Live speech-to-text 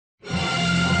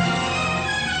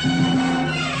Hello,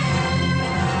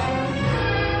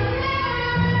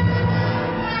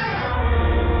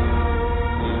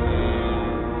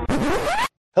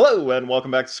 and welcome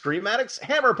back to Scream Addicts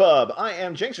Hammer Pub. I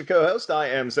am Jinx, your co-host. I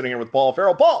am sitting here with Paul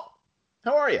Farrell. Paul,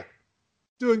 how are you?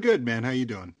 Doing good, man. How you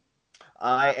doing?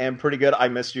 I am pretty good. I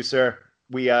missed you, sir.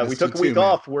 We took a week man.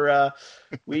 off.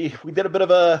 We did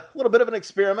a little bit of an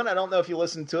experiment. I don't know if you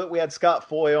listened to it. We had Scott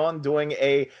Foy on doing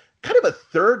a kind of a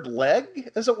third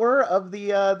leg, as it were, of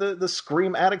the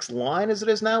Scream Addicts line as it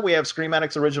is now. We have Scream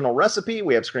Addicts Original Recipe,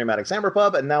 we have Scream Addicts Hammer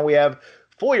Pub, and now we have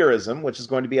Foyerism, which is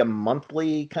going to be a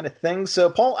monthly kind of thing.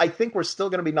 So, Paul, I think we're still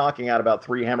going to be knocking out about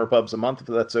 3 Hammer Pubs a month, if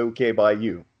that's okay by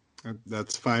you.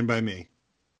 That's fine by me.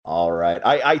 All right.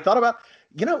 I thought about,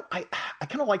 I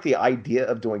kind of like the idea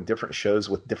of doing different shows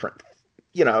with different,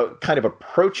 kind of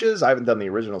approaches. I haven't done the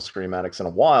original Scream Addicts in a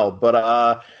while, but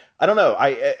I don't know.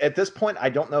 At this point, I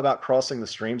don't know about crossing the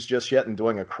streams just yet and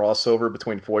doing a crossover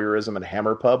between Foyerism and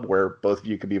Hammer Pub where both of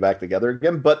you could be back together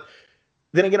again. But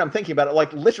then again, I'm thinking about it,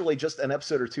 like literally just an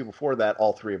episode or two before that,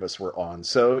 all 3 of us were on.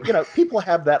 So, people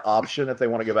have that option if they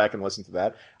want to go back and listen to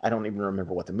that. I don't even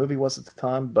remember what the movie was at the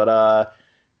time, but I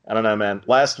don't know, man.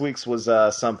 Last week's was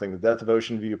something, The Death of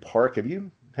Ocean View Park. Have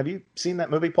you seen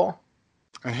that movie, Paul?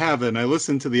 I haven't. I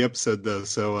listened to the episode, though,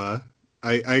 so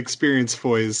I experienced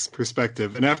Foy's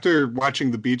perspective. And after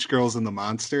watching The Beach Girls and the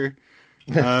Monster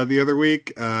the other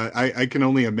week, I can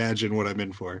only imagine what I'm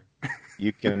in for.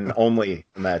 You can only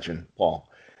imagine, Paul.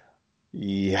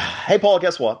 Yeah. Hey, Paul,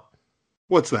 guess what?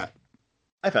 What's that?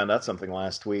 I found out something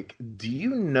last week. Do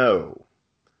you know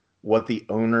what the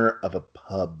owner of a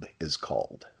pub is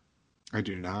called? I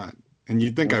do not. And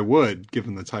you'd think I would,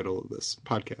 given the title of this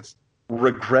podcast.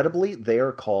 Regrettably, they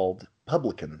are called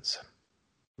publicans.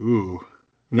 Ooh.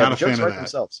 Not a fan of that.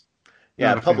 Themselves.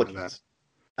 Yeah, publicans.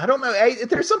 I don't know.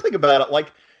 There's something about it.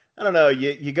 Like, I don't know.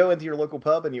 You go into your local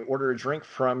pub and you order a drink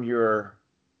from your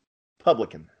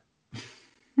publican.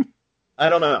 I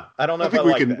don't know. I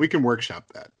think we can workshop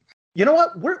that. You know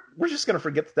what? We're just going to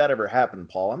forget that ever happened,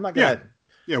 Paul. I'm not going to.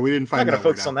 Yeah, we didn't find. I'm not going to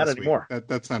focus on that anymore.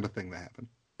 That's not a thing that happened.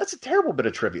 That's a terrible bit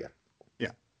of trivia.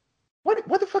 Yeah. Why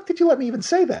the fuck did you let me even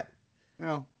say that?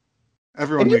 Well,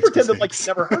 everyone. And you pretended mistakes. like you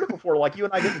never heard it before, like you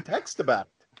and I didn't text about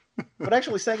it. But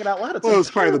actually saying it out loud, it's well, it was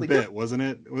part of the bit, wasn't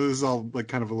it? It was all like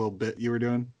kind of a little bit you were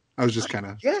doing. I was just kind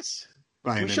of. Yes.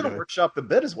 We should have workshopped the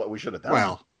bit, is what we should have done.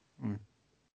 Well.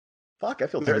 Fuck, I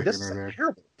feel terrible. This is a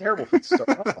terrible thing to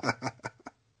start off.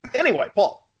 Anyway,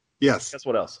 Paul. Yes. Guess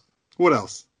what else? What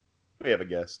else? We have a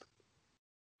guest.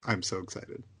 I'm so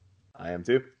excited. I am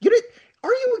too. Are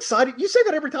you excited? You say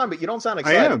that every time, but you don't sound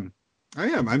excited. I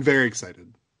am. I'm very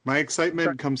excited. My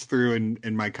excitement comes through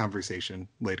in my conversation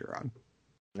later on.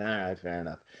 All right, fair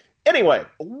enough. Anyway,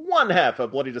 one half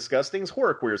of Bloody Disgusting's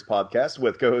Horror Queers podcast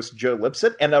with co-host Joe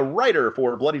Lipsett and a writer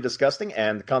for Bloody Disgusting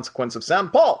and The Consequence of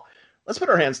Sound, Paul. Let's put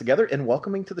our hands together in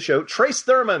welcoming to the show Trace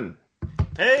Thurman.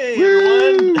 Hey,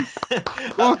 everyone.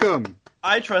 Welcome.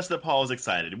 I trust that Paul is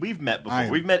excited. We've met before.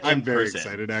 We've met in person. I'm very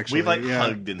excited, actually. We've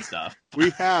hugged and stuff.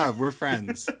 We have. We're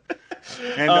friends.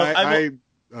 And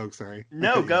oh, sorry.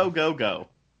 No, go.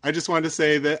 I just wanted to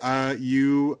say that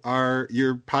your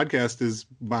podcast is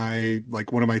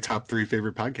one of my top 3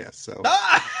 favorite podcasts. So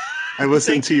I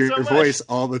listen to your voice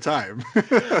all the time.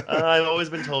 I've always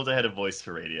been told I had a voice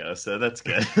for radio, so that's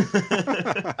good.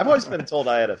 I've always been told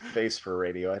I had a face for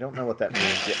radio. I don't know what that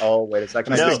means. Oh, wait a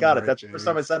second. I just got it. That's the first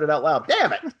time I said it out loud.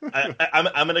 Damn it!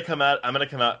 I'm gonna come out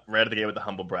right at the gate with the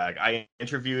humble brag. I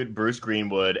interviewed Bruce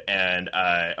Greenwood and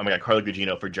Carla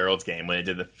Gugino for Gerald's Game when they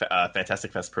did the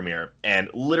Fantastic Fest premiere, and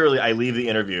literally I leave the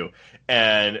interview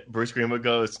and Bruce Greenwood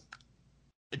goes,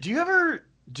 "Do you ever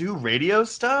do radio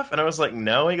stuff?" And I was like,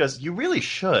 "No." He goes, "You really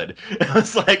should." And I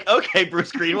was like, "Okay,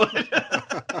 Bruce Greenwood."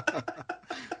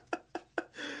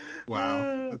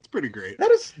 Wow, that's pretty great.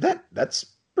 That's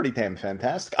pretty damn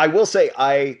fantastic. I will say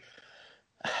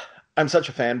I'm such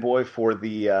a fanboy for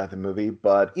the movie,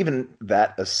 but even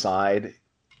that aside,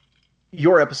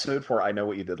 your episode for I Know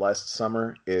What You Did Last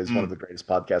Summer is one of the greatest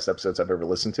podcast episodes I've ever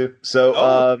listened to.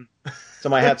 So, so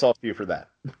my hat's off to you for that.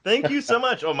 Thank you so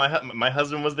much. Oh, my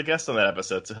husband was the guest on that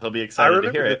episode, so he'll be excited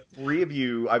to hear it. The 3 of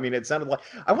you, I mean, it sounded like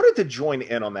I wanted to join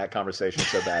in on that conversation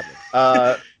so badly.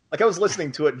 Like I was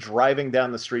listening to it driving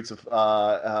down the streets of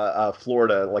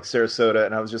Florida, like Sarasota,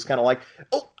 and I was just kind of like,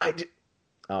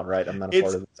 all right, I'm not a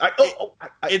part of this.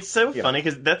 It's so funny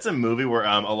because that's a movie where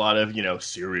a lot of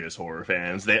serious horror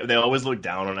fans they always look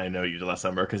down on I Know You Did Last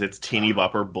Summer because it's teeny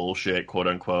bopper bullshit, quote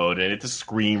unquote, and it's a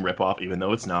Scream ripoff, even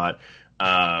though it's not.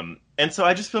 And so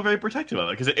I just feel very protective of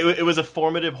it because it was a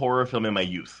formative horror film in my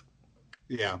youth.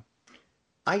 Yeah,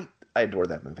 I adore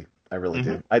that movie. I really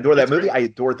do. I adore that movie. Great. I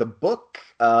adore the book.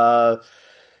 I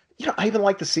even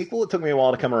like the sequel. It took me a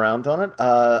while to come around on it.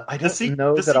 I don't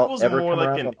know that I'll ever come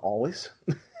around on Always.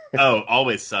 Oh,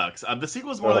 Always sucks. The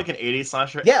sequel's more like an 80s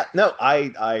slasher. Yeah, no,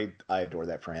 I adore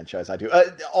that franchise. I do.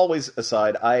 Always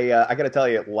aside, I got to tell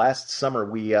you, last summer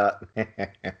we it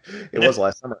was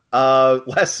last summer.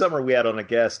 Last summer we had on a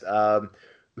guest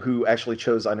who actually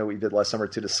chose I Know What You Did Last Summer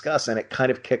to discuss, and it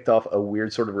kind of kicked off a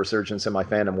weird sort of resurgence in my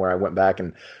fandom where I went back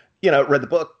and read the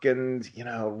book and,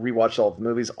 rewatched all the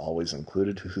movies, Always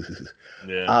included.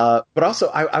 Yeah. But also,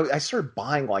 I started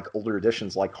buying, like, older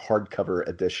editions, like hardcover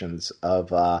editions of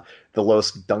the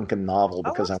Lois Duncan novel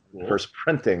because I was first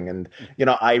printing. And,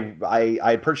 I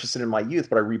had purchased it in my youth,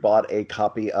 but I rebought a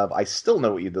copy of I Still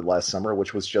Know What You Did Last Summer,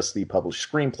 which was just the published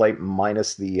screenplay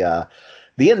minus the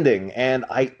ending. And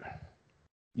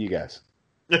you guys,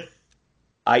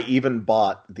 I even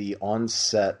bought the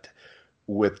on-set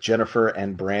with Jennifer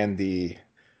and Brandy,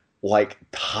 like,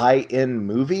 tie-in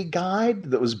movie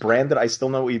guide that was branded I Still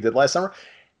Know What You Did Last Summer.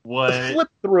 What? I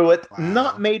flipped through it,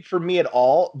 not made for me at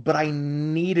all, but I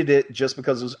needed it just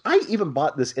because I even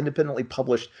bought this independently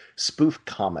published spoof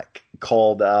comic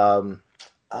called,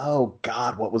 oh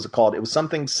God, what was it called? It was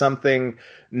something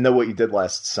Know What You Did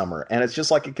Last Summer. And it's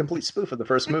just like a complete spoof of the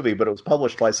first movie, but it was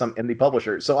published by some indie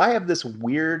publisher. So I have this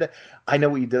weird I Know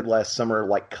What You Did Last Summer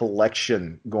like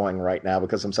collection going right now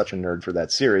because I'm such a nerd for that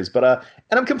series. But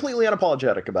and I'm completely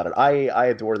unapologetic about it. I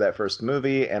adore that first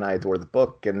movie and I adore the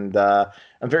book, and I'm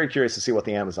very curious to see what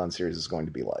the Amazon series is going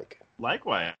to be like.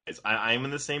 Likewise, I'm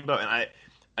in the same boat, and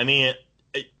I mean,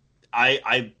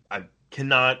 I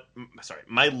cannot. Sorry,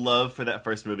 my love for that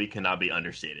first movie cannot be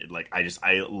understated. Like, I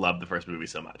love the first movie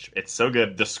so much. It's so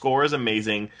good. The score is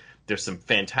amazing. There's some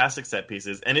fantastic set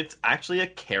pieces, and it's actually a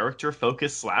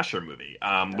character-focused slasher movie,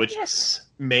 which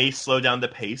may slow down the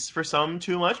pace for some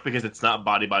too much because it's not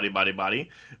body. But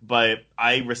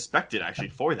I respect it actually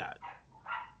for that.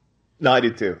 No, I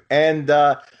do too. And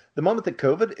the moment that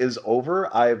COVID is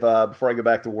over, I've before I go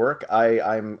back to work,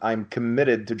 I'm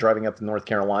committed to driving up to North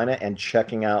Carolina and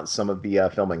checking out some of the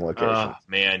filming locations. Oh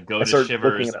man, go to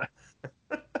Shivers.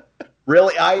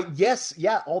 Really?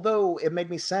 Yeah. Although it made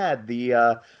me sad.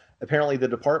 Apparently the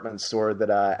department store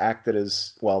that acted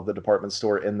as the department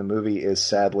store in the movie is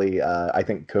sadly, I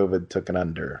think COVID took it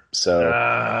under. So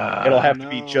it'll have to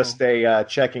be just a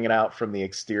checking it out from the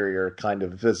exterior kind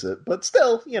of visit. But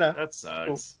still, that sucks.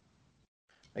 Cool.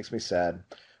 Makes me sad.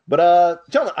 But,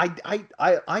 gentlemen,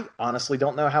 I honestly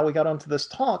don't know how we got onto this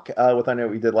talk with I Know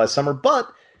What We Did Last Summer,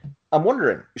 but I'm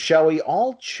wondering, shall we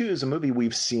all choose a movie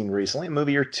we've seen recently, a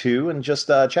movie or two, and just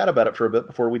chat about it for a bit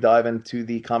before we dive into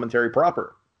the commentary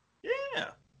proper?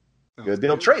 Yeah. Good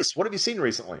deal. Trace, what have you seen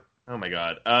recently? Oh, my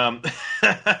God.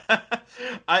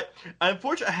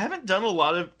 Unfortunately, I haven't done a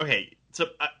lot of... Okay, so...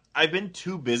 I've been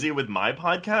too busy with my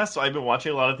podcast, so I've been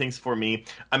watching a lot of things for me.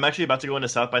 I'm actually about to go into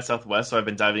South by Southwest, so I've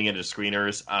been diving into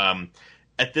screeners.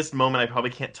 At this moment, I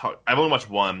probably can't talk. I've only watched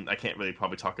one. I can't really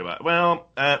probably talk about. Well,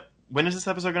 when is this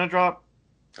episode going to drop?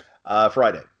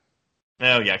 Friday.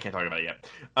 Oh yeah, I can't talk about it yet.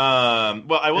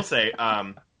 Well, I will say,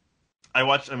 I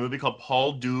watched a movie called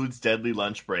Paul Dude's Deadly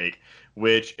Lunch Break,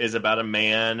 which is about a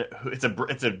man who it's a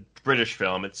British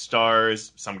film. It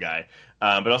stars some guy.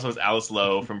 But also has Alice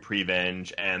Lowe from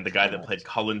Prevenge and the guy that played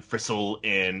Colin Frissell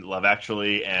in Love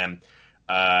Actually and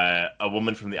a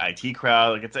woman from the IT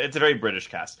Crowd. Like it's a very British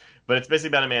cast, but it's basically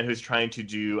about a man who's trying to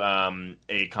do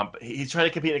he's trying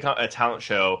to compete in a talent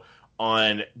show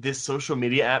on this social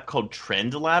media app called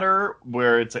Trend Ladder,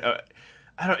 where it's like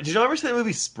I don't. Did you ever see the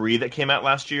movie Spree that came out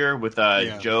last year with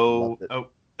Joe? Oh.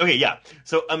 Okay, yeah.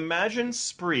 So imagine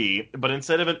Spree, but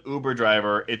instead of an Uber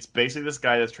driver, it's basically this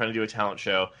guy that's trying to do a talent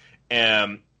show.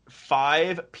 And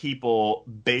 5 people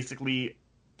basically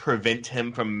prevent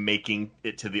him from making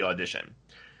it to the audition.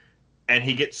 And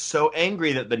he gets so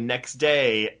angry that the next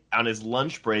day, on his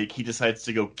lunch break, he decides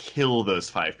to go kill those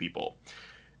 5 people.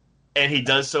 And he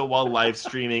does so while live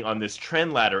streaming on this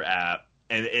Trend Ladder app.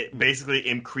 And it basically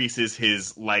increases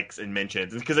his likes and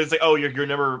mentions. Because it's like, oh, you're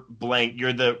number blank.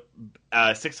 You're the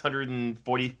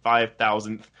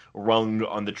 645,000th rung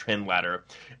on the Trend Ladder.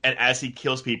 And as he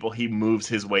kills people, he moves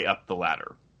his way up the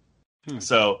ladder.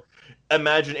 So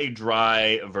imagine a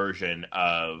dry version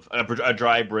of a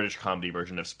dry British comedy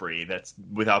version of Spree that's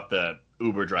without the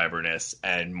Uber driverness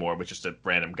and more with just a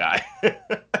random guy. I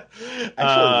actually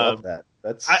love that.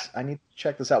 I need to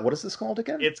check this out. What is this called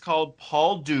again? It's called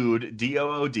Paul Dude,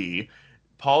 Dood.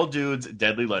 Paul Dude's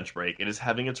Deadly Lunch Break. It is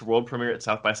having its world premiere at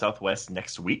South by Southwest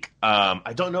next week.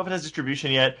 I don't know if it has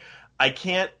distribution yet. I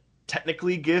can't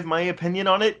technically give my opinion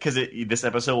on it because this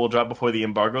episode will drop before the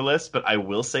embargo list, but I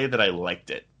will say that I liked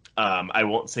it. I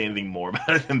won't say anything more about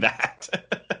it than that.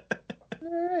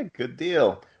 All right, good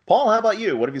deal. Paul, how about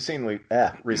you? What have you seen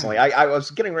recently? I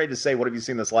was getting ready to say, what have you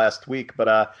seen this last week?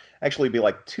 But actually, it'd be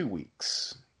like 2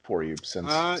 weeks for you since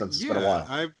it's been a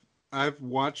while. I've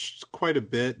watched quite a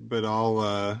bit, but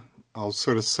I'll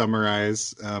sort of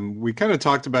summarize. We kind of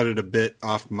talked about it a bit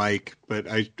off mic, but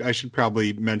I should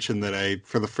probably mention that I,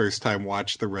 for the first time,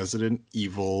 watched the Resident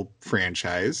Evil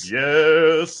franchise.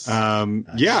 Yes.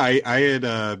 Yeah, I had,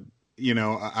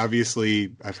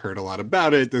 obviously I've heard a lot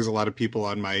about it. There's a lot of people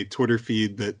on my Twitter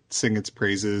feed that sing its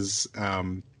praises.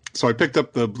 So I picked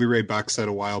up the Blu-ray box set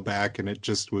a while back, and it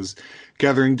just was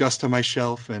gathering dust on my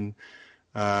shelf, and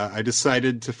I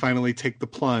decided to finally take the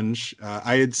plunge.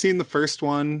 I had seen the first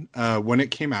one when it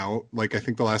came out. Like, I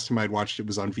think the last time I'd watched it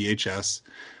was on VHS.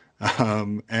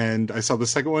 And I saw the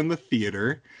second one in the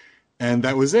theater, and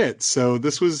that was it. So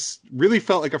this really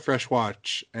felt like a fresh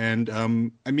watch. And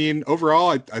I mean,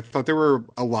 overall, I thought they were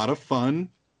a lot of fun.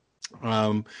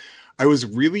 I was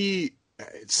really...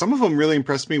 Some of them really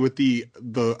impressed me with the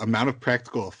amount of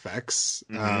practical effects.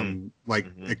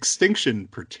 Extinction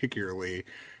particularly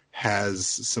has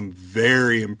some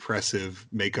very impressive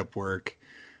makeup work,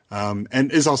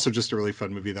 and is also just a really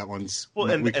fun movie. That one's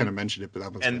we kind of mentioned it, but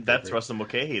that one's that's Russell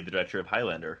Mulcahy, the director of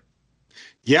Highlander.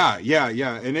 Yeah,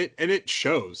 and it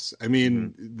shows. I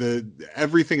mean,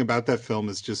 everything about that film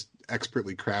is just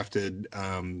expertly crafted,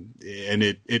 and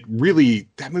it really,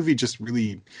 that movie just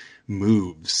really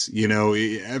moves. You know,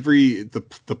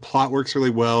 the plot works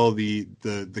really well.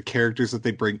 The characters that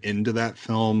they bring into that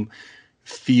film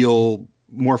feel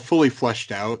more fully fleshed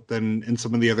out than in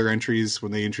some of the other entries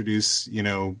when they introduce,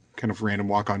 kind of random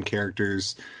walk-on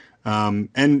characters.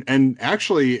 And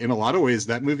actually, in a lot of ways,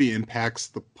 that movie impacts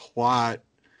the plot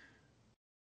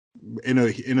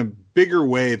in a bigger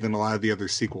way than a lot of the other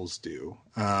sequels do.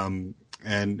 And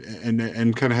kind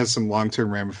of has some long-term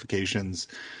ramifications.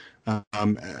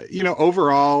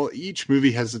 Overall, each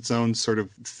movie has its own sort of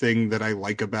thing that I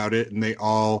like about it, and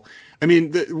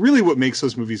really what makes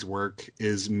those movies work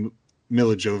is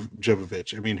Mila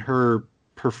Jovovich. I mean, her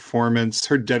performance,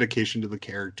 her dedication to the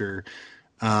character,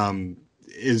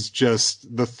 is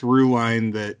just the through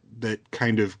line that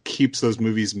kind of keeps those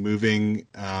movies moving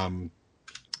in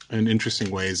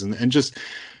interesting ways, and just,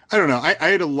 I don't know. I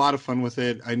had a lot of fun with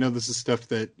it. I know this is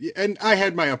stuff and I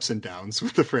had my ups and downs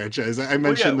with the franchise. I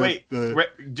mentioned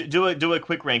do a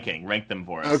quick ranking. Rank them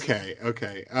for us. Okay.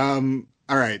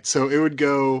 All right. So it would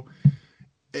go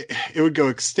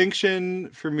Extinction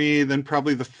for me, then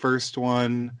probably the first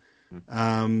one,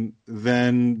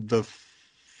 then the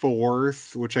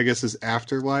fourth, which I guess is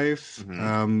Afterlife.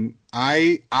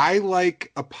 I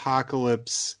like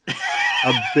Apocalypse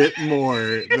a bit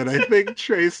more than I think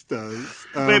Trace does.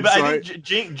 I think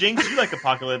Jinx, you like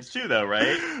Apocalypse too, though,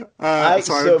 right?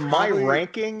 My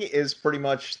ranking is pretty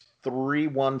much 3,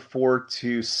 1, 4,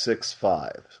 2, 6,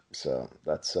 5. So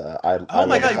that's oh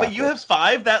my god! But you have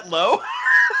 5 that low?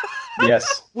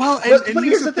 Yes. Well, but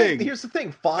here's the thing. Here's the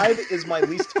thing. 5 is my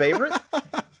least favorite,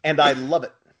 and I love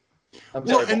it.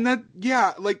 Well, and that,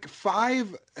 yeah, like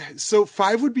 5. So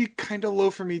 5 would be kind of low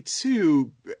for me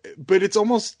too, but it's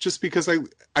almost just because I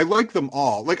like them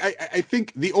all. Like I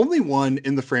think the only one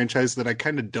in the franchise that I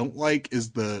kind of don't like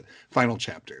is the final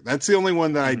chapter. That's the only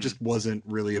one that I just wasn't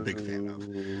really a big fan of.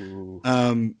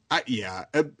 I'm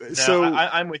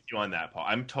with you on that, Paul.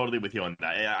 I'm totally with you on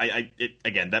that.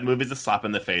 Again, that movie is a slap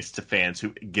in the face to fans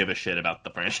who give a shit about the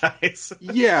franchise.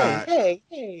 Yeah. Hey,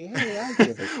 I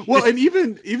give a shit. Well, and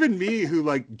even me, who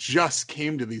like just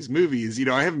came to these movies,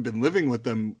 I haven't been living with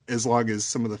them as long as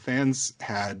some of the fans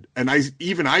had, and I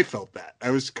felt that. I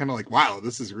was kind of like, wow,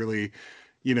 this is really,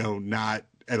 not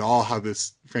at all how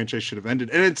this franchise should have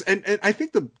ended. And I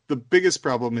think the biggest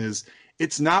problem is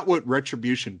it's not what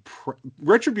Retribution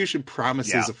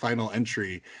promises a final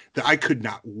entry that I could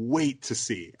not wait to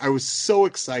see. I was so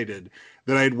excited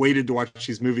that I had waited to watch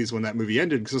these movies when that movie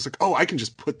ended, because I was like, oh, I can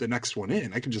just put the next one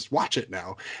in. I can just watch it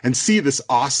now and see this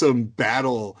awesome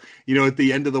battle, at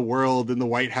the end of the world in the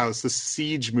White House, the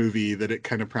siege movie that it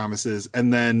kind of promises.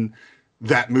 And then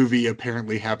that movie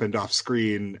apparently happened off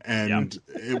screen, and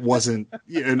it wasn't,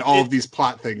 and all of these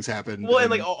plot things happened. Well, and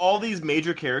like all these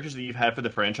major characters that you've had for the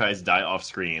franchise die off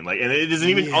screen, like, and it doesn't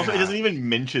even also, it doesn't even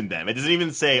mention them. It doesn't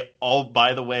even say, oh,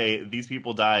 by the way, these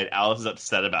people died. Alice is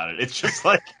upset about it. It's just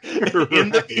like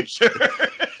in the future.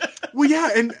 Well,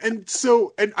 yeah, and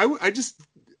so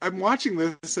I'm watching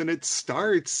this, and it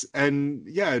starts, and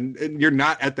you're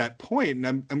not at that point,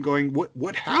 and I'm going,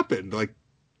 what happened? Like,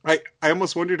 I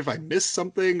almost wondered if I missed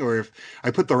something or if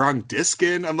I put the wrong disc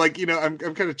in. I'm like, I'm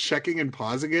kind of checking and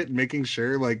pausing it and making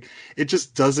sure like it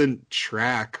just doesn't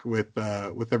track with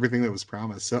everything that was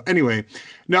promised. So anyway,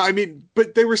 no, I mean,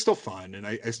 but they were still fun and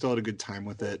I still had a good time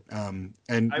with it.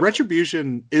 And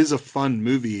Retribution is a fun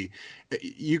movie.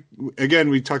 Again,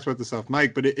 we talked about this off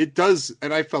mic, but it does,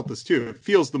 and I felt this too. It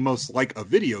feels the most like a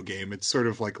video game. It's sort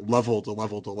of like level to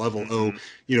level to level.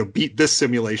 Mm-hmm. Beat this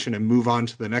simulation and move on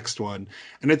to the next one.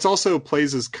 And it's also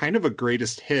plays as kind of a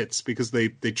greatest hits because they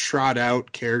trot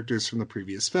out characters from the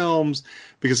previous films.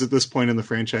 Because at this point in the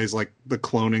franchise, like the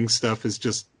cloning stuff is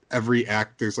just every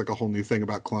act. There's like a whole new thing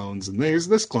about clones, and there's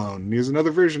this clone, and here's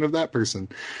another version of that person.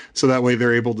 So that way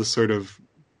they're able to sort of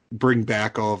bring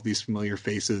back all of these familiar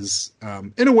faces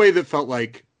in a way that felt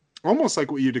like almost like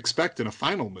what you'd expect in a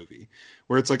final movie,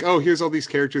 where it's like, oh, here's all these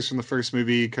characters from the first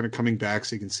movie kind of coming back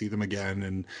so you can see them again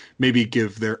and maybe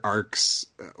give their arcs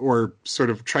or sort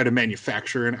of try to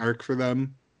manufacture an arc for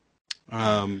them.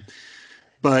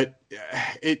 But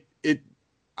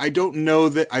I don't know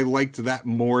that I liked that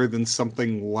more than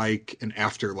something like an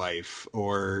Afterlife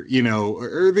or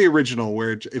the original,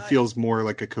 where it feels more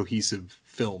like a cohesive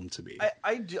film to me.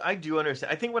 I do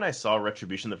understand. I think when I saw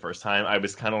Retribution the first time, I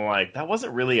was kind of like, that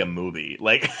wasn't really a movie.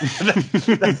 Like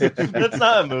that's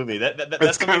not a movie.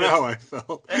 That's kind of how I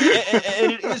felt.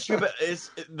 And it is true, but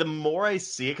the more I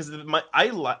see it, because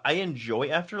I enjoy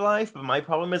Afterlife, but my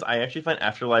problem is I actually find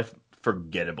Afterlife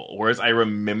forgettable, whereas I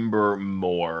remember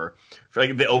more. For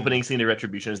like the opening scene of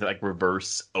Retribution is that like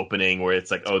reverse opening where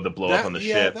it's like, oh, the blow up on the ship.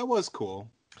 Yeah, that was cool.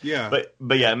 Yeah,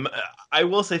 but yeah, I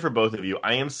will say for both of you,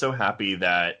 I am so happy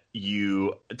that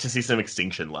to see some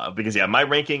Extinction love, because yeah, my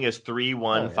ranking is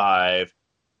 3-1-5,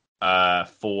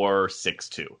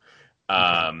 4-6-2,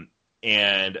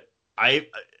 and I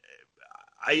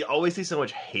always see so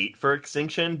much hate for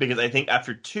Extinction because I think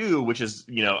after 2, which is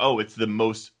it's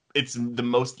the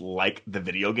most like the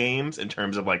video games in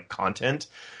terms of like content.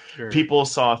 Sure. People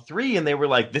saw 3 and they were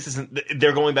like,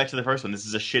 they're going back to the first one. This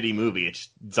is a shitty movie. It's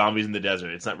zombies in the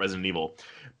desert. It's not Resident Evil.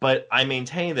 But I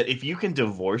maintain that if you can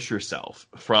divorce yourself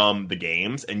from the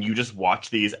games and you just watch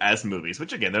these as movies,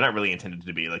 which again, they're not really intended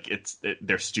to be, like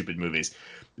they're stupid movies.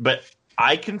 But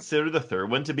I consider the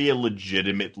third one to be a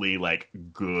legitimately like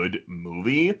good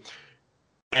movie.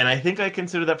 And I think I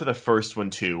consider that for the first one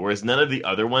too, whereas none of the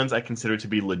other ones I consider to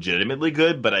be legitimately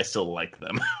good, but I still like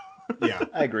them. Yeah,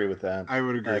 I agree with that. I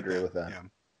would agree. I agree with that.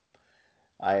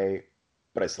 Yeah.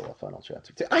 But I still love Final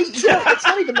Chapter 2. It's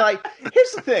not even like.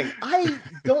 Here's the thing. I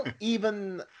don't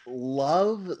even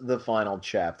love the final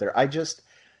chapter. I just,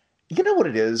 you know what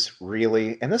it is,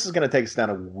 really? And this is going to take us down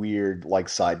a weird, like,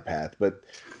 side path, but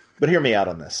hear me out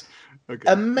on this. Okay.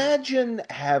 Imagine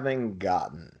having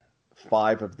gotten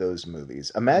 5 of those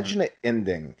movies. Imagine it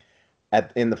ending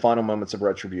in the final moments of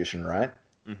Retribution, right?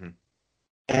 Mm-hmm.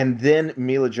 And then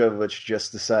Mila Jovovich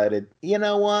just decided, you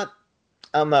know what?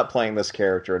 I'm not playing this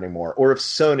character anymore. Or if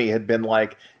Sony had been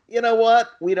like, you know what?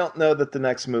 We don't know that the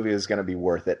next movie is going to be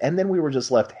worth it. And then we were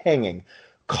just left hanging.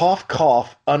 Cough,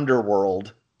 cough,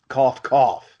 Underworld. Cough,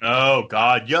 cough. Oh,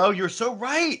 God. Yo, you're so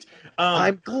right.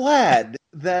 I'm glad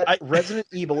that Resident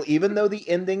Evil, even though the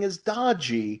ending is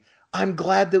dodgy, I'm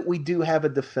glad that we do have a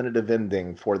definitive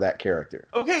ending for that character.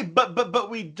 Okay, but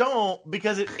we don't,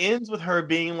 because it ends with her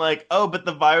being like, oh, but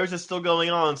the virus is still going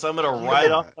on, so I'm going to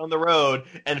ride off down the road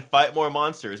and fight more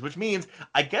monsters, which means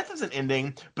I guess it's an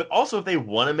ending, but also if they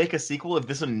want to make a sequel, if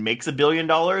this one makes $1 billion,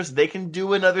 they can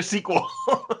do another sequel.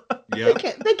 Yeah,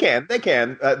 They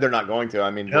can. They're not going to.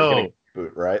 I mean, they're getting a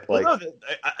reboot, right? Like, well, no,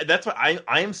 that's why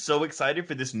I am so excited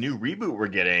for this new reboot we're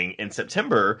getting in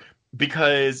September,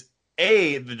 because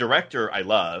the director I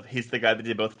love. He's the guy that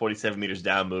did both 47 Meters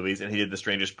Down movies, and he did The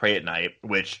Strangers Prey at Night,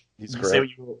 which he's you say what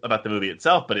you will about the movie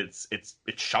itself, but it's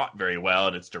shot very well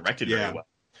and it's directed very well.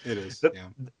 It is.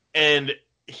 And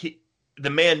the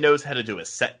man knows how to do a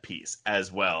set piece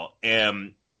as well.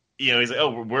 And he's like,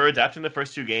 oh, we're adapting the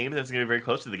first 2 games, and it's going to be very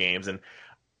close to the games. And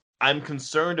I'm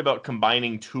concerned about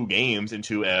combining 2 games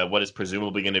into what is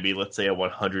presumably going to be, let's say, a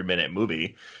 100-minute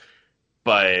movie.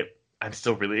 But I'm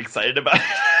still really excited about it.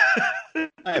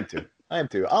 I am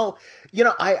too.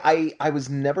 I was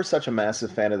never such a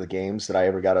massive fan of the games that I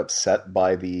ever got upset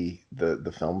by the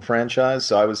film franchise.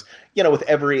 So I was, with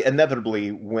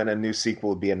inevitably when a new sequel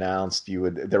would be announced,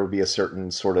 there would be a certain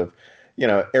sort of,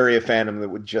 area fandom that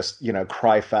would just,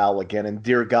 cry foul again. And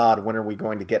dear God, when are we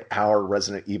going to get our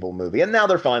Resident Evil movie? And now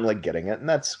they're finally getting it, and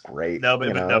that's great. But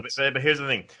here's the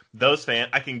thing: those fans,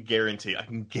 I can guarantee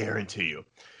you,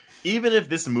 even if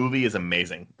this movie is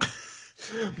amazing.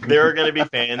 There are going to be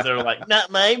fans that are like, not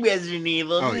my Resident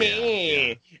Evil, me.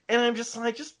 Yeah. And I'm just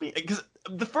like, because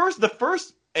the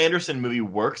first Anderson movie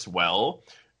works well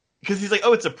because he's like,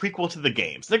 oh, it's a prequel to the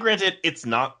games. Now, granted, it's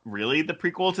not really the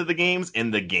prequel to the games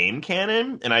in the game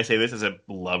canon, and I say this as a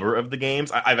lover of the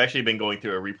games. I've actually been going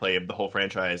through a replay of the whole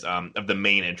franchise, of the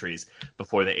main entries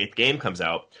before the 8th game comes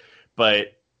out.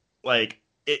 But like,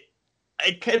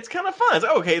 it's kind of fun. It's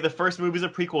like, okay, the first movie is a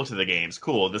prequel to the games.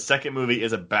 Cool. The second movie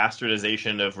is a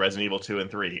bastardization of Resident Evil 2 and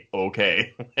 3.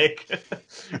 Okay, like,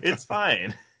 it's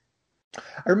fine.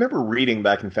 I remember reading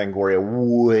back in Fangoria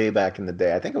way back in the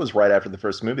day. I think it was right after the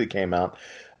first movie came out.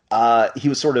 He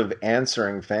was sort of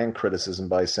answering fan criticism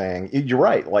by saying, you're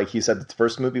right. Like, he said that the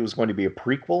first movie was going to be a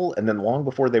prequel, and then long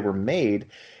before they were made,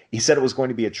 he said it was going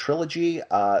to be a trilogy.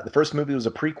 The first movie was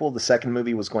a prequel. The second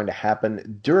movie was going to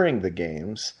happen during the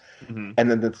games. Mm-hmm. And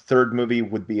then the third movie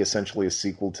would be essentially a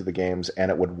sequel to the games,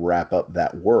 and it would wrap up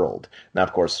that world. Now,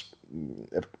 of course,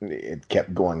 it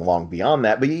kept going long beyond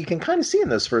that, but you can kind of see in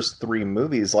those first 3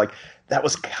 movies, like, that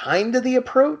was kind of the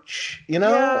approach, you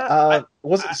know? Yeah,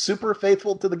 wasn't super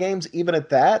faithful to the games even at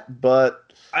that,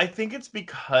 but... I think it's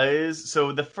because,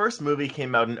 so the first movie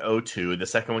came out in 2002, the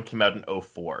second one came out in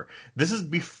 2004. This is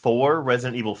before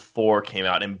Resident Evil 4 came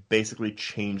out and basically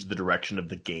changed the direction of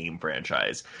the game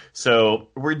franchise. So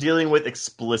we're dealing with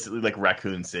explicitly like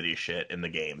Raccoon City shit in the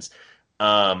games.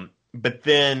 But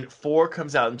then 4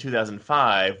 comes out in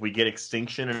 2005, we get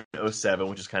Extinction in 2007,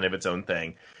 which is kind of its own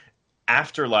thing.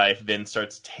 Afterlife then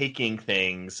starts taking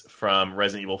things from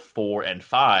Resident Evil 4 and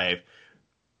 5,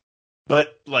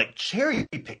 but, like, cherry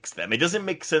picks them. It doesn't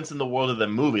make sense in the world of the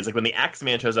movies. Like, when the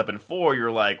Axeman shows up in 4,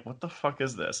 you're like, what the fuck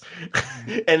is this?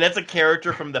 And that's a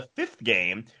character from the 5th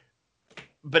game,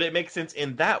 but it makes sense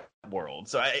in that world.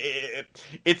 So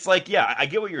it's like, yeah, I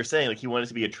get what you're saying. Like, he wanted it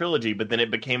to be a trilogy, but then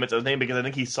it became its own thing because I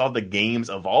think he saw the games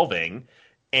evolving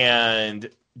and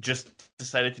just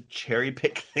decided to cherry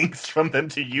pick things from them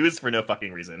to use for no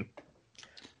fucking reason.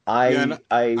 I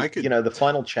could... you know, the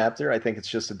final chapter, I think it's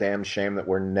just a damn shame that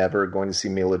we're never going to see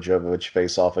Mila Jovovich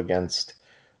face off against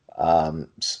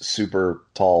super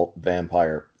tall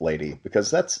vampire lady,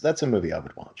 because that's a movie I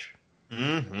would watch.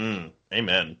 Mm-hmm.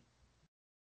 Amen.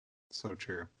 So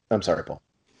true. I'm sorry, Paul.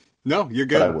 No, you're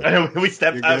good. We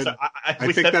stepped. I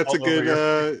think that's a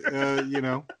good. You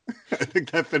know, I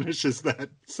think that finishes that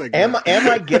segment. Am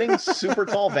I getting super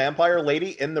tall vampire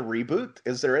lady in the reboot?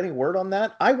 Is there any word on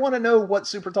that? I want to know what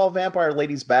super tall vampire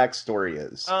lady's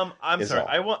backstory is. I'm sorry.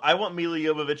 I want Mila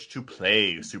Jovovich to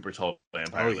play super tall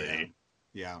vampire lady.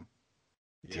 Yeah.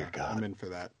 Dear God, I'm in for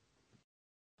that.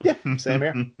 Yeah, same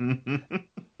here.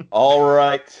 All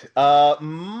right.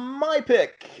 My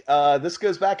pick. This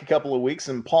goes back a couple of weeks,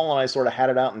 and Paul and I sort of had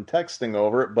it out in texting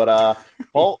over it. But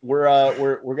Paul,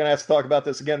 we're gonna have to talk about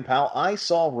this again, pal. I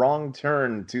saw Wrong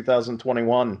Turn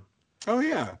 2021. Oh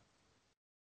yeah.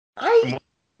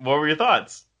 What were your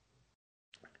thoughts?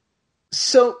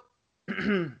 So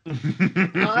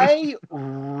I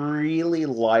really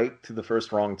liked the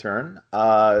first Wrong Turn.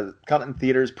 Caught it in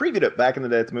theaters, previewed it back in the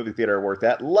day at the movie theater I worked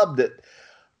at. Loved it.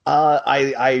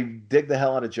 I dig the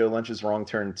hell out of Joe Lynch's Wrong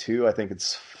Turn 2. I think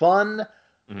it's fun.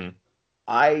 Mm-hmm.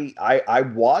 I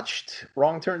watched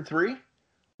Wrong Turn 3.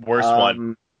 Worst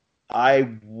one. I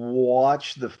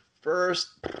watched the first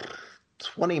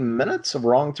 20 minutes of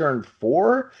Wrong Turn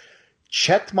 4.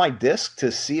 Checked my disc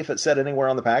to see if it said anywhere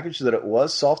on the package that it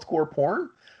was softcore porn,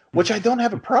 which I don't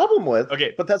have a problem with.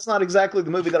 Okay, but that's not exactly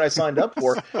the movie that I signed up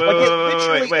for.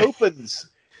 It opens.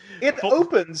 It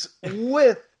opens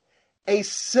with a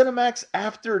Cinemax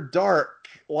After Dark,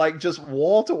 like just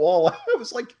wall to wall. I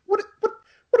was like, what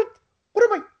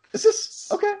am I? Is this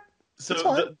okay?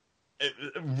 So,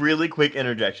 really quick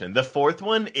interjection. The fourth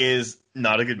one is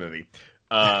not a good movie.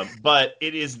 But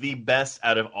it is the best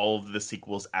out of all of the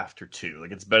sequels after 2.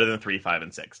 Like, it's better than 3, 5,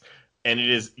 and 6. And it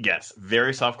is, yes,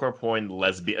 very softcore porn,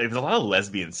 lesbian. There's a lot of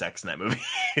lesbian sex in that movie.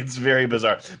 It's very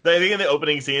bizarre. But I think in the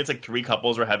opening scene, it's like 3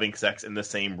 couples were having sex in the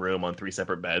same room on 3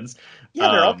 separate beds.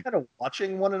 Yeah, they're all kind of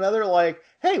watching one another like,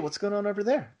 hey, what's going on over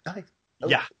there?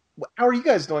 Yeah. How are you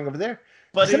guys doing over there?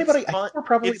 But does anybody? I think we're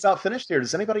probably about finished here.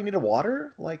 Does anybody need a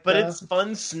water? But it's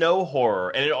fun snow horror,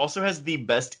 and it also has the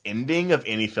best ending of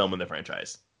any film in the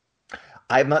franchise.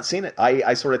 I have not seen it.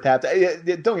 I sort of tapped. Don't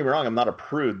get me wrong. I'm not a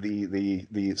prude. The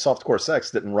softcore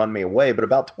sex didn't run me away. But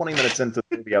about 20 minutes into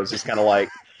the movie, I was just kind of like,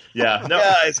 yeah, no.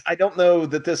 Guys, I don't know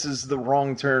that this is the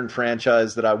Wrong Turn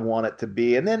franchise that I want it to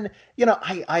be. And then, you know,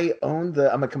 I own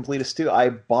I'm a completist too. I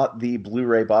bought the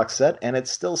Blu-ray box set, and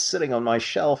it's still sitting on my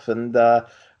shelf. And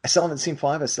I still haven't seen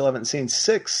 5. I still haven't seen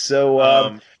 6.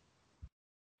 So,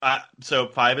 so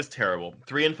 5 is terrible.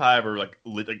 3 and 5 are like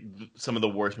some of the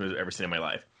worst movies I've ever seen in my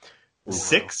life.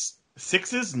 6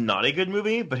 6 is not a good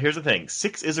movie, but here's the thing: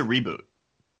 6 is a reboot.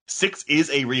 6 is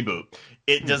a reboot.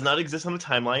 It does not exist on the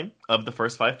timeline of the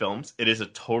first 5 films. It is a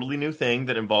totally new thing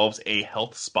that involves a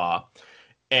health spa.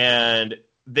 And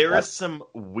there is some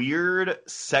weird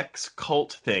sex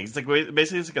cult things. It's like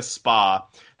basically it's like a spa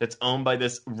that's owned by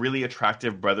this really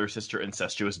attractive brother-sister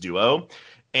incestuous duo.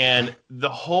 And the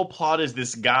whole plot is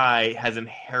this guy has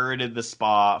inherited the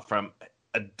spa from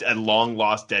a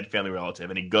long-lost dead family relative,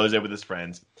 and he goes there with his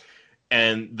friends.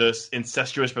 And this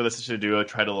incestuous brother-sister duo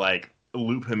try to, like,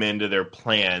 loop him into their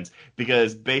plans,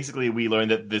 because basically we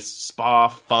learned that this spa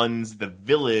funds the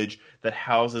village that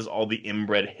houses all the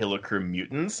inbred Hilliker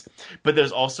mutants. But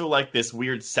there's also like this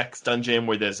weird sex dungeon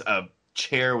where there's a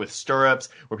chair with stirrups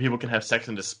where people can have sex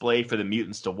on display for the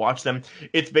mutants to watch them.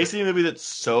 It's basically a movie that's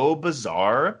so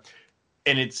bizarre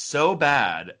and it's so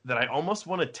bad that I almost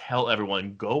want to tell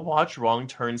everyone, go watch Wrong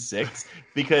Turn 6,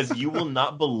 because you will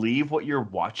not believe what you're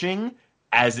watching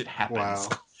as it happens.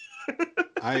 Wow.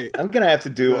 I'm gonna have to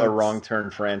do a Wrong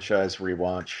Turn franchise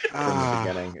rewatch from the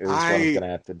beginning. Is what I'm gonna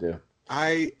have to do.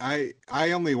 I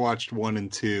only watched 1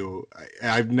 and 2.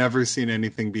 I've never seen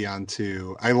anything beyond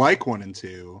 2. I like 1 and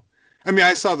 2. I mean,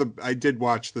 I did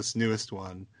watch this newest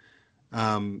one,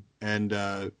 and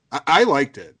I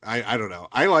liked it. I don't know.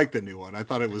 I liked the new one. I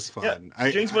thought it was fun. Yeah.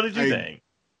 James, what did you think?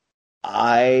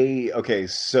 Okay,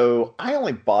 so I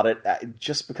only bought it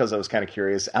just because I was kind of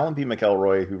curious. Alan B.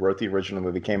 McElroy, who wrote the original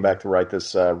movie, came back to write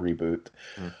this reboot.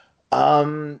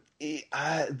 I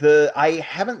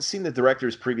haven't seen the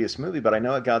director's previous movie, but I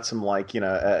know it got some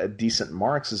decent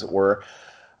marks, as it were.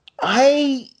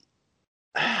 I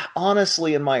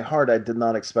honestly, in my heart, I did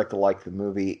not expect to like the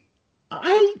movie.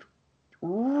 I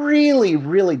really,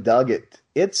 really dug it.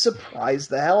 It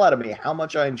surprised the hell out of me how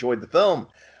much I enjoyed the film.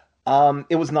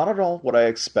 It was not at all what I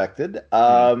expected.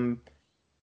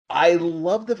 I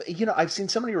love I've seen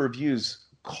so many reviews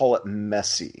call it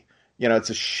messy. It's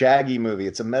a shaggy movie.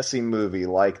 It's a messy movie.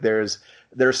 Like there's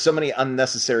so many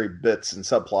unnecessary bits and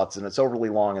subplots, and it's overly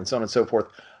long, and so on and so forth.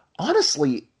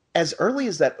 Honestly, as early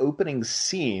as that opening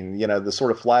scene, the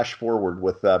sort of flash forward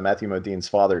with Matthew Modine's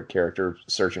father character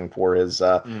searching for his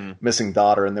missing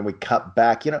daughter, and then we cut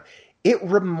back, it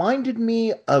reminded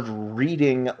me of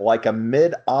reading like a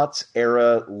mid-aughts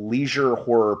era leisure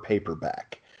horror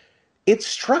paperback. It's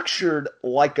structured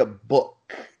like a book.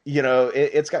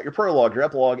 It's got your prologue, your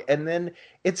epilogue, and then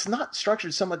it's not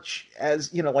structured so much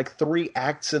as, like 3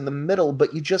 acts in the middle,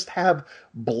 but you just have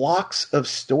blocks of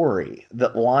story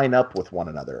that line up with one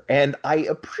another. And I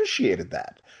appreciated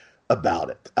that about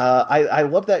it. I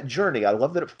love that journey. I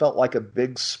love that it felt like a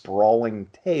big sprawling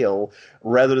tale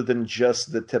rather than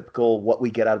just the typical what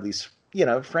we get out of these,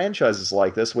 franchises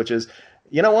like this, which is,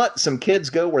 some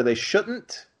kids go where they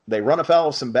shouldn't. They run afoul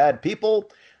of some bad people.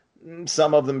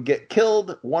 Some of them get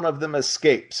killed. One of them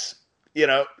escapes.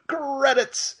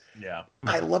 Credits. Yeah.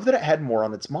 I love that it had more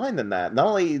on its mind than that. Not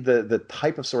only the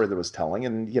type of story that it was telling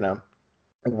and,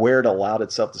 where it allowed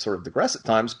itself to sort of digress at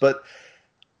times, but,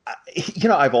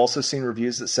 I've also seen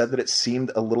reviews that said that it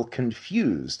seemed a little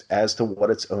confused as to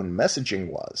what its own messaging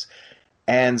was.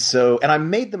 And I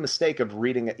made the mistake of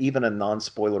reading even a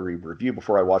non-spoilery review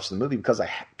before I watched the movie because I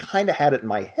kind of had it in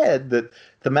my head that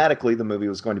thematically the movie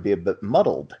was going to be a bit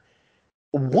muddled.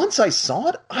 Once I saw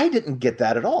it, I didn't get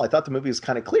that at all. I thought the movie was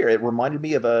kind of clear. It reminded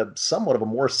me of somewhat of a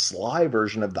more sly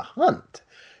version of The Hunt.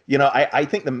 I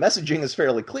think the messaging is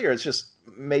fairly clear. It's just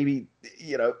maybe,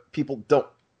 people don't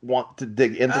want to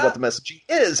dig into what the messaging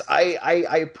is.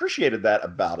 I appreciated that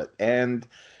about it. And,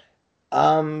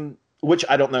 which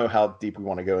I don't know how deep we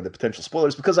want to go into potential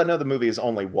spoilers because I know the movie is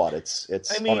only it's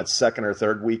on its second or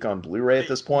third week on Blu-ray at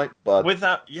this point. But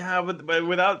without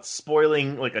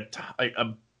spoiling like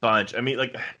a bunch. I mean,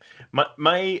 like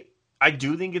I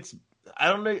do think it's. I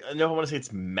don't know if I want to say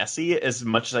it's messy as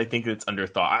much as I think it's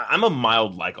underthought. I'm a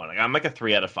mild like on it. I'm like a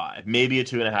 3 out of 5, maybe a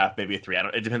 2.5, maybe a 3.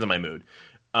 It depends on my mood.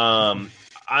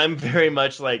 I'm very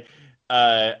much like.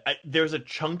 There's a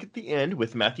chunk at the end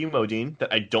with Matthew Modine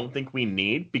that I don't think we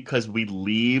need because we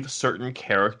leave certain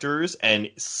characters and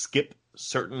skip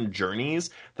certain journeys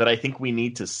that I think we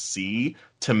need to see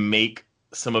to make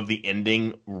some of the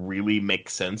ending really make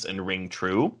sense and ring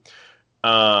true.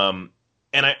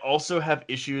 And I also have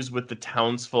issues with the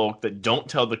townsfolk that don't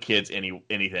tell the kids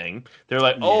anything. They're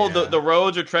like, the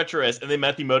roads are treacherous. And then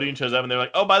Matthew Modine shows up and they're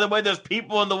like, oh, by the way, there's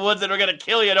people in the woods that are going to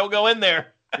kill you. Don't go in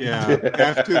there. Yeah,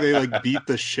 after they beat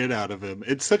the shit out of him.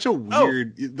 It's such a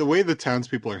weird... The way the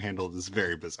townspeople are handled is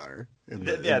very bizarre. I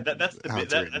think that's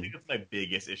my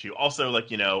biggest issue. Also,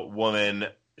 woman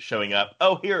showing up.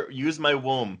 Oh, here, use my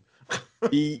womb.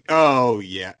 Oh,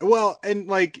 yeah. Well, and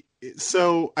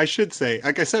So I should say,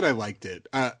 like I said, I liked it.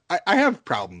 I have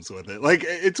problems with it. Like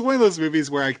it's one of those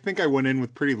movies where I think I went in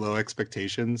with pretty low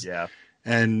expectations. Yeah.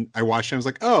 And I watched it, I was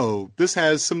like, oh, this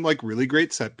has some like really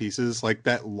great set pieces. Like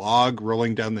that log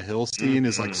rolling down the hill scene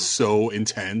is like so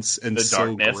intense and The so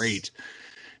darkness. great.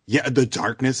 Yeah, the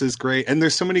darkness is great. And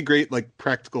there's so many great like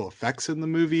practical effects in the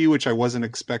movie, which I wasn't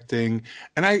expecting.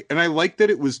 And I like that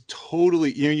it was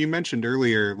totally, you mentioned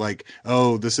earlier, like,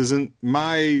 oh, this isn't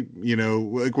my,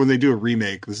 like when they do a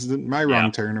remake, this isn't my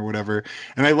Wrong Turn or whatever.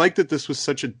 And I like that this was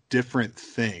such a different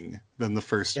thing than the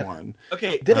first one.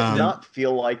 Okay. Did it not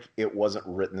feel like it wasn't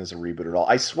written as a reboot at all?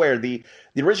 I swear, the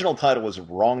original title was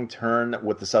Wrong Turn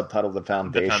with the subtitle The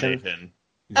Foundation.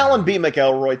 Alan B.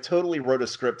 McElroy totally wrote a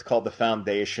script called The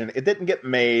Foundation. It didn't get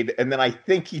made, and then I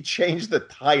think he changed the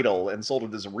title and sold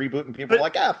it as a reboot, and people were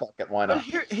like, fuck it, why not?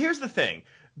 Here's the thing.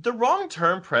 The Wrong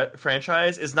Turn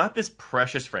franchise is not this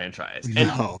precious franchise. And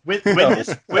No. when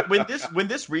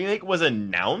this remake was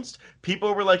announced,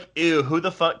 people were like, ew, who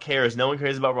the fuck cares? No one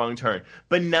cares about Wrong Turn.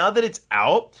 But now that it's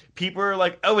out, people are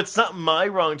like, oh, it's not my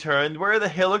Wrong Turn. Where are the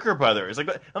Hilliker brothers? Like,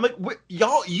 I'm like,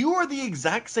 y'all, you are the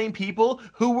exact same people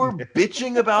who were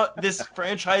bitching about this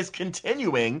franchise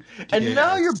continuing, and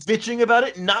now you're bitching about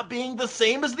it not being the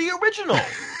same as the original.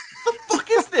 What the fuck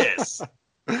is this?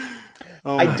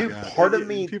 Oh I do. God. Part of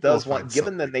me People does want,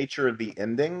 given the nature of the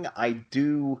ending, I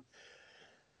do.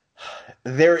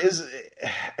 There is,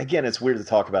 again, it's weird to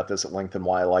talk about this at length and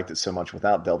why I liked it so much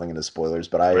without delving into spoilers,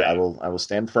 but I will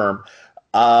stand firm.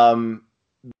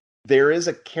 There is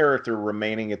a character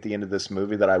remaining at the end of this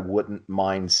movie that I wouldn't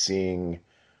mind seeing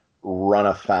run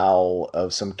afoul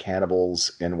of some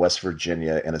cannibals in West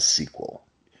Virginia in a sequel.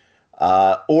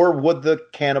 Or would the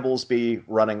cannibals be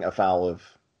running afoul of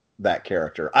that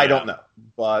character? I don't know,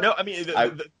 but no, I mean,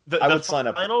 I would sign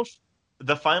up.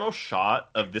 The final shot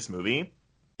of this movie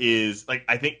is like,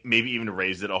 I think maybe even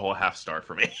raised it a whole half star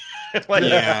for me. Like,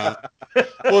 yeah.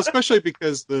 Well, especially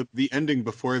because the ending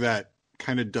before that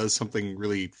kind of does something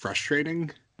really frustrating.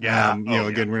 Yeah.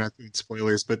 Again, we're not doing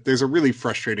spoilers, but there's a really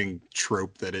frustrating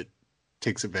trope that it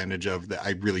takes advantage of that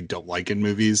I really don't like in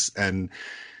movies, and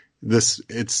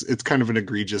it's kind of an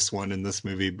egregious one in this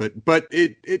movie, but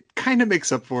it kind of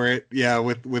makes up for it,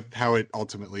 with how it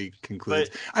ultimately concludes.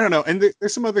 But I don't know, and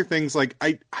there's some other things like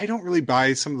I don't really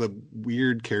buy some of the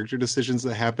weird character decisions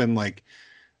that happen, like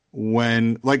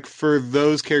when, like, for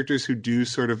those characters who do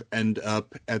sort of end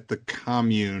up at the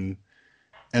commune,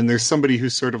 and there's somebody who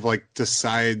sort of like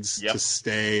decides to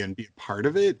stay and be a part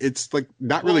of it. It's like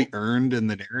not really earned in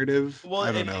the narrative. Well,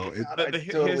 I don't know. I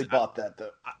totally bought that though.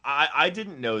 I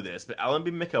didn't know this, but Alan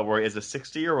B. McElroy is a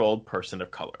 60-year-old person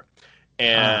of color.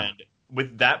 And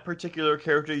with that particular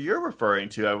character you're referring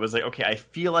to, I was like, okay, I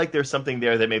feel like there's something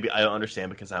there that maybe I don't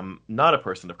understand because I'm not a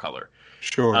person of color.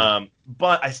 Sure.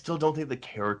 But I still don't think the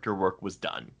character work was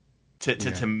done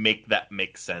to make that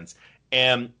make sense.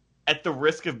 And at the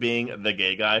risk of being the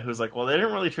gay guy who's like, well, they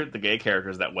didn't really treat the gay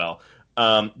characters that well.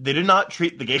 They did not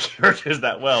treat the gay characters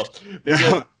that well.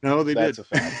 No, they did.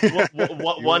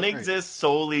 One exists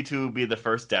solely to be the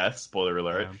first death, spoiler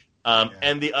alert.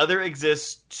 And the other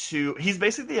exists to... He's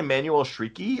basically the Emmanuel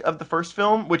Shrieky of the first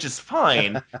film, which is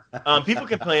fine. People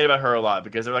complain about her a lot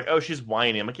because they're like, oh, she's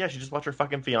whiny. I'm like, yeah, she just watched her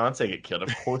fucking fiance get killed.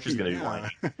 Of course she's going to be whiny.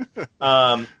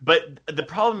 But the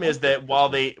problem is that while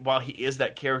he is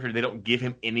that character, they don't give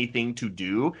him anything to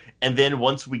do. And then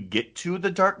once we get to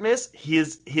the darkness,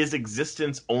 his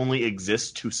existence only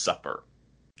exists to suffer.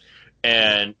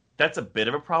 And that's a bit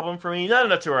of a problem for me. Not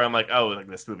enough to where I'm like, oh, like,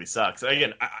 this movie sucks.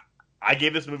 Again, I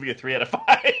gave this movie a 3 out of 5.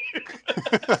 I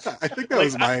think that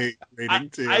was my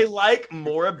rating too. I like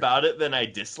more about it than I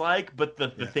dislike, but the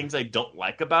things I don't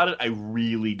like about it, I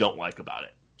really don't like about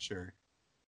it. Sure.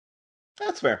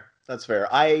 That's fair.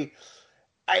 I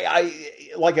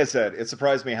like I said, it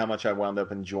surprised me how much I wound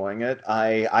up enjoying it.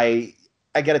 I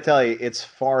got to tell you, it's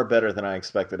far better than I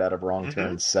expected out of Wrong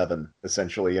Turn 7,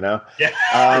 essentially, you know?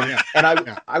 Yeah.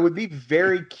 And I would be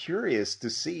very curious to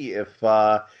see if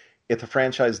the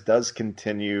franchise does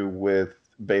continue with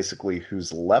basically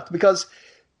who's left, because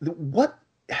it's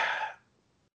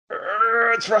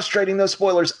frustrating, those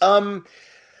spoilers.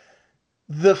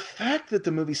 The fact that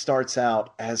the movie starts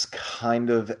out as kind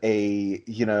of a,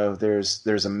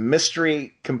 there's a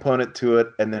mystery component to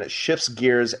it, and then it shifts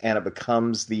gears and it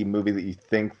becomes the movie that you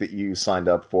think that you signed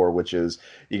up for, which is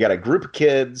you got a group of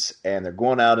kids and they're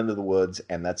going out into the woods,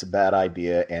 and that's a bad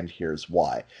idea, and here's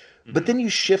why. But then you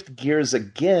shift gears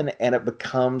again, and it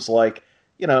becomes like,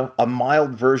 a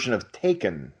mild version of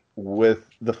Taken with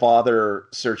the father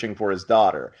searching for his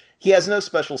daughter. He has no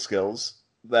special skills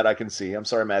that I can see. I'm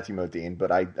sorry, Matthew Modine,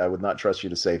 but I would not trust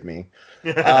you to save me.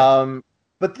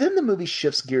 But then the movie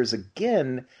shifts gears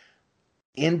again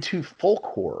into folk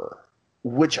horror,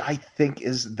 which I think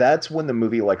that's when the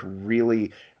movie like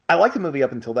really, I like the movie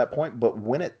up until that point, but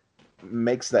when it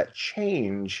makes that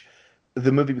change,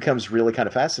 the movie becomes really kind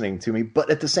of fascinating to me. But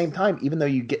at the same time, even though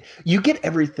you get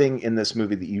everything in this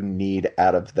movie that you need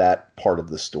out of that part of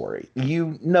the story,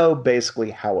 you know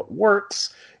basically how it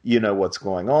works, you know what's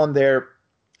going on there.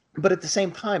 But at the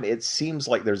same time, it seems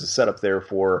like there's a setup there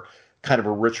for kind of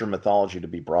a richer mythology to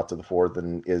be brought to the fore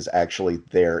than is actually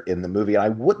there in the movie. And I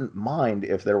wouldn't mind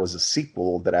if there was a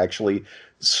sequel that actually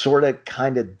sort of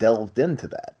kind of delved into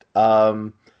that.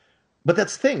 But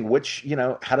that's the thing, which, you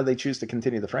know, how do they choose to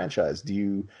continue the franchise? Do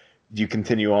you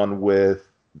continue on with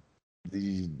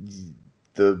the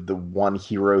one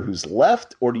hero who's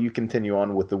left, or do you continue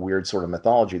on with the weird sort of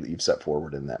mythology that you've set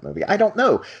forward in that movie? I don't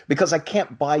know, because I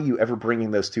can't buy you ever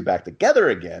bringing those two back together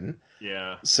again.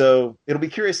 Yeah. So it'll be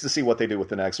curious to see what they do with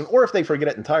the next one, or if they forget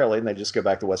it entirely and they just go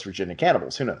back to West Virginia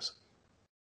Cannibals. Who knows?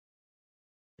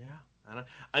 Yeah.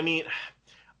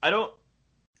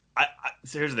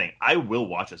 So here's the thing. I will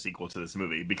watch a sequel to this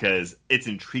movie because it's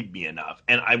intrigued me enough.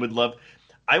 And I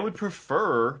would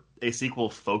prefer a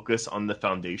sequel focus on the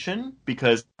foundation,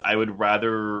 because I would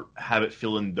rather have it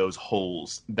fill in those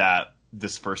holes that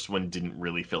this first one didn't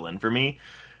really fill in for me.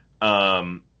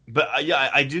 But yeah,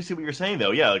 I do see what you're saying,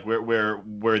 though. Yeah, like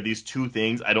where these two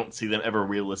things, I don't see them ever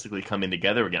realistically coming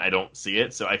together again. I don't see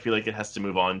it, so I feel like it has to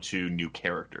move on to new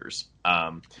characters.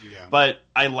 But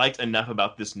I liked enough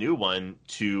about this new one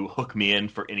to hook me in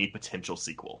for any potential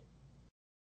sequel.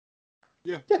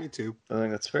 Yeah, me too. I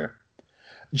think that's fair.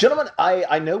 Gentlemen,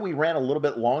 I know we ran a little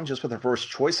bit long just with our first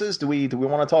choices. Do we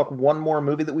want to talk one more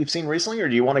movie that we've seen recently, or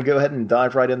do you want to go ahead and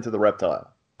dive right into The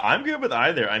Reptile? I'm good with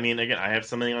either. I mean, again, I have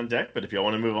something on deck, but if y'all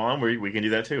want to move on, we can do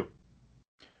that too.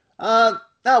 What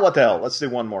the hell? Let's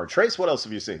do one more. Trace, what else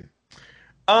have you seen?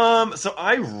 So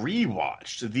I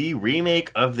rewatched the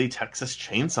remake of the Texas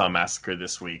Chainsaw Massacre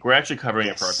this week. We're actually covering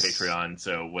it for our Patreon,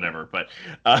 so whatever. But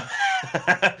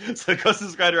so go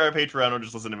subscribe to our Patreon or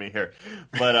just listen to me here.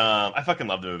 But I fucking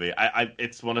love the movie.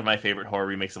 It's one of my favorite horror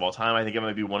remakes of all time. I think it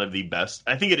might be one of the best.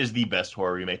 I think it is the best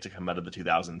horror remake to come out of the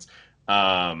 2000s.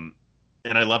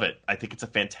 And I love it. I think it's a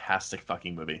fantastic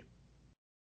fucking movie.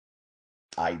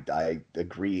 I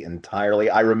agree entirely.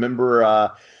 I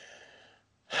remember,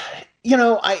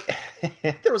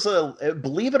 there was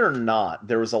believe it or not,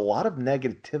 there was a lot of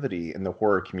negativity in the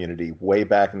horror community way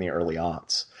back in the early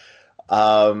aughts.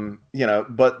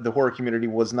 But the horror community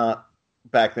was not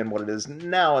back then what it is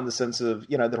now, in the sense of,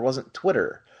 there wasn't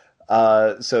Twitter.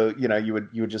 So you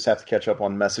would just have to catch up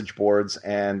on message boards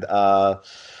and,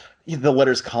 the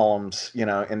letters columns,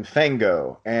 in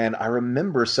Fango. And I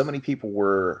remember so many people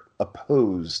were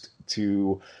opposed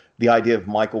to the idea of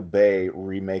Michael Bay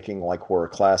remaking like horror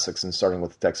classics and starting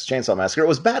with the Texas Chainsaw Massacre. It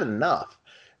was bad enough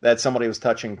that somebody was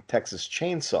touching Texas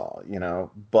Chainsaw,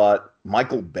 but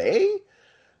Michael Bay?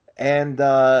 And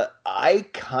I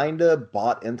kind of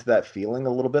bought into that feeling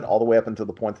a little bit, all the way up until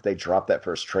the point that they dropped that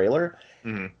first trailer.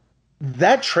 Mm-hmm.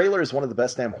 That trailer is one of the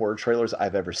best damn horror trailers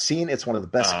I've ever seen. It's one of the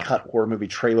best cut horror movie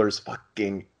trailers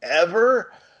fucking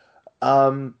ever.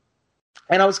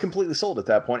 And I was completely sold at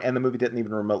that point, and the movie didn't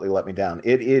even remotely let me down.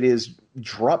 It is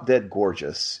drop dead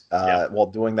gorgeous while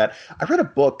doing that. I read a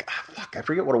book, I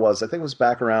forget what it was. I think it was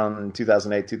back around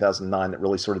 2008, 2009 that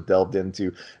really sort of delved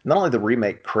into not only the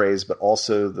remake craze, but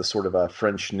also the sort of a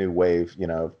French New Wave,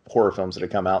 horror films that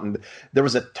had come out. And there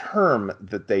was a term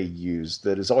that they used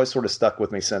that has always sort of stuck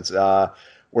with me since, where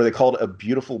they called it a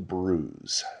beautiful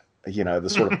bruise. The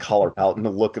sort of color palette and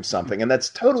the look of something. And that's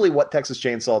totally what Texas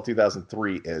Chainsaw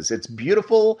 2003 is. It's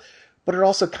beautiful, but it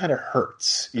also kind of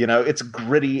hurts. It's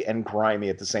gritty and grimy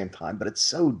at the same time, but it's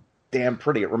so damn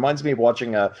pretty. It reminds me of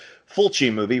watching a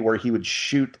Fulci movie where he would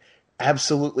shoot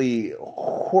absolutely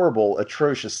horrible,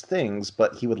 atrocious things,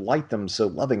 but he would light them so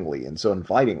lovingly and so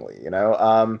invitingly,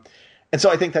 And so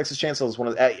I think Texas Chainsaw is one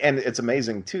of and it's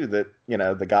amazing, too, that,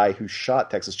 the guy who shot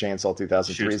Texas Chainsaw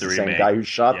 2003 is the same guy who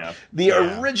shot the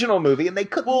original movie, and they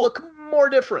couldn't look more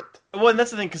different. Well, and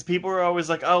that's the thing, because people are always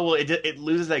like, oh, well, it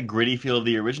loses that gritty feel of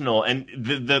the original. And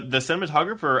the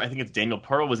cinematographer, I think it's Daniel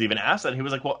Pearl, was even asked that. And he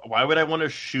was like, well, why would I want to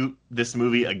shoot this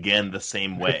movie again the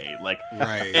same way? Like,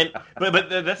 right. And but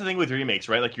that's the thing with remakes,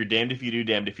 right? Like, you're damned if you do,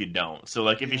 damned if you don't. So,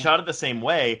 like, if you shot it the same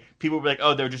way, people would be like,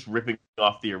 oh, they're just ripping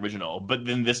off the original. But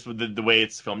then the way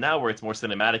it's filmed now, where it's more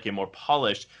cinematic and more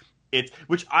polished,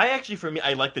 which I actually, for me,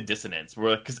 I like the dissonance.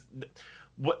 Because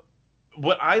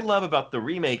what I love about the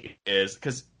remake is,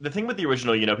 because the thing with the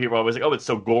original, people are always like, oh, it's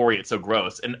so gory, it's so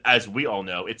gross. And as we all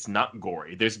know, it's not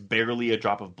gory. There's barely a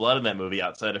drop of blood in that movie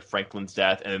outside of Franklin's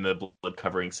death and then the blood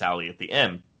covering Sally at the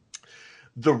end.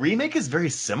 The remake is very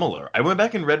similar. I went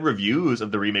back and read reviews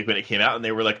of the remake when it came out, and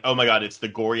they were like, "Oh my god, it's the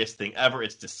goriest thing ever.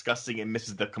 It's disgusting. It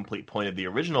misses the complete point of the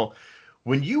original."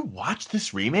 When you watch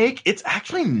this remake, it's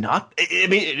actually not. I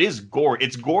mean, it is gore.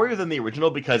 It's gorier than the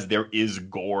original because there is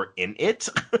gore in it,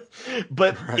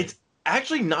 but Right. it's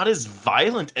actually not as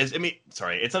violent as. I mean,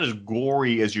 sorry, it's not as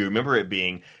gory as you remember it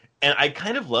being. And I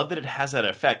kind of love that it has that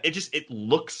effect. It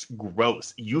looks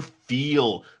gross. You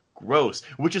feel gross,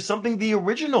 which is something the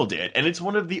original did. And it's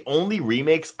one of the only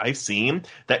remakes I've seen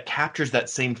that captures that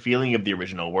same feeling of the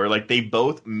original, where like they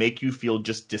both make you feel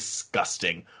just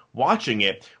disgusting watching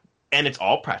it. And it's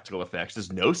all practical effects.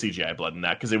 There's no CGI blood in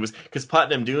that because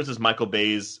Platinum Dunes was Michael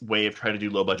Bay's way of trying to do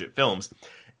low budget films.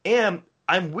 And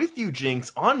I'm with you,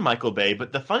 Jinx, on Michael Bay,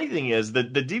 but the funny thing is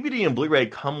that the DVD and Blu-ray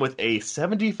come with a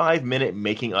 75-minute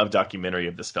making of documentary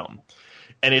of this film.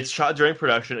 And it's shot during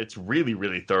production. It's really,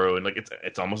 really thorough, and like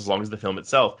it's almost as long as the film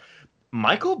itself.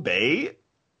 Michael Bay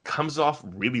comes off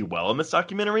really well in this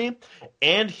documentary,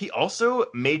 and he also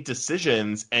made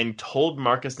decisions and told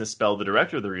Marcus Nispel, the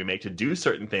director of the remake, to do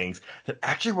certain things that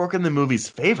actually work in the movie's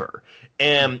favor.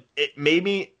 And it made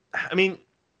me, I mean,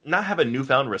 not have a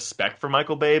newfound respect for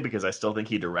Michael Bay because I still think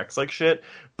he directs like shit,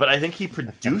 but I think he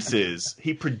produces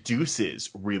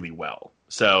really well.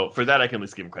 So for that, I can at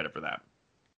least give him credit for that.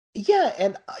 Yeah,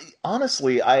 and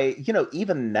honestly,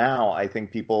 even now, I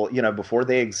think people, before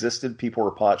they existed, people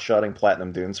were pot-shotting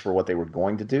Platinum Dunes for what they were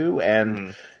going to do,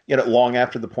 and, long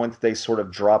after the point that they sort of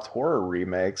dropped horror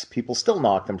remakes, people still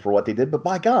knocked them for what they did, but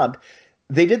by God,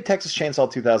 they did Texas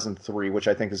Chainsaw 2003, which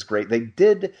I think is great. They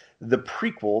did the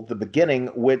prequel, The Beginning,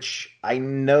 which I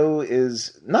know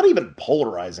is not even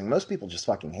polarizing. Most people just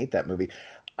fucking hate that movie.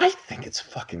 I think it's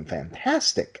fucking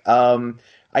fantastic.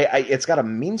 It's got a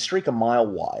mean streak a mile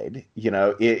wide.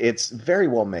 It's very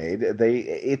well made.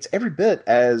 It's every bit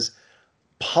as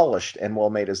polished and well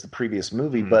made as the previous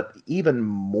movie, but even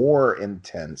more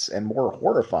intense and more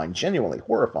horrifying, genuinely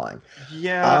horrifying.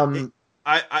 Yeah.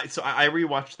 I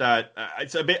rewatched that. I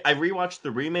rewatched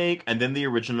the remake and then the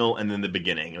original and then the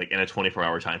beginning, like in a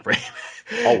 24-hour time frame.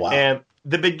 Oh wow! And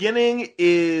the beginning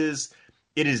is.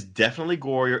 It is definitely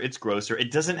gorier. It's grosser.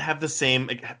 It doesn't have the same.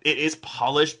 It is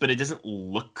polished, but it doesn't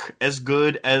look as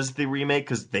good as the remake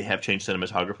because they have changed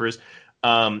cinematographers.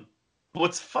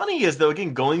 What's funny is, though,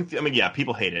 again, going through. I mean, yeah,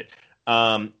 people hate it.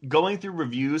 Going through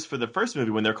reviews for the first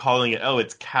movie when they're calling it, oh,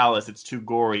 it's callous, it's too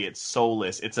gory, it's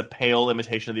soulless, it's a pale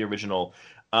imitation of the original.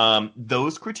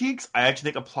 Those critiques I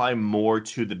actually think apply more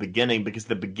to the beginning because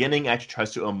the beginning actually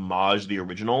tries to homage the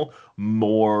original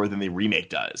more than the remake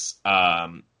does.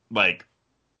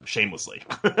 Shamelessly,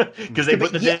 because they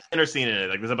put the dinner scene in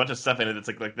it. Like, there's a bunch of stuff in it that's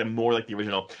like the more like the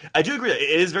original. I do agree.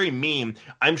 It is very meme.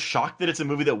 I'm shocked that it's a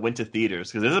movie that went to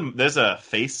theaters because there's a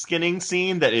face skinning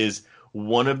scene that is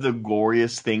one of the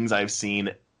goriest things I've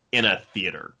seen in a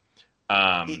theater.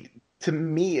 To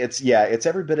me, it's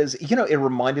every bit as it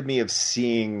reminded me of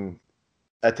seeing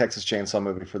a Texas Chainsaw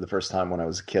movie for the first time when I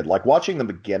was a kid. Like, watching The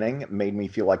Beginning made me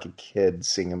feel like a kid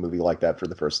seeing a movie like that for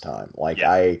the first time. Like,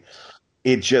 yeah.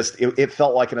 It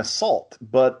felt like an assault,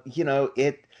 but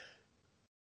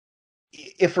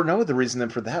if for no other reason than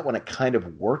for that one, it kind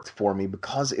of worked for me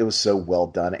because it was so well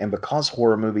done and because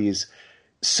horror movies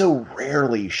so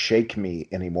rarely shake me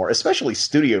anymore, especially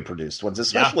studio produced ones,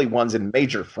 especially ones in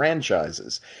major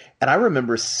franchises. And I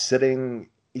remember sitting,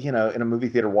 in a movie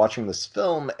theater watching this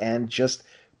film and just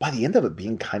by the end of it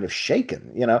being kind of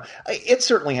shaken. It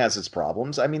certainly has its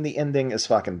problems. I mean, the ending is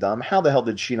fucking dumb. How the hell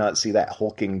did she not see that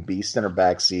hulking beast in her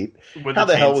backseat? How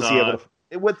the hell was he able to...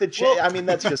 With the I mean,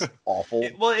 that's just awful.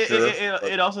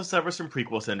 It also suffers from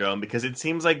prequel syndrome because it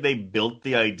seems like they built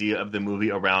the idea of the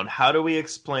movie around how do we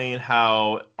explain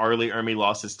how Arlie Ermey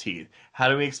lost his teeth? How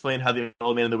do we explain how the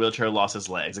old man in the wheelchair lost his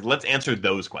legs? Like, let's answer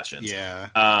those questions. Yeah.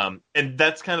 And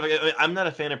that's kind of like, I'm not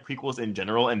a fan of prequels in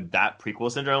general, and that prequel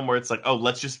syndrome where it's like, oh,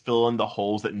 let's just fill in the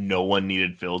holes that no one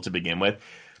needed filled to begin with.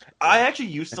 I actually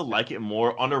used to like it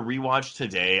more. On a rewatch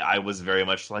today, I was very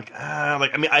much like, I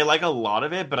like a lot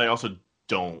of it, but I also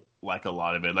don't like a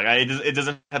lot of it. Like, it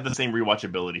doesn't have the same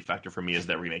rewatchability factor for me as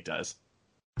that remake does.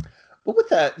 But with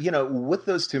that, with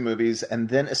those two movies, and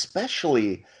then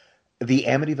especially the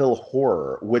Amityville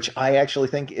Horror, which I actually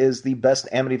think is the best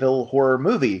Amityville Horror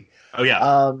movie. Oh yeah.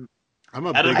 I'm a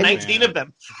out big of 19 of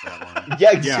them.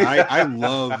 Yeah, I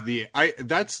love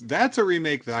that's a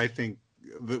remake that I think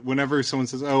that whenever someone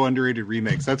says, "Oh, underrated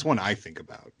remakes," that's one I think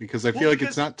about because I feel like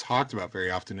it's not talked about very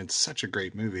often. It's such a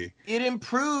great movie. It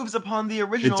improves upon the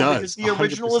original because the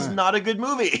original 100%. Is not a good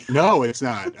movie. No, it's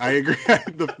not. I agree.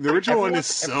 The original one is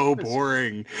so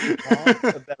boring.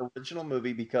 That original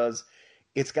movie because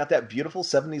It's got that beautiful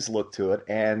 70s look to it.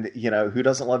 And, who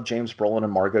doesn't love James Brolin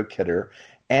and Margot Kidder?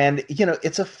 And,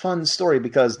 it's a fun story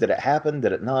because did it happen?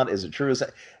 Did it not? Is it true? Is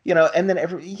it, and then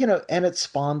and it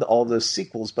spawned all those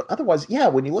sequels. But otherwise, yeah,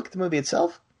 when you look at the movie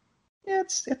itself, yeah,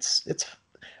 it's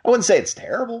I wouldn't say it's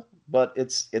terrible, but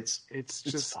it's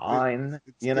just fine.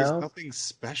 There's nothing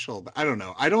special. But I don't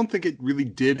know. I don't think it really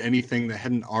did anything that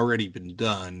hadn't already been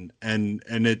done. And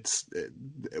it's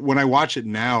when I watch it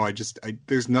now,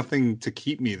 there's nothing to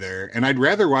keep me there. And I'd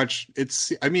rather watch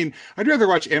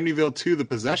Amityville 2: The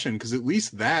Possession, because at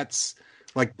least that's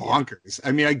like bonkers. Yeah.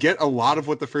 I mean, I get a lot of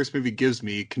what the first movie gives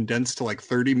me condensed to like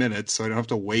 30 minutes, so I don't have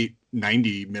to wait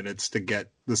 90 minutes to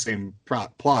get the same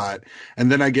plot. And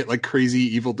then I get like crazy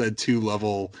Evil Dead 2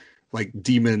 level like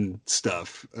demon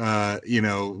stuff,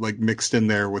 like mixed in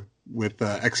there with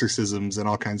exorcisms and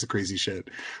all kinds of crazy shit.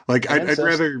 Like I'd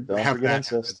rather have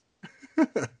that.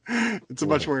 It's a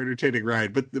much more entertaining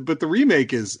ride, but the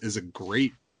remake is a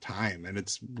great time, and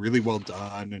it's really well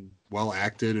done and well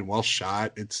acted and well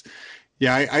shot.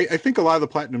 I think a lot of the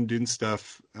Platinum Dune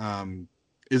stuff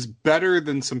is better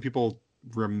than some people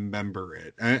remember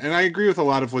it. And I agree with a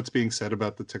lot of what's being said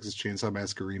about the Texas Chainsaw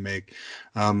Massacre remake.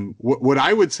 What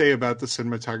I would say about the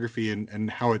cinematography and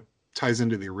how it ties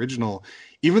into the original,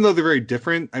 even though they're very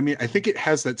different, I mean, I think it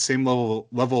has that same level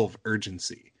of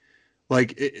urgency.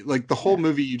 Like the whole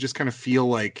movie, you just kind of feel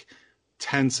like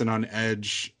tense and on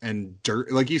edge and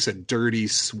dirt, like you said, dirty,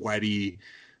 sweaty.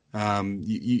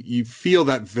 You feel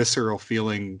that visceral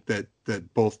feeling that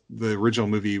both the original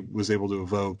movie was able to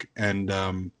evoke.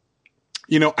 And,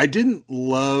 I didn't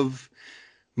love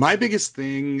my biggest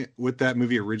thing with that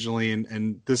movie originally.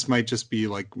 And this might just be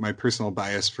like my personal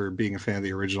bias for being a fan of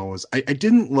the original, was I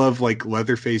didn't love like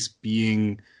Leatherface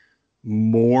being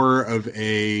more of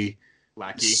a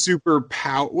lackey, super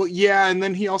well, yeah. And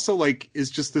then he also like is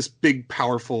just this big,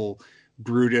 powerful,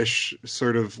 brutish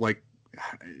sort of like,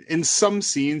 in some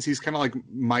scenes, he's kind of like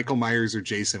Michael Myers or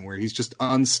Jason, where he's just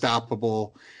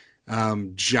unstoppable,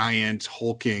 giant,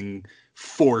 hulking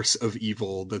force of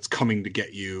evil that's coming to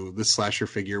get you, the slasher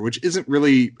figure, which isn't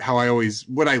really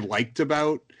what I liked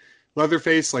about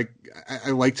Leatherface. Like, I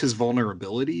liked his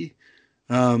vulnerability.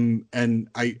 And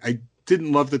I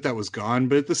didn't love that was gone.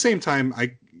 But at the same time,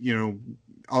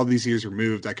 all these years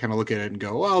removed, I kind of look at it and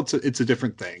go, well, it's a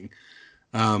different thing.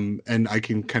 And I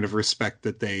can kind of respect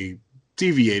that they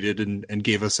deviated and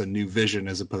gave us a new vision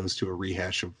as opposed to a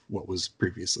rehash of what was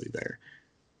previously there.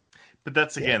 But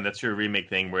that's your remake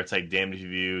thing where it's like damned if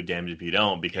you do, damned if you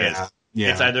don't, because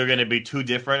it's either going to be too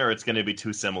different or it's going to be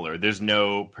too similar. There's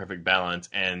no perfect balance,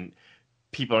 and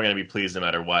people are going to be pleased no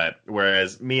matter what.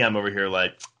 Whereas me, I'm over here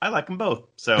like, I like them both,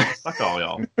 so fuck all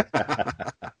y'all.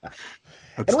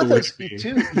 And with those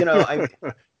too,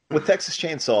 with Texas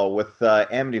Chainsaw, with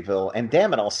Amityville, and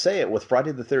damn it, I'll say it, with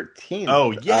Friday the 13th.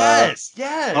 Oh, yes!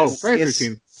 Oh, Friday the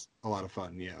 13th. A lot of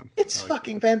fun, yeah. It's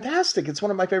fucking fantastic. It's one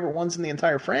of my favorite ones in the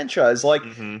entire franchise. Like,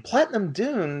 Platinum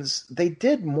Dunes, they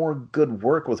did more good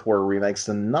work with horror remakes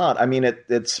than not. I mean,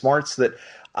 it smarts that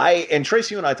and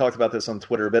Trace, you and I talked about this on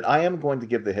Twitter, but I am going to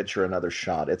give The Hitcher another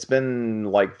shot. It's been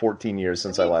like 14 years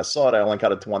since I last saw it. I only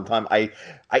got it to one time.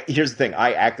 Here's the thing.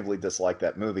 I actively dislike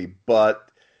that movie, but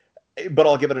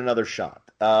I'll give it another shot.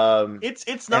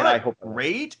 It's not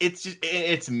great. It's just,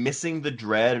 it's missing the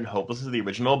dread and hopelessness of the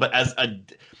original, but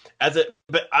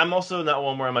but I'm also not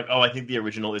one where I'm like, oh, I think the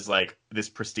original is like this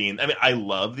pristine. I mean, I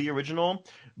love the original,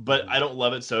 but I don't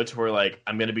love it so to where like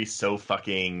I'm gonna be so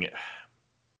fucking,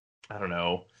 I don't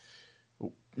know,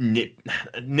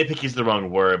 nitpicky is the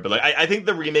wrong word, but like I think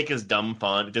the remake is dumb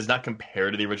fun. It does not compare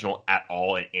to the original at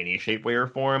all in any shape, way, or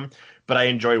form. But I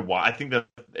enjoy I think that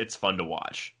it's fun to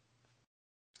watch.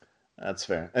 That's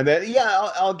fair. And then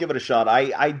I'll give it a shot.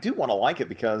 I do want to like it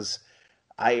because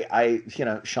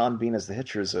Sean Bean as the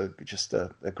Hitcher is just a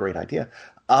great idea.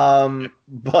 So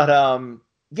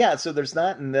there's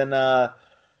that, and then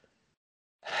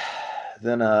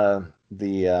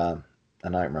the A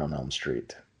Nightmare on Elm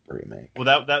Street remake. Well,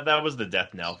 that was the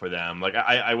death knell for them. Like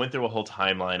I went through a whole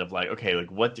timeline of like, okay,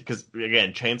 like what? Because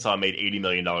again, Chainsaw made $80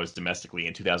 million domestically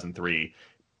in 2003,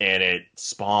 and it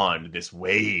spawned this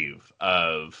wave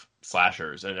of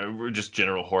slashers and just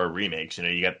general horror remakes.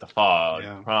 You got The Fog,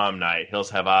 Prom Night, Hills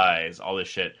Have Eyes, all this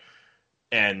shit,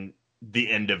 and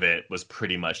the end of it was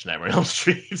pretty much Nightmare on Elm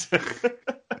Street.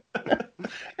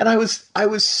 And I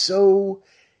was so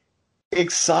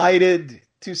excited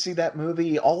to see that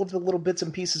movie, all of the little bits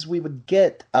and pieces we would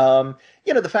get.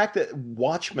 The fact that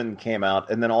Watchmen came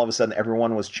out and then all of a sudden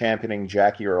everyone was championing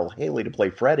Jackie Earle Haley to play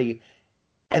Freddy.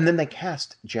 And then they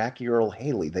cast Jackie Earle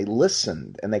Haley. They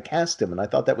listened and they cast him, and I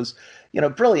thought that was,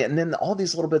 brilliant. And then all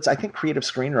these little bits. I think creative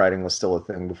screenwriting was still a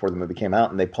thing before the movie came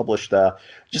out, and they published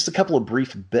just a couple of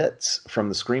brief bits from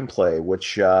the screenplay,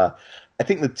 which I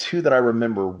think the two that I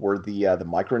remember were the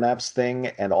micronaps thing,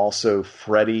 and also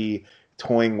Freddy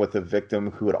toying with a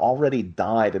victim who had already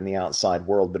died in the outside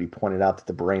world, but he pointed out that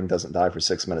the brain doesn't die for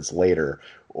 6 minutes later,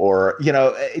 or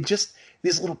it just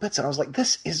these little bits, and I was like,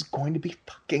 this is going to be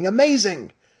fucking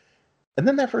amazing. And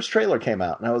then that first trailer came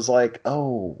out, and I was like,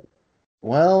 oh,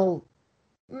 well,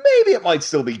 maybe it might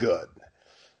still be good.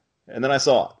 And then I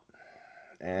saw it.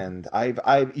 And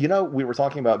we were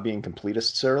talking about being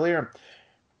completists earlier.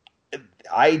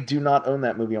 I do not own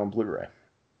that movie on Blu-ray.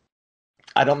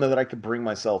 I don't know that I could bring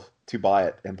myself to buy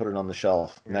it and put it on the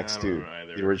shelf next to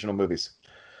the original movies.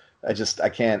 I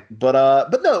can't. But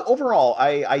no, overall,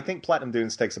 I think Platinum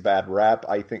Dunes takes a bad rap.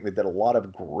 I think they did a lot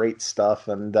of great stuff,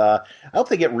 and I hope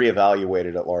they get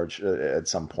reevaluated at large at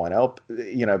some point. I hope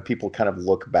people kind of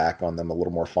look back on them a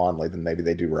little more fondly than maybe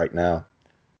they do right now.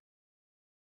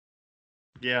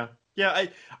 Yeah.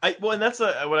 Well, and that's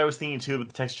what I was thinking too with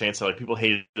the Texas Chainsaw. Like, people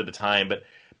hated it at the time,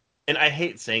 and I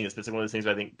hate saying this, but it's one of those things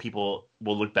where I think people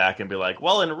will look back and be like,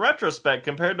 well, in retrospect,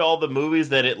 compared to all the movies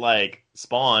that it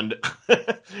spawned,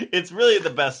 it's really the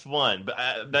best one. But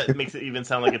that makes it even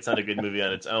sound like it's not a good movie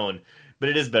on its own. But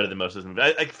it is better than most of those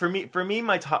movies. For me,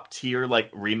 my top tier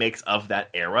remakes of that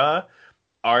era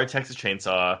are Texas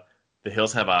Chainsaw, The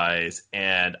Hills Have Eyes,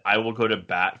 and I will go to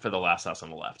bat for The Last House on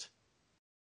the Left.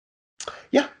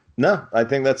 Yeah, no, I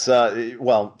think that's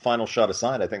Final Shot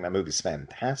aside, I think that movie's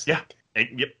fantastic. Yeah,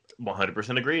 yep.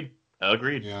 100% agreed.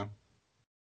 Agreed. Yeah.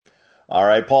 All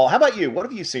right, Paul. How about you? What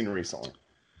have you seen recently?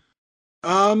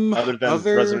 Other than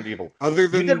Resident Evil. You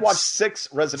did watch 6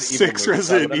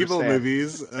 Resident Evil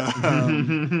movies.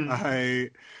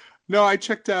 I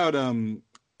checked out.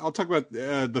 I'll talk about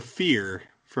The Fear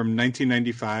from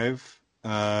 1995.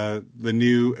 The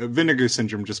new Vinegar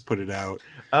Syndrome just put it out.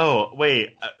 Oh,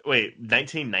 wait,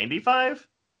 1995?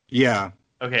 Yeah.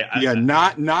 Okay.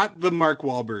 Not the Mark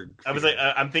Wahlberg. I was like,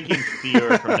 I'm thinking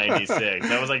Fear from '96.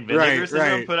 I was like, Vinegar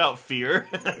Syndrome put out Fear.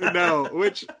 No,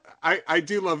 which I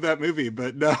do love that movie,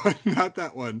 but no, not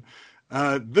that one.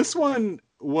 This one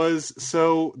was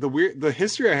the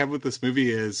history I have with this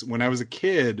movie is when I was a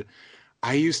kid,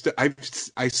 I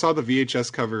saw the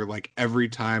VHS cover every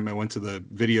time I went to the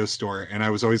video store, and I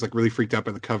was always really freaked out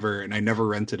by the cover, and I never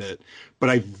rented it,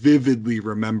 but I vividly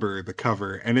remember the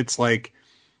cover, and it's like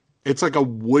a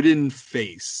wooden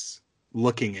face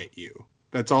looking at you.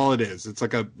 That's all it is. It's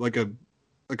like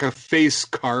a face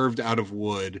carved out of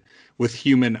wood with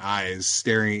human eyes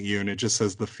staring at you, and it just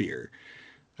says The Fear.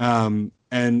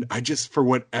 And I just, for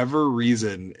whatever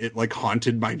reason, it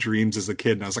haunted my dreams as a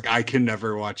kid, and I was like, I can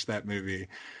never watch that movie.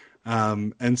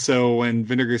 And so when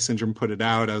Vinegar Syndrome put it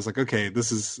out, I was like, okay,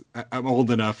 I'm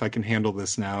old enough, I can handle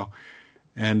this now.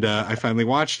 And I finally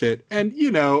watched it, and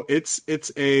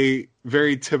it's a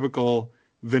very typical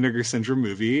Vinegar Syndrome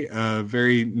movie,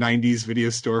 very 90s video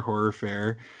store horror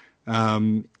fare.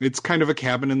 It's kind of a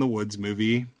cabin in the woods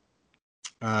movie.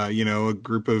 A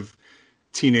group of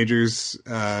teenagers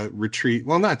retreat.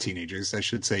 Well, not teenagers, I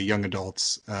should say, young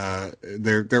adults.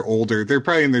 They're older. They're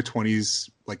probably in their 20s,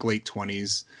 late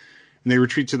 20s, and they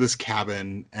retreat to this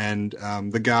cabin. And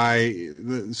the guy,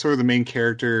 the main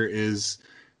character, is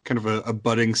kind of a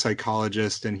budding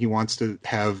psychologist, and he wants to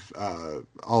have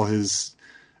all his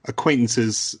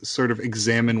acquaintances sort of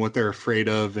examine what they're afraid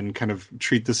of and kind of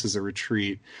treat this as a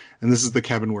retreat. And this is the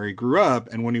cabin where he grew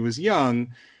up. And when he was young,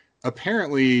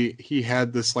 apparently he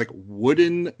had this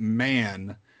wooden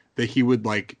man that he would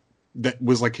that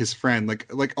was his friend,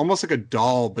 like almost like a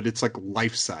doll, but it's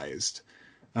life-sized,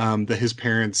 that his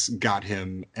parents got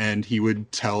him, and he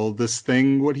would tell this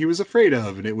thing what he was afraid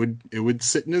of, and it would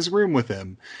sit in his room with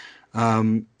him.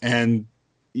 And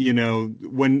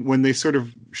when they sort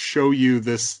of show you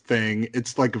this thing,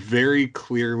 it's very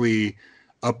clearly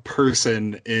a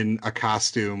person in a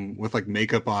costume with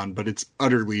makeup on, but it's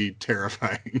utterly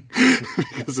terrifying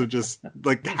because of just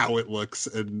how it looks,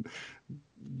 and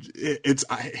it's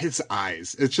his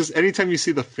eyes. It's just, anytime you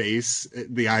see the face,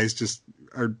 the eyes just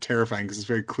are terrifying because it's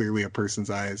very clearly a person's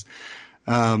eyes.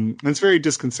 And it's very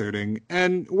disconcerting.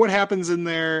 And what happens in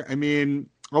there, I mean,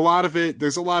 a lot of it,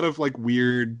 there's a lot of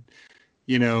weird,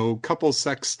 couple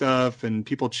sex stuff and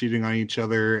people cheating on each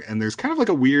other. And there's kind of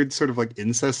a weird sort of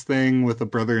incest thing with a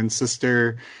brother and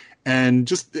sister, and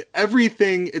just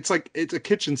everything. It's it's a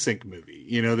kitchen sink movie.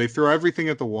 They throw everything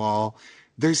at the wall.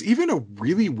 There's even a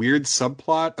really weird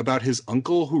subplot about his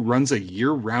uncle who runs a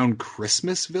year-round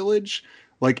Christmas village,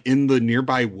 like in the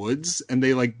nearby woods, and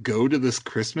they like go to this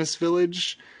Christmas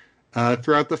village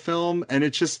throughout the film, and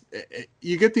it's just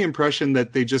you get the impression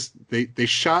that they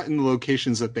shot in the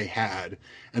locations that they had,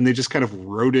 and they just kind of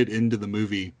wrote it into the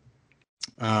movie.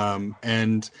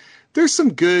 And there's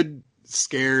some good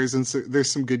scares, and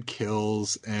there's some good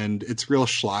kills, and it's real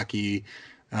schlocky.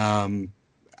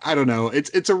 I don't know.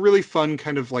 It's a really fun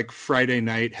kind of like Friday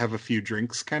night, have a few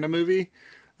drinks kind of movie.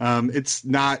 It's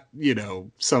not,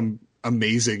 some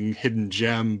amazing hidden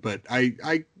gem, but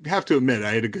I have to admit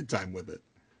I had a good time with it.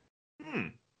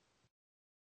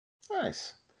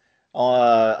 Nice.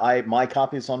 My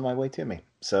copy is on my way to me.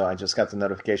 So I just got the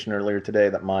notification earlier today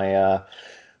that my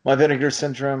Vinegar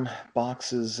Syndrome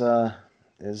box is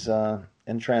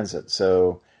in transit.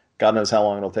 So God knows how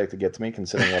long it'll take to get to me,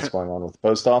 considering what's going on with the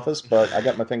post office. But I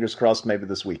got my fingers crossed, maybe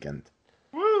this weekend.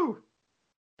 Woo!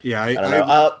 Yeah, I don't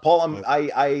know. Paul,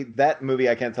 I that movie,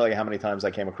 I can't tell you how many times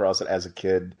I came across it as a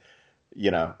kid.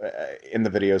 In the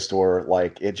video store,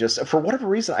 like it just, for whatever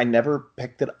reason, I never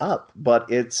picked it up,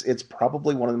 but it's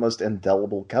probably one of the most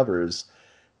indelible covers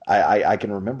I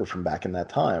can remember from back in that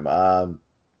time.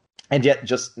 And yet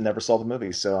just never saw the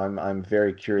movie. So I'm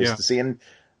very curious to see. And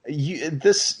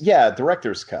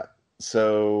director's cut.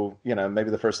 So, maybe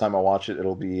the first time I watch it,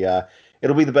 it'll be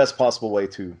the best possible way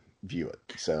to view it.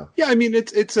 So yeah, I mean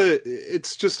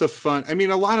it's just a fun. I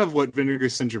mean, a lot of what Vinegar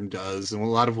Syndrome does, and a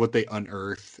lot of what they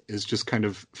unearth, is just kind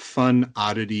of fun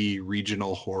oddity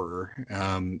regional horror.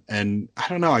 And I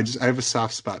don't know, I have a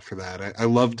soft spot for that. I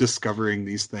love discovering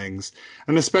these things,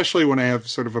 and especially when I have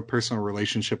sort of a personal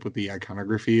relationship with the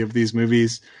iconography of these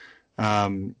movies.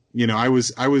 I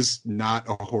was not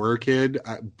a horror kid,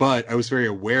 but I was very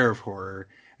aware of horror,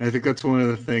 and I think that's one of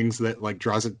the things that like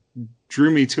drew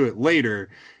me to it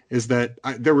later. Is that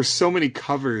there were so many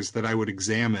covers that I would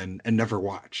examine and never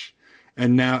watch.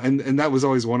 And now, and that was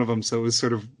always one of them. So it was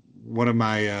sort of one of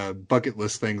my bucket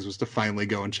list things was to finally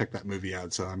go and check that movie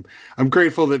out. So I'm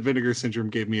grateful that Vinegar Syndrome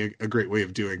gave me a great way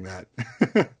of doing that.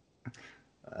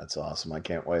 That's awesome. I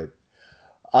can't wait.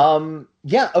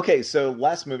 Okay. So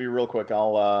last movie real quick.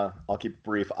 I'll keep it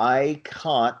brief. I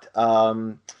caught,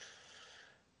 a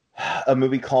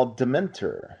movie called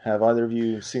Dementor. Have either of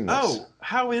you seen this? Oh,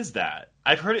 how is that?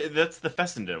 I've heard it. That's the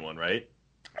Fessenden one, right?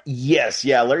 Yes,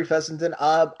 yeah, Larry Fessenden.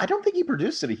 I don't think he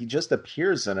produced it. He just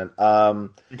appears in it.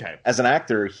 Okay. As an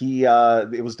actor,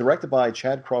 it was directed by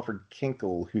Chad Crawford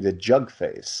Kinkle, who did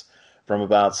Jugface from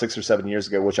about 6 or 7 years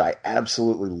ago, which I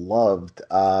absolutely loved.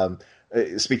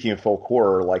 Speaking of folk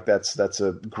horror, like that's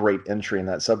a great entry in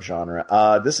that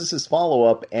subgenre. This is his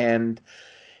follow-up, and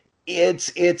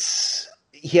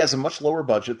he has a much lower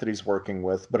budget that he's working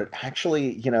with, but it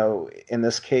actually, in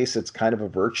this case, it's kind of a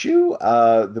virtue.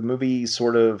 The movie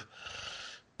it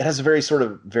has a very sort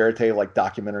of verite, like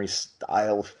documentary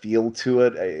style feel to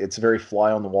it. It's very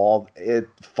fly on the wall. It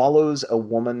follows a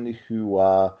woman who,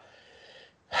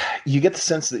 you get the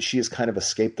sense that she has kind of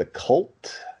escaped the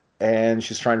cult, and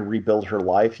she's trying to rebuild her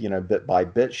life, bit by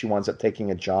bit. She winds up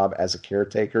taking a job as a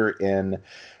caretaker in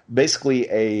basically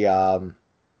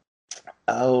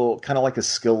kind of like a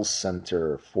skills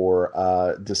center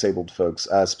for disabled folks.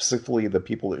 Specifically, the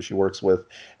people that she works with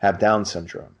have Down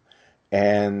syndrome.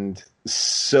 And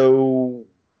so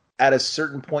at a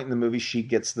certain point in the movie, she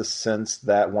gets the sense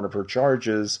that one of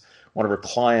her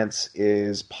clients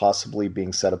is possibly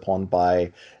being set upon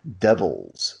by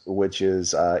devils, which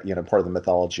is, part of the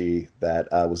mythology that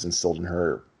was instilled in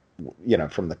her,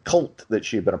 from the cult that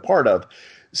she had been a part of.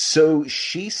 So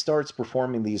she starts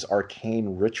performing these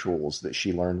arcane rituals that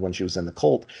she learned when she was in the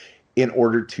cult in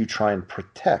order to try and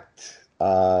protect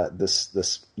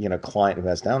this client who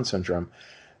has Down syndrome.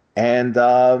 And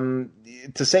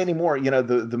to say any more,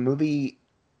 the movie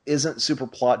isn't super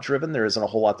plot driven. There isn't a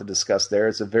whole lot to discuss there.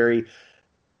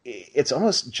 It's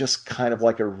almost just kind of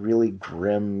like a really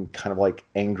grim, kind of like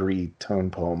angry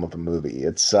tone poem of a movie.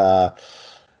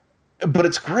 But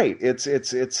it's great. It's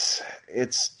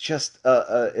just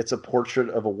it's a portrait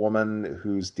of a woman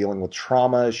who's dealing with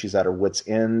trauma. She's at her wit's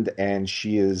end, and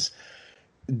she is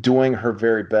doing her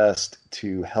very best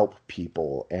to help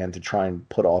people and to try and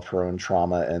put off her own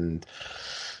trauma and,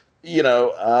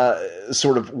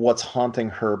 sort of what's haunting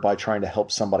her by trying to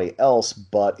help somebody else.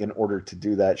 But in order to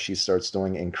do that, she starts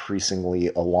doing increasingly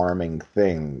alarming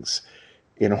things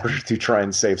in order to try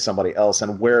and save somebody else.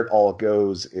 And where it all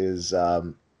goes is,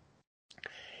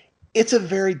 it's a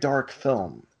very dark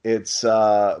film.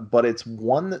 But it's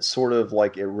one that sort of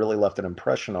like it really left an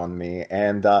impression on me,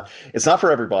 and it's not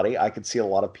for everybody. I could see a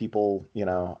lot of people,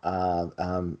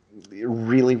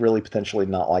 really, really potentially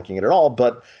not liking it at all.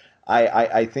 But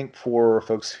I think for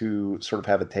folks who sort of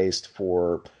have a taste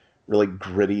for really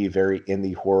gritty, very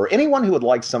indie horror. Anyone who would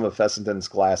like some of Fessenden's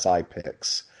Glass Eye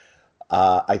picks,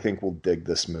 I think will dig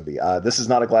this movie. This is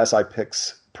not a Glass Eye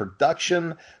Picks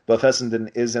production, but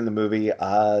Fessenden is in the movie.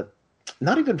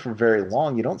 Not even for very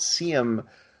long. You don't see him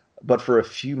but for a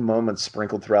few moments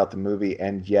sprinkled throughout the movie,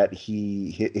 and yet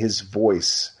his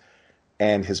voice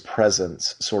and his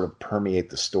presence sort of permeate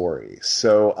the story.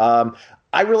 So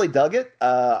I really dug it.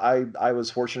 I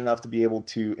was fortunate enough to be able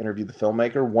to interview the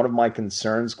filmmaker. One of my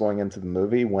concerns going into the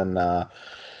movie when I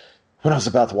was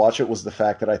about to watch it was the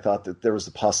fact that I thought that there was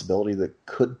the possibility that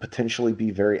could potentially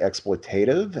be very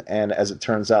exploitative. And as it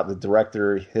turns out, the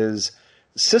director, his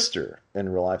sister in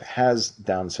real life has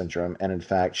Down syndrome, and in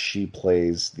fact she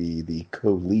plays the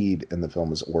co-lead in the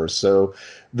film as Or. So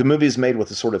the movie is made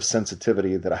with a sort of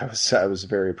sensitivity that I was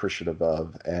very appreciative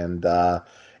of, and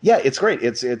yeah, it's great.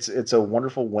 It's a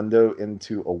wonderful window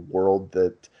into a world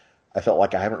that I felt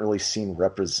like I haven't really seen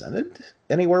represented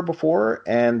anywhere before,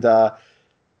 and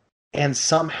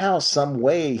somehow, some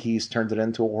way, he's turned it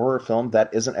into a horror film that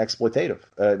isn't exploitative.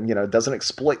 Doesn't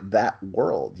exploit that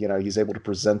world. He's able to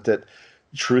present it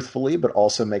truthfully, but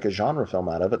also make a genre film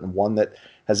out of it, and one that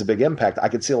has a big impact. I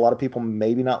could see a lot of people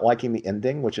maybe not liking the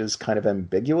ending, which is kind of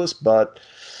ambiguous, but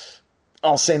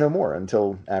I'll say no more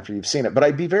until after you've seen it. But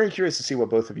I'd be very curious to see what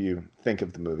both of you think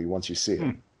of the movie once you see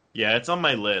it. Yeah, it's on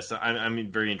my list.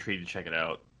 I'm very intrigued to check it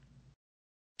out.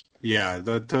 Yeah,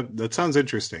 that sounds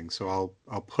interesting. So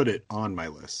I'll put it on my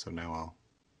list. So now I'll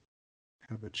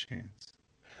have a chance.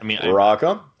 I mean, rock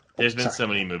on. There's been so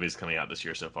many movies coming out this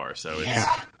year so far, so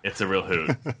it's a real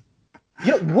hoot.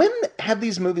 When have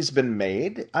these movies been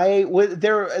made?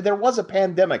 There was a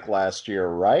pandemic last year,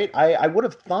 right? I would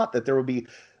have thought that there would be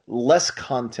less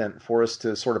content for us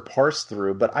to sort of parse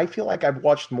through, but I feel like I've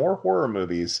watched more horror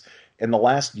movies in the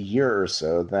last year or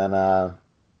so than I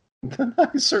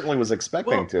certainly was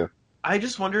expecting to. I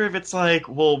just wonder if it's like,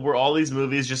 were all these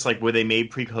movies just like, were they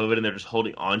made pre-COVID and they're just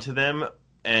holding on to them?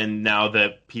 And now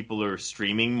that people are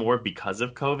streaming more because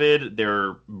of COVID,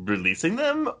 they're releasing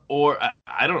them? Or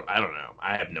I don't know.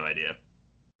 I have no idea.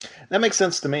 That makes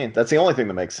sense to me. That's the only thing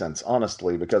that makes sense,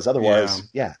 honestly, because otherwise,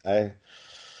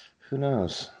 who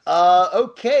knows?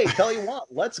 Okay, tell you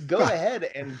what, let's go ahead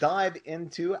and dive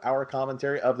into our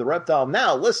commentary of The Reptile.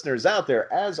 Now, listeners out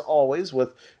there, as always,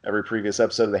 with every previous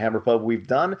episode of the Hammer Pub we've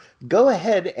done, go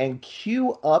ahead and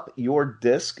queue up your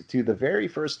disc to the very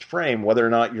first frame, whether or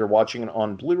not you're watching it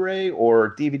on Blu-ray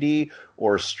or DVD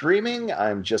or streaming.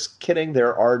 I'm just kidding.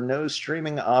 There are no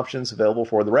streaming options available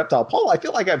for The Reptile. Paul, I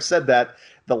feel like I've said that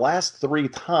the last 3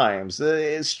 times.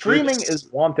 Streaming is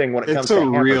one thing when it comes to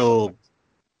Hammer.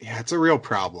 Yeah, it's a real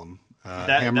problem.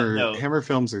 Hammer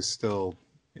films are still...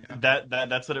 Yeah.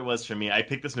 That's what it was for me. I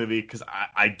picked this movie because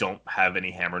I don't have any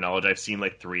Hammer knowledge. I've seen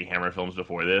like 3 Hammer films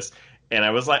before this, and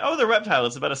I was like, oh, The Reptile,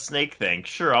 it's about a snake thing.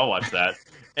 Sure, I'll watch that.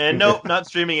 And nope, not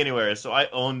streaming anywhere, so I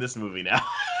own this movie now.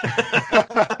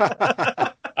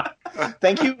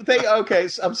 Thank you. Okay,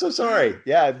 I'm so sorry.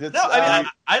 Yeah.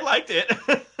 I liked it.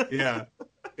 Yeah.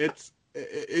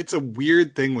 It's a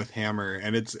weird thing with Hammer,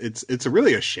 and it's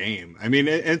really a shame. I mean,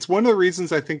 it's one of the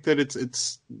reasons I think that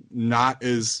it's not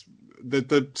as that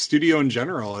the studio in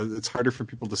general, it's harder for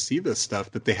people to see this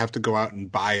stuff, that they have to go out and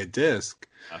buy a disc.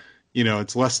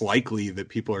 It's less likely that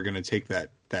people are going to take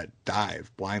that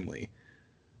dive blindly.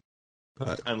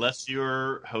 But unless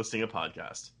you're hosting a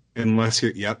podcast. Unless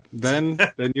you're, then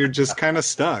you're just kind of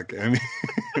stuck. I mean,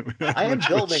 I am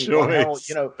building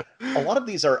a lot of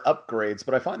these are upgrades,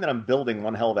 but I find that I'm building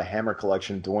one hell of a Hammer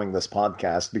collection doing this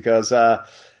podcast because,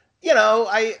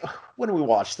 when we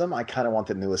watch them, I kind of want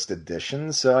the newest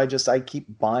edition, so I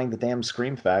keep buying the damn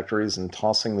Scream Factories and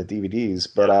tossing the DVDs.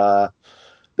 But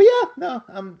yeah, no,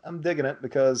 I'm digging it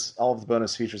because all of the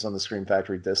bonus features on the Scream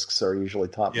Factory discs are usually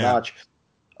top notch.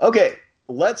 Okay.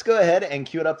 Let's go ahead and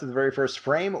cue it up to the very first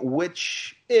frame,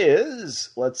 which is,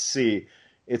 let's see,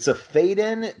 it's a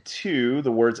fade-in to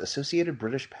the words Associated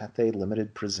British Pathé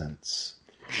Limited presents.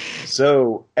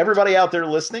 So, everybody out there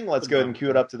listening, let's go ahead and cue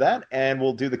it up to that, and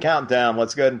we'll do the countdown.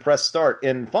 Let's go ahead and press start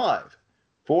in 5,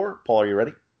 4. Paul, are you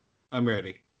ready? I'm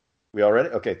ready. We all ready?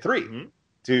 Okay, 3,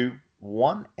 2,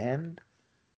 1, and...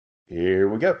 here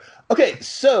we go. Okay,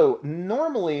 so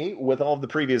normally with all of the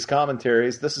previous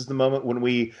commentaries, this is the moment when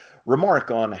we remark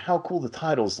on how cool the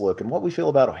titles look and what we feel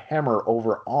about Hammer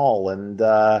overall.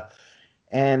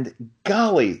 And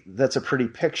golly, that's a pretty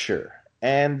picture.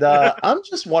 And I'm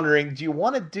just wondering, do you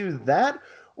want to do that?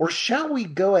 Or shall we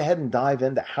go ahead and dive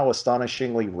into how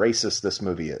astonishingly racist this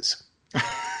movie is?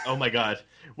 Oh my God.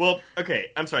 Well, okay,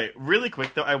 I'm sorry. Really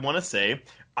quick, though, I want to say,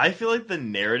 I feel like the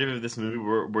narrative of this movie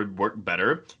would work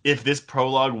better if this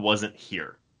prologue wasn't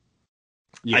here.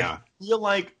 Yeah. feel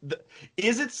like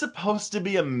is it supposed to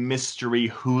be a mystery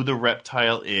who the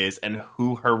reptile is and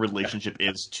who her relationship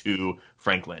is to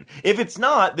Franklin? If it's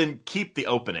not, then keep the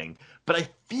opening. But I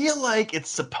feel like it's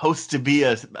supposed to be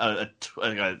a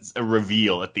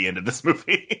reveal at the end of this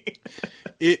movie.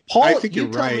 Paul, I think you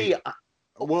you're tell right. me.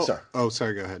 Well, Sorry.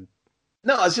 sorry. Go ahead.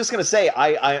 No, I was just going to say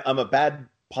I'm a bad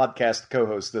podcast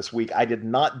co-host this week. I did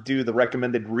not do the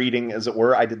recommended reading, as it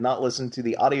were. I did not listen to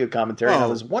the audio commentary. And I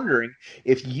was wondering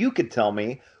if you could tell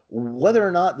me whether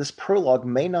or not this prologue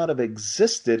may not have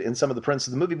existed in some of the prints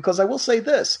of the movie. Because I will say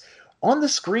this. On the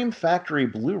Scream Factory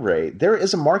Blu-ray, there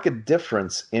is a marked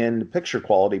difference in picture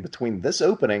quality between this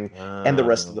opening and the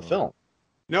rest of the film.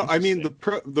 No, I mean,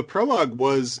 the prologue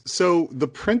was... So the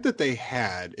print that they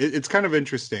had, it's kind of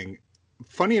interesting.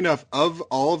 Funny enough, of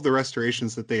all of the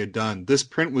restorations that they had done, this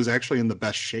print was actually in the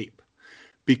best shape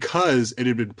because it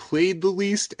had been played the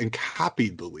least and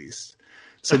copied the least.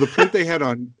 So the print they had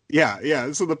on,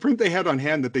 So the print they had on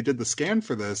hand that they did the scan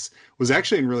for this was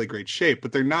actually in really great shape,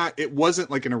 but it wasn't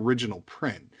like an original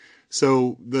print.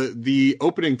 So the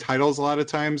opening titles, a lot of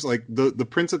times, like the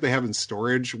prints that they have in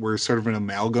storage were sort of an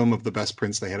amalgam of the best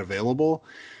prints they had available.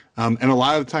 And a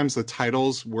lot of the times the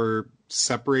titles were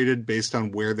separated based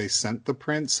on where they sent the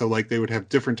print. So like they would have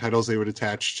different titles they would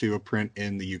attach to a print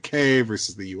in the UK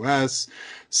versus the US.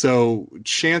 So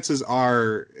chances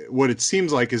are what it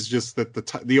seems like is just that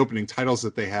the opening titles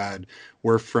that they had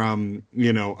were from,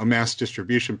 a mass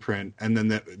distribution print. And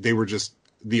then they were just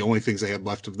the only things they had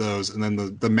left of those. And then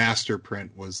the master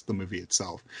print was the movie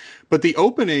itself. But the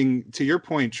opening, to your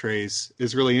point, Trace,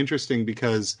 is really interesting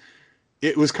because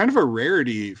it was kind of a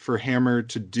rarity for Hammer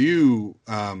to do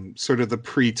sort of the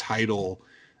pre-title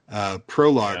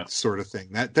prologue sort of thing.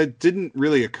 That didn't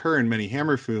really occur in many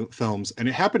Hammer films, and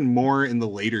it happened more in the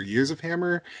later years of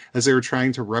Hammer as they were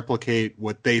trying to replicate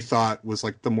what they thought was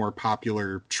like the more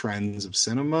popular trends of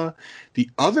cinema. The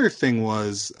other thing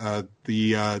was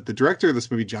the director of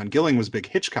this movie, John Gilling, was a big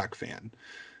Hitchcock fan,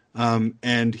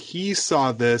 and he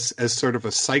saw this as sort of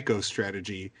a Psycho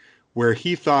strategy, where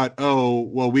he thought,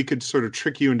 we could sort of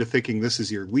trick you into thinking this is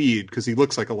your lead because he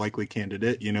looks like a likely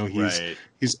candidate.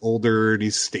 He's older and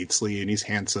he's stately and he's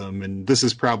handsome, and this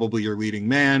is probably your leading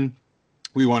man.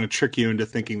 We want to trick you into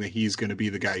thinking that he's going to be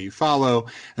the guy you follow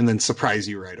and then surprise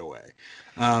you right away.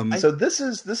 So this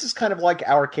is kind of like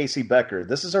our Casey Becker.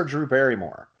 This is our Drew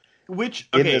Barrymore, in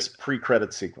this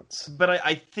pre-credit sequence. But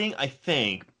I think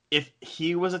if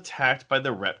he was attacked by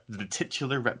the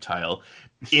titular reptile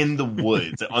in the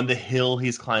woods, on the hill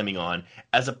he's climbing on,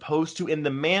 as opposed to in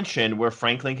the mansion where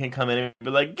Franklin can come in and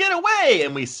be like, get away,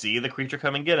 and we see the creature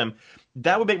come and get him,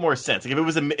 that would make more sense. Like if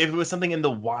it was something in the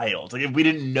wild, like if we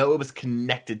didn't know it was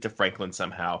connected to Franklin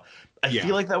somehow, I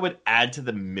feel like that would add to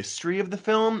the mystery of the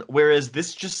film, whereas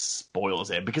this just spoils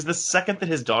it. Because the second that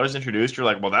his daughter's introduced, you're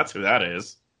like, well, that's who that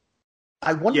is.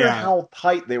 I wonder how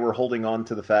tight they were holding on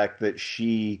to the fact that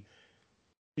she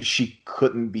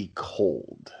couldn't be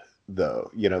cold,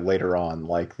 though, later on,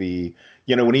 like when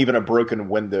even a broken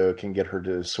window can get her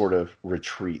to sort of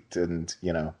retreat and,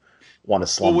 want to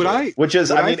slumber. If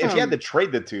you had to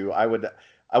trade the two,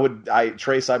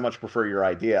 Trace, I much prefer your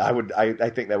idea. I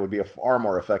think that would be a far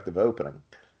more effective opening.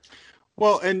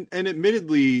 Well, and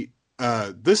admittedly,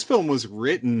 this film was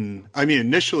written,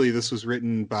 initially this was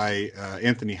written by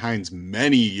Anthony Hines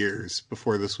many years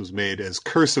before this was made as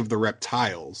Curse of the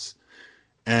Reptiles.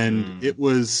 And it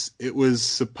was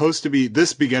supposed to be,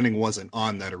 this beginning wasn't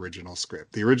on that original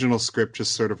script. The original script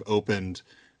just sort of opened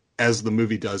as the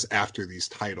movie does after these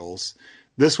titles.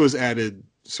 This was added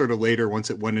sort of later once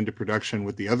it went into production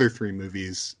with the other three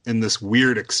movies in this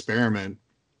weird experiment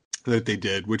that they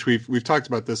did, which we've talked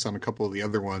about this on a couple of the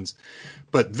other ones.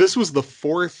 But this was the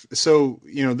fourth. So,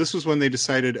 this was when they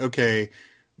decided, okay,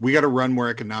 we got to run more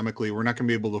economically. We're not going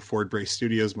to be able to afford Brace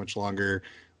Studios much longer.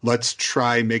 Let's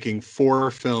try making 4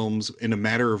 films in a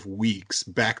matter of weeks,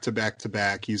 back to back to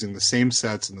back, using the same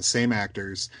sets and the same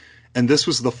actors. And this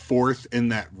was the 4th in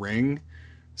that ring.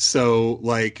 So,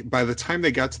 like, by the time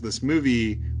they got to this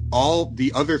movie, all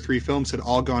the other 3 films had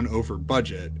all gone over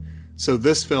budget. So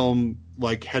this film,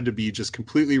 like, had to be just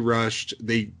completely rushed.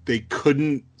 They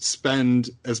couldn't spend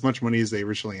as much money as they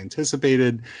originally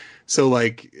anticipated. So,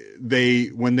 like,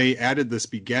 when they added this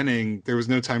beginning, there was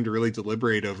no time to really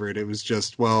deliberate over it. It was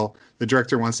just, well, the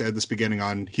director wants to add this beginning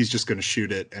on, he's just going to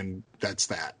shoot it, and that's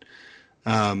that.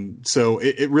 So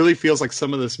it really feels like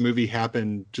some of this movie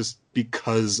happened just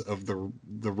because of the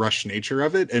rush nature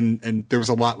of it, and there was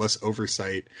a lot less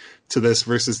oversight to this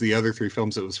versus the other 3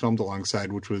 films it was filmed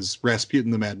alongside, which was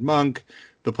Rasputin the Mad Monk,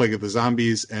 The Plague of the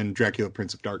Zombies, and Dracula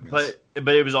Prince of Darkness.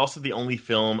 But it was also the only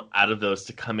film out of those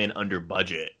to come in under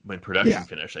budget when production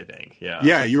finished, I think.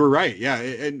 Yeah, you were right. Yeah,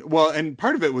 and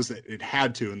part of it was that it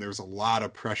had to, and there was a lot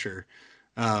of pressure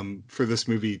for this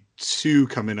movie to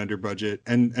come in under budget.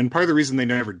 And part of the reason they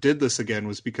never did this again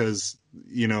was because,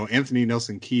 Anthony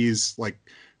Nelson Keys,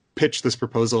 pitched this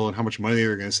proposal and how much money they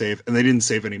were going to save, and they didn't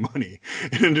save any money.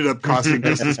 It ended up costing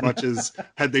just as much as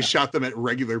had they shot them at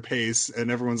regular pace,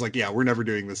 and everyone's like, yeah, we're never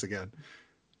doing this again.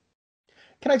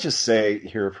 Can I just say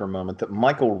here for a moment that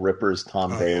Michael Ripper's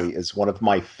Tom Bailey is one of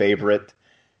my favorite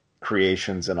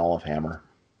creations in all of Hammer.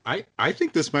 I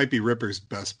think this might be Ripper's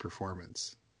best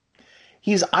performance.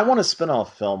 I want a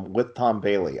spin-off film with Tom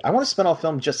Bailey. I want a spin-off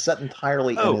film just set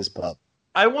entirely in his pub.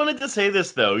 I wanted to say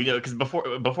this, though, because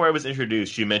before I was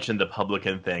introduced, you mentioned the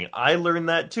publican thing. I learned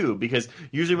that, too, because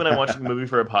usually when I watch a movie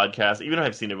for a podcast, even if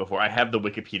I've seen it before, I have the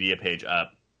Wikipedia page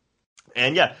up.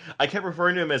 And yeah, I kept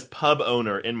referring to him as pub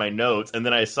owner in my notes, and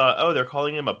then I saw, they're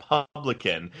calling him a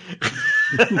publican.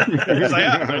 I was like,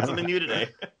 I learned something new today.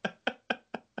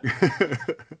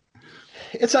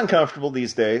 It's uncomfortable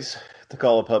these days to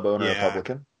call a pub owner a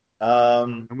publican.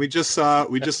 And we just saw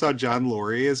John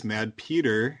Laurie as Mad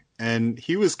Peter. And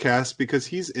he was cast because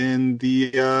he's in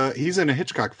a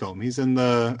Hitchcock film. He's in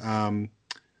the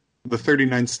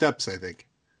 39 Steps, I think.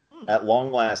 At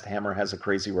long last, Hammer has a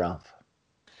crazy Ralph.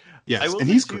 Yes, and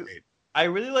he's great. I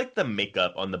really like the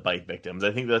makeup on the bite victims.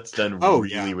 I think that's done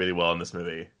really well in this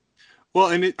movie. Well,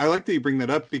 and I like that you bring that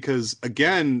up because,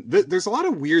 again, there's a lot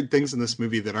of weird things in this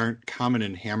movie that aren't common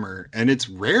in Hammer, and it's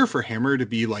rare for Hammer to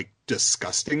be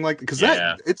disgusting, because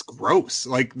it's gross.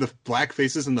 The black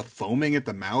faces and the foaming at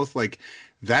the mouth,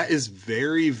 that is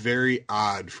very, very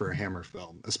odd for a Hammer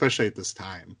film, especially at this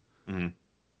time. Mm-hmm.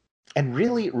 And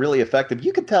really, really effective.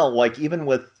 You could tell, even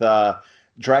with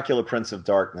Dracula Prince of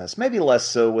Darkness, maybe less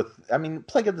so with,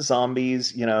 Plague of the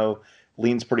Zombies,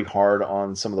 leans pretty hard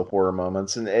on some of the horror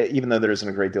moments, and even though there isn't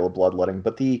a great deal of bloodletting,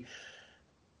 but you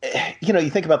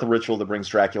think about the ritual that brings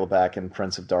Dracula back in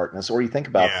Prince of Darkness, or you think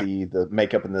about the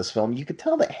makeup in this film, you could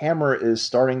tell that Hammer is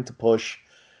starting to push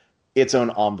its own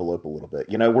envelope a little bit.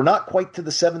 We're not quite to the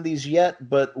 70s yet,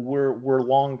 but we're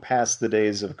long past the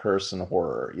days of curse and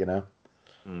horror,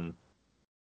 Mm.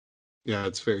 Yeah,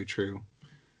 it's very true.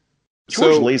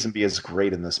 George Lazenby is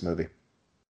great in this movie.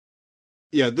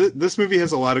 Yeah, this movie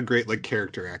has a lot of great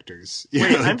character actors.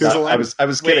 Wait, I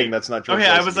was kidding. That's not George. Okay,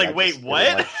 I was like, wait,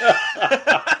 what?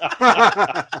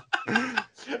 I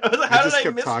was like, how did I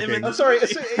miss him? I'm sorry.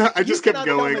 I just kept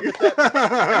going. You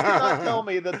cannot tell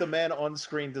me that the man on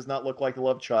screen does not look like the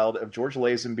love child of George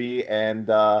Lazenby and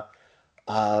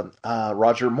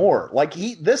Roger Moore.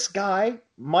 This guy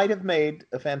might have made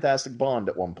a fantastic Bond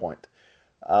at one point.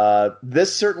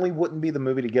 This certainly wouldn't be the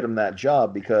movie to get him that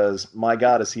job because, my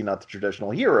God, is he not the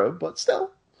traditional hero, but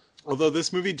still. Although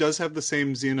this movie does have the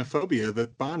same xenophobia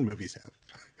that Bond movies have.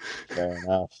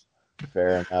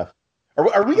 Fair enough.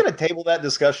 Are we going to table that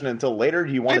discussion until later?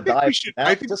 Do you want to dive?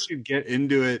 I think we should get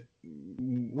into it.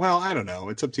 Well, I don't know.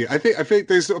 It's up to you. I think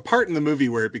there's a part in the movie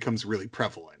where it becomes really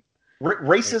prevalent.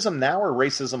 Racism now or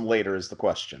racism later is the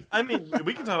question.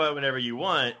 We can talk about it whenever you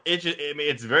want.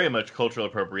 It's very much cultural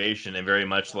appropriation and very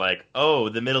much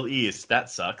the Middle East, that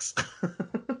sucks.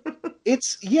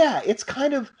 It's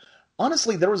kind of,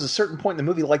 honestly, there was a certain point in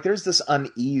the movie, there's this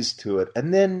unease to it.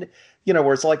 And then,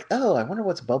 where it's I wonder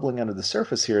what's bubbling under the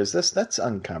surface here. That's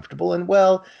uncomfortable. And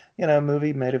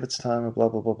movie made of its time, blah,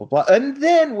 blah, blah, blah, blah. And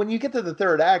then when you get to the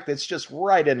third act, it's just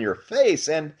right in your face.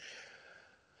 And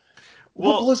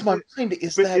what blows my mind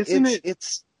is that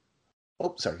it's.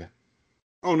 Oh, sorry.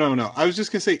 Oh, no. I was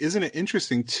just going to say, isn't it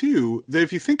interesting, too, that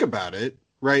if you think about it,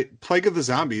 right, Plague of the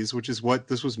Zombies, which is what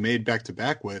this was made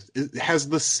back-to-back with, it has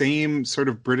the same sort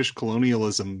of British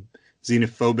colonialism,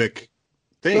 xenophobic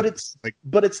thing.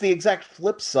 But it's the exact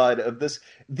flip side of this.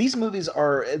 These movies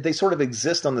they sort of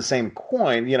exist on the same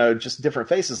coin, just different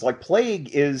faces.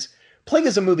 Plague is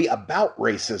a movie about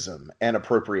racism and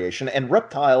appropriation, and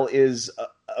Reptile is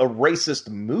a racist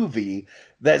movie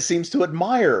that seems to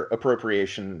admire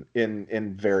appropriation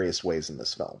in various ways in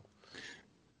this film.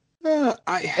 And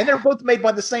they're both made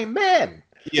by the same man.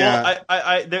 Yeah.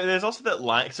 Well, there's also that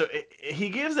line. So he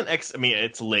gives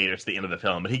it's later, it's the end of the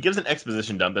film, but he gives an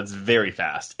exposition dump that's very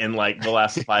fast in the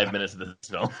last 5 minutes of this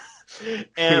film.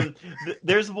 And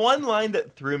there's one line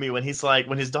that threw me when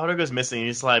when his daughter goes missing,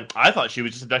 he's like, I thought she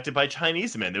was just abducted by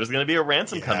Chinese men. There was going to be a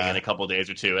ransom coming in a couple days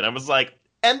or two. And I was like,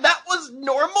 and that was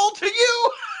normal to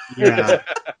you? Yeah.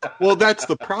 Well, that's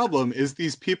the problem, is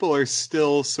these people are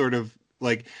still sort of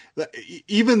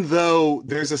even though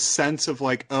there's a sense of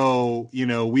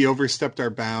we overstepped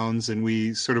our bounds and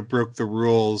we sort of broke the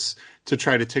rules, to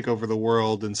try to take over the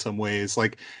world in some ways,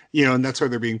 like, you know, and that's why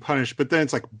they're being punished. But then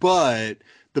it's like, but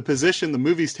the position the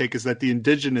movies take is that the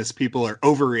indigenous people are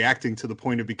overreacting to the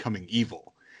point of becoming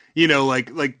evil. You know,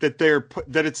 like that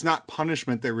that it's not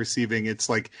punishment they're receiving. It's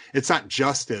like, it's not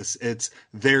justice. It's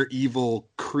they're evil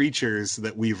creatures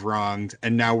that we've wronged.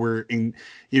 And now we're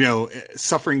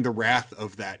suffering the wrath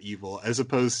of that evil, as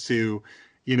opposed to,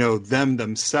 you know, them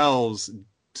themselves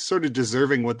sort of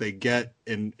deserving what they get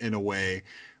in a way.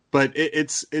 But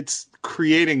it's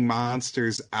creating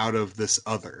monsters out of this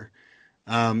other.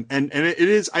 And it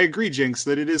is, I agree, Jinx,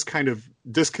 that it is kind of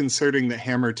disconcerting that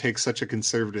Hammer takes such a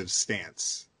conservative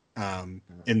stance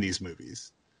in these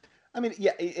movies. I mean,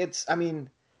 yeah, it's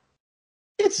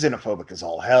xenophobic as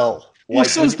all hell. Well, but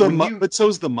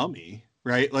so's the Mummy,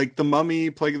 right? Like the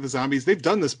Mummy, Plague of the Zombies, they've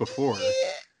done this before. Yeah.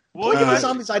 Plague of the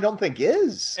Zombies, I don't think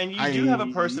is. And you do have a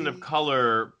person of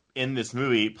color in this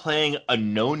movie playing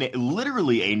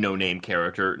literally a no-name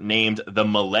character named the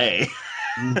Malay.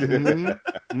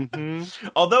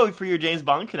 Although, for your James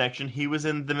Bond connection, he was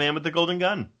in The Man with the Golden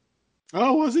Gun.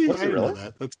 Oh, was he? Was he really?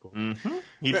 That. That's cool. Mm-hmm.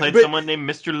 He played someone named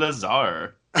Mr.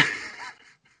 Lazar.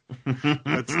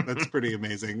 That's pretty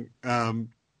amazing.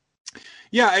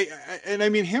 Yeah, I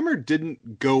mean, Hammer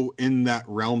didn't go in that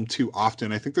realm too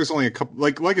often. I think there's only a couple.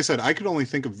 Like I said, I could only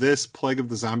think of this, Plague of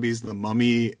the Zombies, The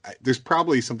Mummy. There's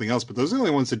probably something else, but those are the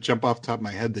only ones that jump off the top of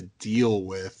my head that deal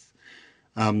with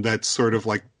that sort of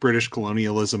like British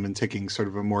colonialism and taking sort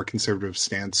of a more conservative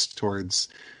stance towards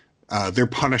their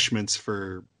punishments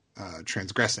for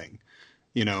transgressing.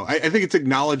 You know, I think it's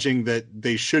acknowledging that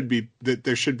there should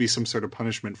be some sort of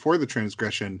punishment for the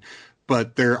transgression,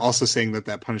 but they're also saying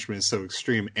that punishment is so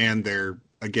extreme, and they're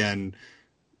again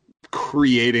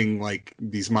creating like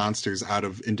these monsters out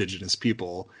of indigenous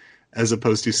people, as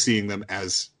opposed to seeing them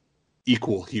as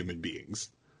equal human beings.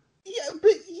 Yeah,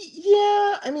 but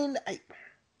yeah, I mean,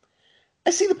 I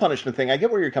see the punishment thing. I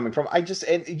get where you're coming from. And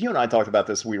you and I talked about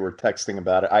this. We were texting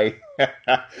about it.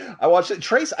 I watched it.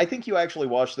 Trace, I think you actually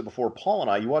watched it before Paul and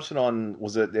I. You watched it on,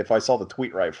 was it, if I saw the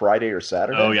tweet right, Friday or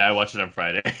Saturday? Oh yeah, I watched it on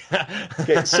Friday.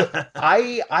 Okay, so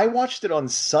I watched it on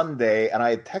Sunday, and I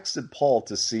had texted Paul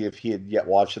to see if he had yet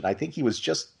watched it. And I think he was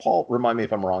Paul, remind me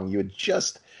if I'm wrong, you had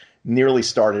just nearly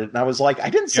started it. And I was like,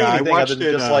 I didn't say anything other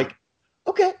than just like,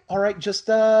 okay, all right, just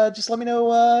let me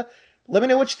know. Let me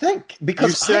know what you think,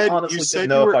 because I honestly you said didn't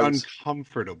know you were if I was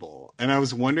uncomfortable, and I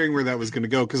was wondering where that was going to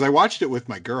go, because I watched it with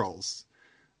my girls.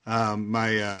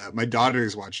 My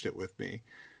daughters watched it with me,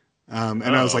 and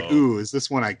I was like, "Ooh, is this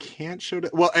one I can't show?"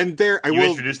 Well, and you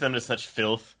introduced them to such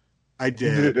filth. I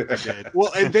did.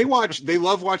 Well, and they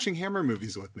love watching Hammer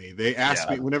movies with me. They ask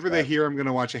me whenever they hear I'm going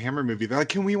to watch a Hammer movie, they're like,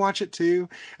 "Can we watch it too?"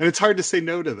 And it's hard to say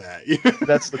no to that.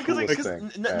 That's the coolest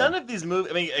thing. None of these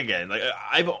movies. I mean, again, like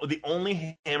the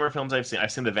only Hammer films I've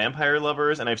seen The Vampire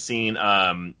Lovers, and I've seen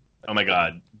oh my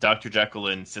god, Dr. Jekyll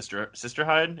and Sister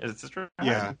Hyde. Is it Sister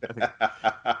Hyde?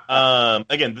 Yeah.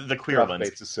 Again, the queer ones.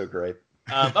 Bates is so great.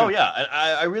 Oh yeah,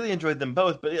 I really enjoyed them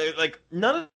both, but like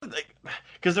none of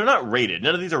because they're not rated.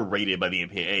 None of these are rated by the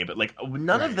MPAA, but like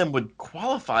none of them would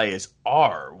qualify as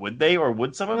R, would they, or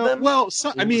would some of them? Well,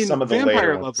 I mean, some of the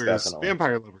Vampire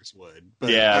Lovers would, but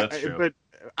yeah, that's true. But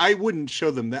I wouldn't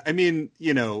show them that. I mean,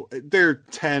 you know, they're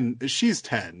 10. She's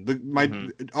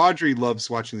 10. Audrey loves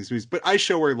watching these movies, but I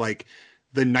show her like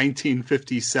the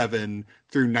 1957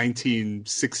 through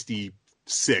 1960.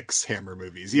 6 Hammer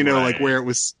movies, you know, like where it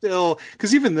was still,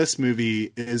 because even this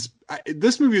movie is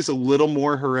a little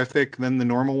more horrific than the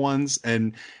normal ones,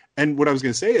 and what I was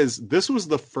going to say is this was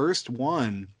the first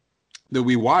one that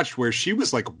we watched where she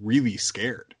was like really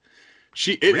scared.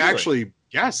 Actually,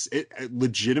 yes, it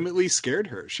legitimately scared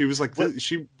her. She was like,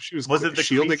 she was it the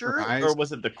shielding creature, her eyes, or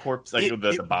was it the corpse, like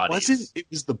the bodies? It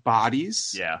was the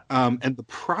bodies, yeah, and the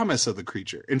promise of the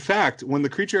creature. In fact, when the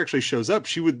creature actually shows up,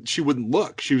 she wouldn't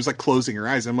look. She was like closing her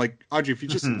eyes. I'm like, Audrey, if you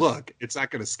just look, it's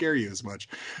not going to scare you as much.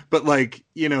 But like,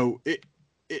 you know,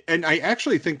 and I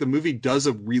actually think the movie does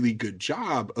a really good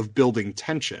job of building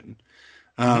tension.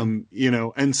 You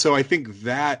know, and so I think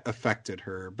that affected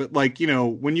her. But like, you know,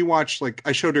 when you watch, like,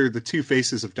 I showed her The Two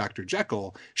Faces of Dr.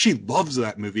 Jekyll, she loves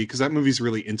that movie because that movie's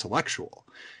really intellectual.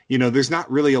 You know, there's not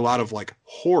really a lot of like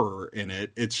horror in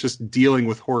it. It's just dealing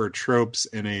with horror tropes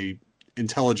in a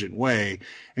intelligent way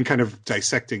and kind of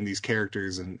dissecting these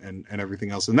characters and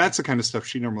everything else. And that's the kind of stuff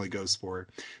she normally goes for.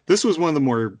 This was one of the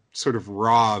more sort of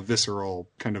raw, visceral,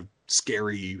 kind of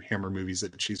scary Hammer movies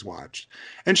that she's watched,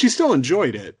 and she still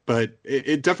enjoyed it, but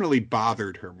it definitely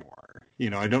bothered her more. You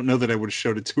know, I don't know that I would have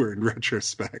showed it to her in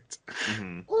retrospect.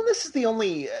 Well, this is the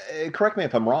only, correct me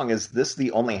if I'm wrong, is this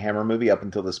the only Hammer movie up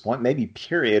until this point, maybe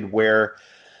period, where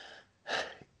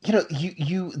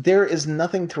there is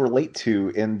nothing to relate to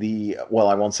in the, well,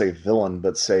 I won't say villain,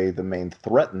 but say the main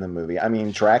threat in the movie. I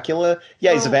mean, Dracula,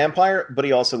 yeah, he's a vampire, but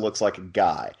he also looks like a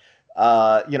guy.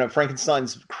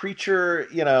 Frankenstein's creature,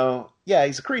 yeah,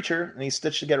 he's a creature and he's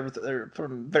stitched together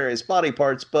from various body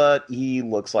parts, but he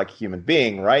looks like a human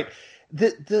being, right?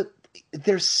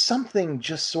 There's something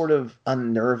just sort of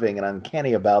unnerving and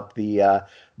uncanny about the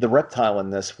reptile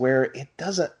in this, where it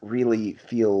doesn't really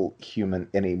feel human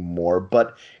anymore,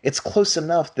 but it's close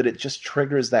enough that it just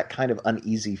triggers that kind of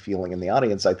uneasy feeling in the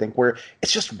audience, I think, where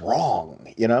it's just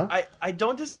wrong, I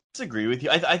don't disagree with you.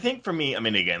 I think for me, I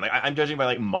mean, again, like I'm judging by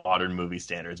like modern movie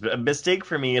standards, but a mistake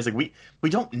for me is like we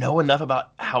don't know enough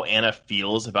about how Anna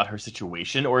feels about her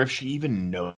situation, or if she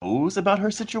even knows about her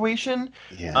situation.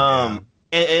 Yeah.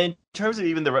 And in terms of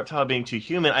even the reptile being too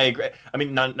human, I agree. I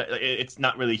mean, it's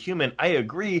not really human. I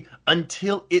agree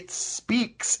until it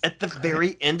speaks at the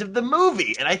very end of the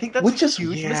movie, and I think that's a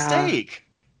huge mistake.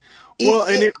 Well,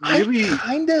 it really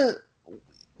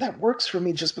that works for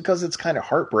me just because it's kind of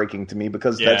heartbreaking to me,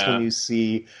 because that's when you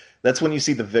see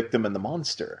the victim and the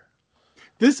monster.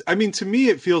 To me,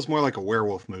 it feels more like a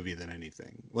werewolf movie than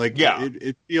anything. Like,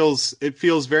 it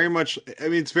feels very much. I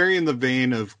mean, it's very in the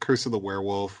vein of Curse of the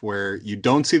Werewolf, where you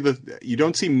don't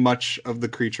see much of the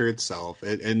creature itself,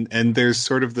 and there's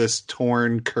sort of this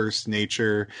torn, cursed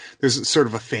nature. There's sort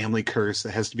of a family curse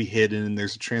that has to be hidden, and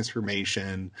there's a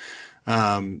transformation.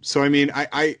 So I mean,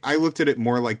 I looked at it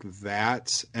more like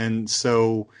that, and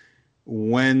so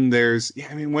when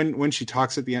when she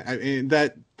talks at the end, I mean,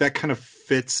 that kind of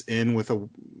fits in with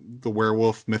the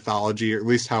werewolf mythology, or at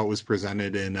least how it was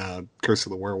presented in Curse of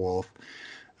the Werewolf.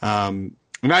 And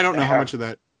I don't know how much of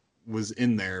that was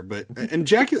in there, and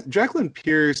Jacqueline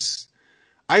Pierce,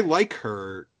 I like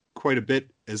her quite a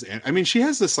bit as, I mean, she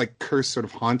has this like cursed, sort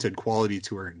of haunted quality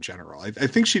to her in general. I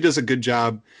think she does a good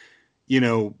job,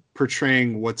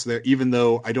 portraying what's there, even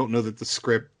though I don't know that the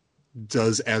script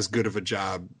does as good of a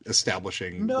job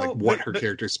establishing what her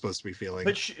character is supposed to be feeling.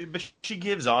 But she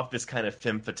gives off this kind of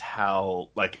femme fatale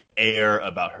like air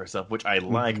about herself, which I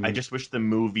like. Mm-hmm. I just wish the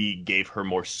movie gave her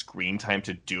more screen time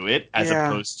to do it, as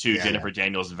opposed to Jennifer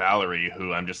Daniels' Valerie,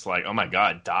 who I'm just like, oh my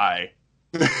god, die.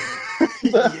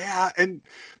 Yeah, and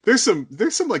there's some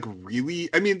like really,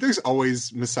 I mean, there's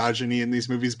always misogyny in these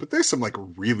movies, but there's some like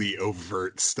really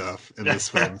overt stuff in this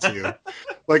film too.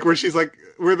 Like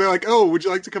where they're like, oh, would you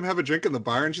like to come have a drink in the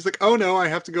bar? And she's like, oh no, I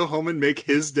have to go home and make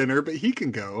his dinner, but he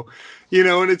can go.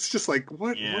 And it's just like,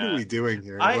 what are we doing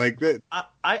here?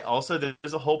 I also,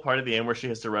 there's a whole part at the end where she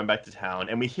has to run back to town,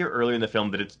 and we hear earlier in the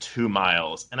film that it's 2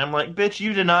 miles. And I'm like, bitch,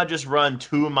 you did not just run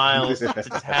 2 miles to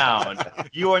town.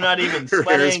 You are not even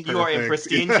sweating. You are in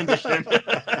pristine condition.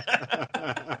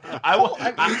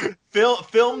 I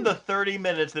film the 30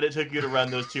 minutes that it took you to run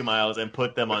those 2 miles and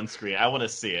put them on screen. I want to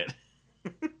see it.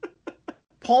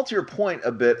 Paul, to your point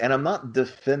a bit, and I'm not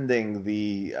defending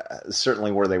the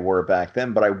certainly where they were back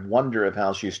then, but I wonder if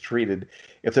how she's treated,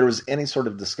 if there was any sort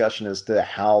of discussion as to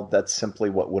how that's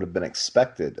simply what would have been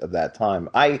expected of that time.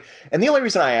 And the only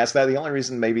reason I ask that, the only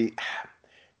reason maybe,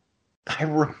 I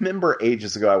remember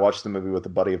ages ago I watched the movie with a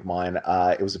buddy of mine.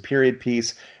 It was a period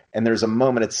piece, and there's a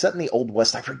moment. It's set in the Old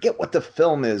West. I forget what the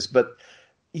film is, but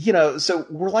so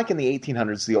we're like in the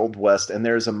 1800s, the Old West, and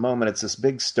there's a moment, it's this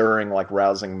big stirring, like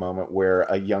rousing moment where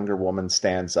a younger woman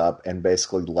stands up and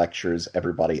basically lectures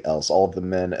everybody else, all of the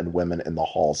men and women in the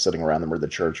hall sitting around them, or the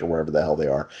church, or wherever the hell they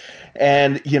are.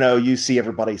 And, you see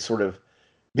everybody sort of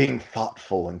being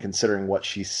thoughtful and considering what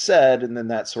she said, and then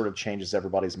that sort of changes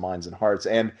everybody's minds and hearts.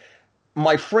 And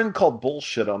my friend called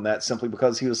bullshit on that simply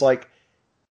because he was like,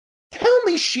 tell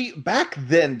me back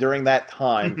then during that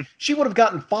time, she would have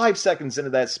gotten 5 seconds into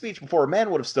that speech before a man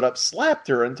would have stood up, slapped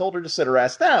her, and told her to sit her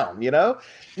ass down,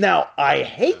 Now, I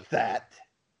hate that,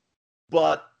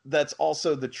 but that's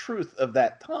also the truth of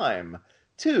that time,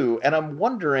 too. And I'm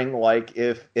wondering, like,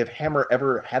 if Hammer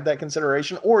ever had that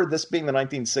consideration, or this being the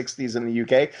 1960s in the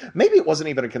UK, maybe it wasn't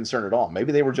even a concern at all.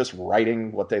 Maybe they were just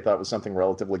writing what they thought was something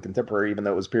relatively contemporary, even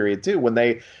though it was period 2, when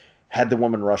they had the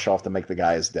woman rush off to make the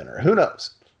guy his dinner. Who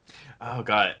knows? Oh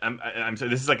god, I'm sorry.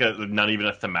 This is like not even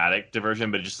a thematic diversion,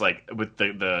 but just like with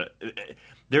the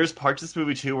there's parts of this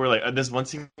movie too where like there's one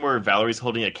scene where Valerie's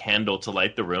holding a candle to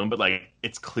light the room, but like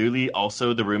it's clearly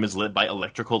also the room is lit by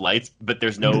electrical lights, but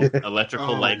there's no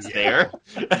electrical lights there.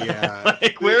 Yeah,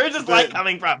 like where is this light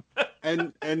coming from?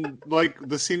 and like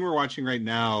the scene we're watching right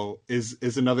now is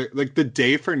another, like, the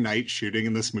day for night shooting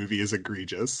in this movie is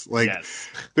egregious. Like,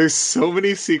 there's so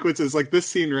many sequences. Like this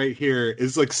scene right here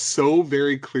is like so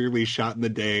very clearly shot in the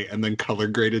day and then color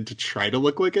graded to try to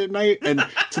look like at night, and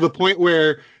to the point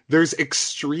where there's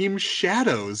extreme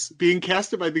shadows being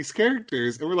casted by these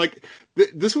characters, and we're like,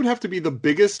 this would have to be the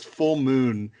biggest full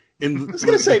moon in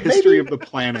the history of the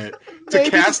planet to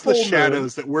cast the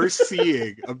shadows that we're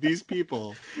seeing of these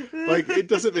people. Like, it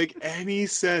doesn't make any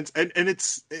sense, and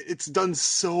it's done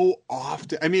so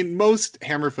often. I mean, most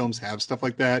Hammer films have stuff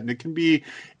like that, and it can be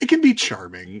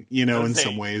charming, in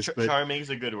some ways. But charming is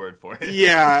a good word for it.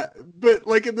 Yeah, but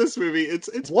like in this movie, it's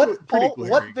pretty glaring.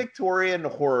 What Victorian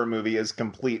horror movie is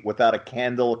complete without a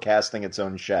candle casting its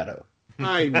own shadow?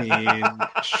 I mean,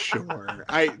 sure.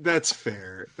 That's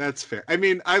fair. That's fair. I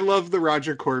mean, I love the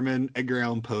Roger Corman, Edgar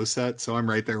Allan Poe set, so I'm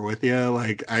right there with you.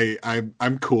 Like,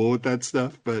 I'm cool with that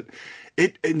stuff, but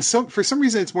for some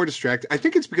reason it's more distracting. I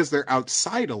think it's because they're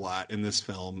outside a lot in this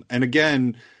film, and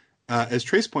again, as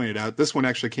Trace pointed out, this one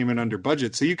actually came in under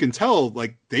budget, so you can tell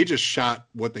like they just shot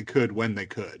what they could when they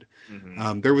could.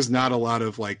 Mm-hmm. There was not a lot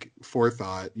of like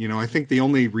forethought. I think the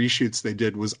only reshoots they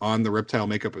did was on the reptile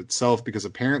makeup itself, because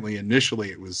apparently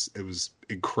initially it was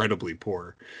incredibly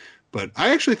poor. But I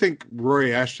actually think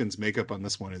Rory Ashton's makeup on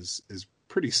this one is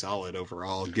pretty solid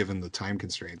overall, given the time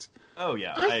constraints. Oh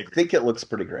yeah, I agree. think it looks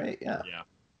pretty great. Yeah.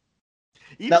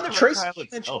 Even now, the reptile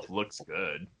itself looks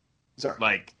good. Sorry.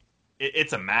 Like,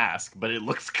 it's a mask, but it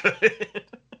looks good.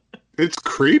 It's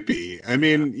creepy. I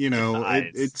mean,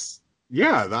 it's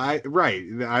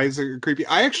the eyes are creepy.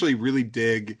 I actually really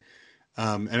dig,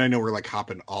 and I know we're like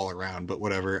hopping all around, but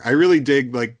whatever. I really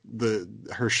dig like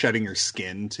her shedding her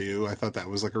skin too. I thought that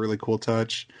was like a really cool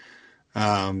touch.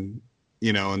 And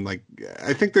like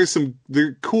I think there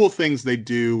are cool things they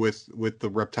do with the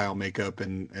reptile makeup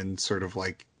and sort of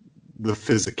like the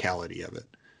physicality of it.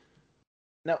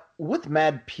 Now, with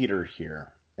Mad Peter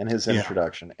here and his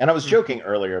introduction, and I was joking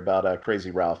earlier about Crazy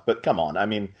Ralph, but come on, I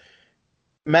mean,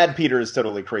 Mad Peter is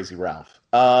totally Crazy Ralph.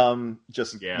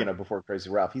 Before Crazy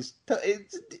Ralph, the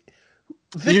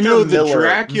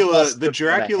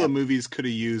Dracula movies could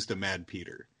have used a Mad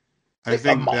Peter. I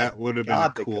think that would have been a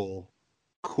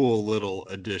cool little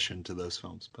addition to those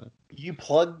films. But you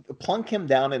plunk him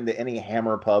down into any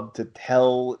Hammer pub to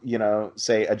tell,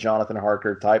 say a Jonathan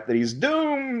Harker type that he's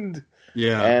doomed.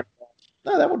 Yeah. And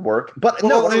no, that would work. But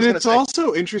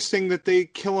also interesting that they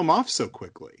kill him off so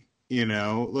quickly.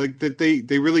 Like that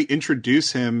they really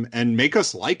introduce him and make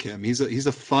us like him. He's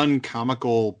a fun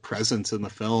comical presence in the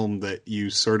film that you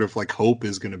sort of like hope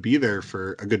is going to be there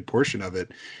for a good portion of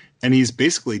it. And he's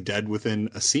basically dead within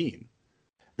a scene.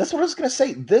 That's what I was going to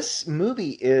say. This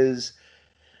movie is,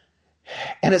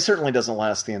 and it certainly doesn't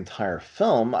last the entire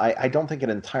film. I don't think it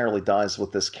entirely dies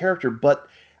with this character, but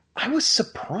I was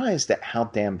surprised at how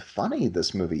damn funny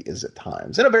this movie is at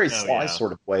times, in a very sly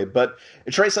sort of way. But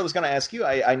Trace, I was going to ask you,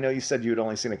 I know you said you had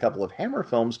only seen a couple of Hammer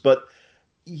films, but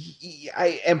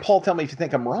and Paul, tell me if you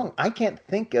think I'm wrong. I can't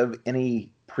think of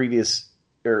any previous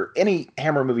or any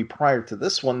Hammer movie prior to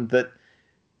this one that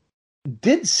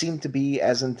did seem to be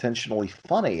as intentionally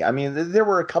funny. I mean, there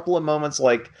were a couple of moments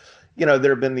like,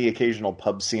 there have been the occasional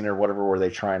pub scene or whatever where they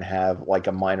try and have like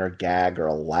a minor gag or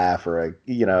a laugh or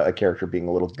a character being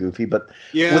a little goofy. But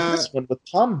with this one, with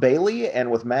Tom Bailey and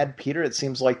with Mad Peter, it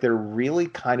seems like they're really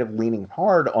kind of leaning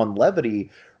hard on levity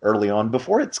early on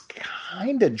before it's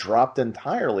kind of dropped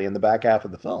entirely in the back half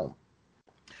of the film.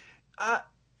 I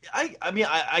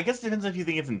guess it depends if you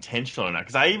think it's intentional or not.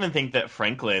 Because I even think that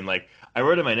Franklin, like, I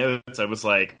wrote in my notes, I was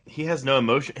like, he has no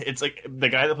emotion. It's like the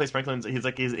guy that plays Franklin, it's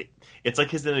like he's in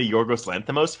a Yorgos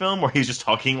Lanthimos film where he's just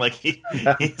talking like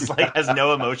he's like has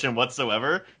no emotion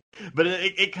whatsoever. But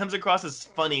it comes across as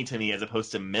funny to me as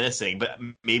opposed to menacing. But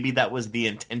maybe that was the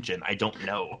intention. I don't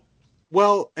know.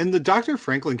 Well, and the Dr.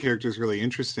 Franklin character is really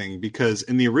interesting because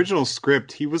in the original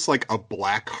script, he was like a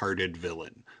black-hearted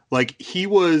villain. Like he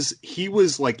was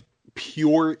like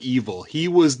pure evil. He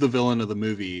was the villain of the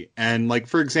movie. And like,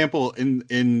 for example,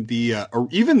 in the or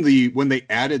even when they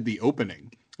added the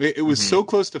opening, it was so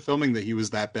close to filming that he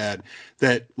was that bad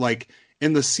that like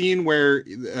in the scene where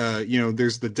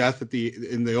there's the death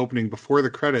in the opening before the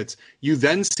credits, you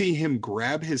then see him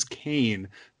grab his cane,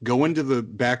 go into the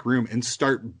back room and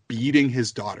start beating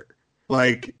his daughter.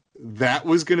 Like that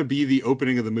was going to be the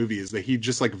opening of the movie, is that he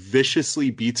just like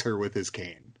viciously beats her with his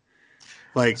cane.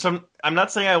 Like, so I'm not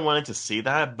saying I wanted to see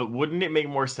that, but wouldn't it make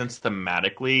more sense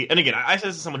thematically? And again, I say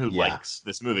this as someone who likes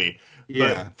this movie.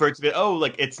 But for it to be,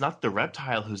 like, it's not the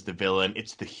reptile who's the villain,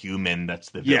 it's the human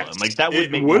that's the villain. Like, that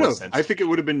would make more sense. I think it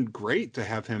would have been great to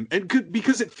have him.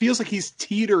 Because it feels like he's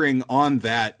teetering on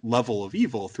that level of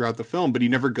evil throughout the film, but he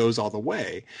never goes all the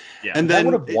way. Yeah. And then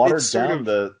that would have watered down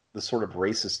the sort of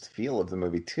racist feel of the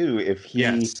movie, too, if he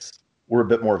were a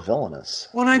bit more villainous.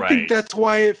 Well, and I think Right. that's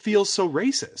why it feels so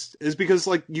racist, is because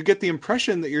like you get the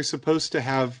impression that you're supposed to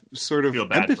have sort of Feel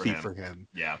bad empathy for for him.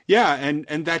 him. Yeah.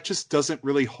 And that just doesn't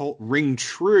really ring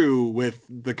true with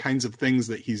the kinds of things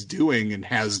that he's doing and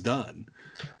has done.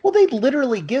 Well, they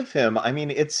literally give him. I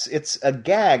mean, it's a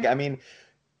gag. I mean,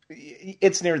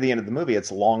 it's near the end of the movie.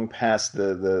 It's long past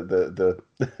the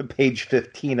page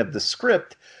 15 of the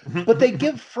script, but they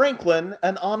give Franklin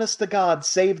an honest to God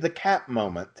save the cat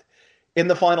moment in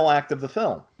the final act of the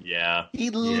film. Yeah.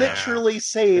 He literally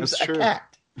saves That's a true.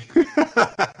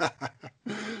 cat.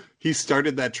 He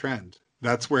started that trend.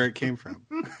 That's where it came from.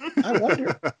 I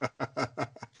wonder.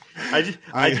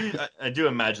 I do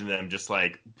imagine them just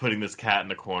like putting this cat in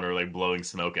the corner, like blowing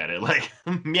smoke at it, like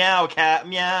meow cat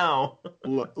meow.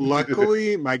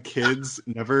 Luckily, my kids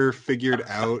never figured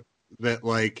out that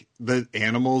like the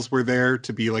animals were there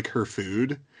to be like her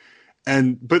food.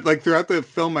 But like throughout the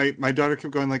film, my daughter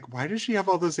kept going like, "Why does she have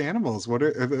all those animals? Are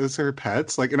those her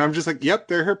pets?" Like, and I'm just like, "Yep,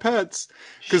 they're her pets."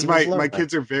 Because She was my lovely.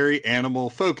 kids are very animal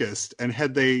focused, and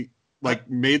had they like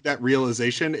made that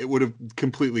realization, it would have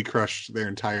completely crushed their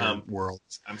entire world.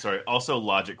 I'm sorry. Also,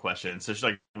 logic question. So, she's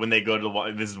like, when they go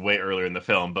to this is way earlier in the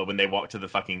film, but when they walk to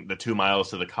the 2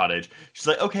 miles to the cottage, she's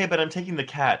like, okay, but I'm taking the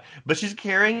cat, but she's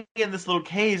carrying it in this little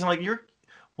cage. I'm like, you're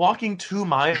walking 2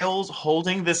 miles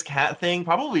holding this cat thing,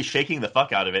 probably shaking the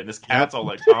fuck out of it. And this cat's all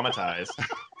like traumatized.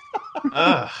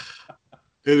 Ugh.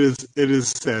 It is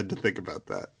sad to think about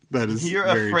that. That is You're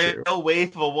very a true. frail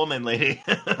waif of a woman, lady.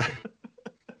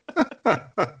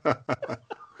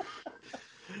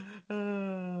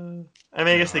 I mean,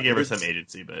 I guess they gave her some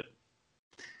agency, but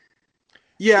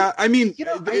Yeah, I mean, You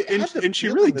know, I had the and she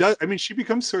feeling really that- does. I mean, she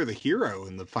becomes sort of the hero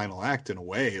in the final act in a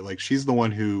way. Like she's the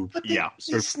one who, But they, Yeah. they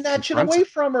sort of snatch it confronts away it.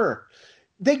 from her.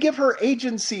 They give her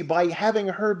agency by having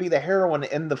her be the heroine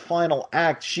in the final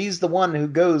act. She's the one who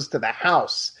goes to the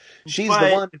house. She's the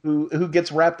But- one who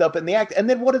gets wrapped up in the act. And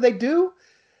then what do?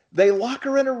 They lock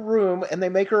her in a room and they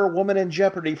make her a woman in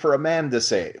jeopardy for a man to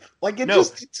save. Like it No.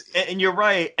 just it's, and you're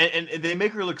right, and they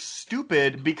make her look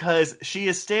stupid because she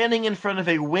is standing in front of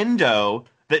a window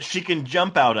that she can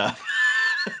jump out of.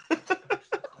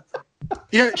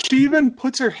 Yeah, she even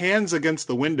puts her hands against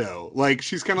the window. Like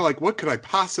she's kind of like, what could I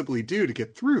possibly do to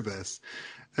get through this?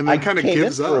 And I then kind of came in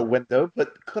gives for a up. window,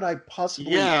 but could I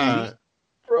possibly Yeah, leave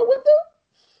for a window?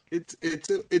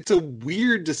 it's a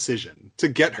weird decision to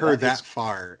get her That is- that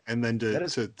far and then that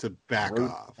is to back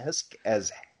off. Grotesque as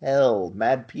hell.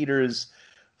 Mad Peter's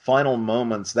final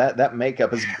moments. That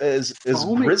makeup is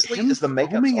Foaming- grisly him as the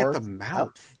makeup foaming are. at the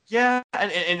mouth. Yeah,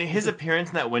 and his appearance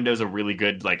in that window is a really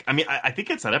good, like, I mean, I think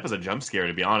it's set up as a jump scare,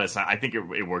 to be honest. I think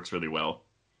it works really well.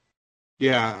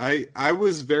 Yeah, I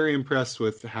was very impressed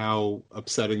with how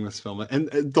upsetting this film. And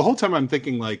the whole time I'm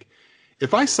thinking like,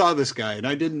 if I saw this guy and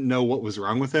I didn't know what was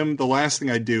wrong with him, the last thing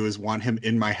I'd do is want him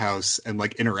in my house and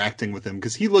like interacting with him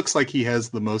because he looks like he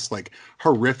has the most like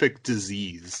horrific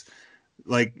disease.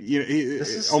 Like This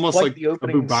is almost like like the a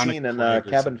opening bubonic scene in plague or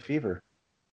Cabin something. Fever.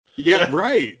 Yeah,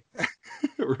 right.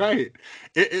 Right.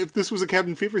 If this was a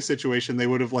Cabin Fever situation, they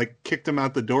would have like kicked him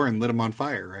out the door and lit him on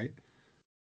fire, right?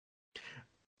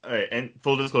 All right, and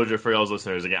full disclosure for y'all's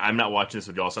listeners, again, I'm not watching this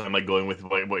with y'all, so I'm like going with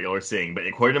what y'all are seeing. But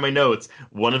according to my notes,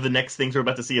 one of the next things we're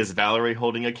about to see is Valerie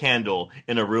holding a candle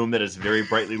in a room that is very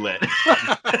brightly lit.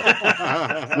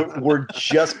 We're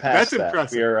just past That's that.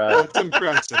 impressive. We're, That's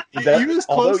impressive. that- He was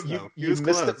although close, though. He you was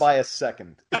missed close. it by a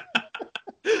second.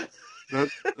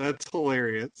 That's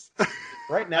hilarious.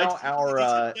 Right now,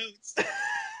 our That's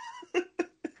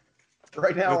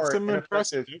our some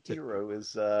impressive ineffective hero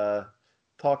is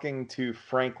talking to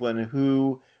Franklin.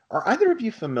 Who are either of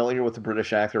you familiar with the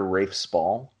British actor Rafe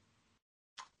Spall?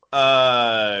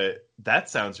 That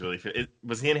sounds really.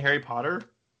 Was he in Harry Potter?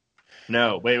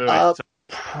 No, wait.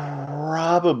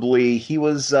 Probably. He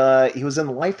was in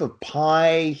Life of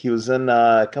Pi. He was in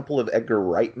a couple of Edgar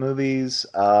Wright movies.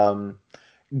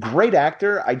 Great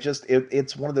actor.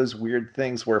 It's one of those weird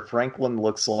things where Franklin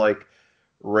looks like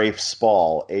Rafe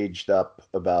Spall aged up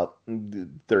about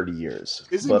 30 years.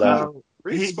 Isn't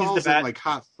Ray he's Spall's the bad- in like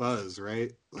Hot Fuzz,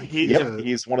 right? Like,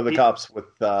 he's one of the cops with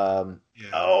yeah.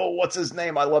 what's his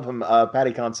name? I love him.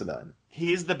 Paddy Considine.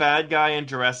 He's the bad guy in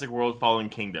Jurassic World: Fallen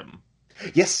Kingdom.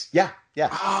 Yes, yeah.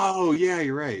 Oh, yeah,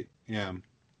 you're right. Yeah.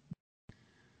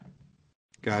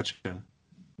 Gotcha.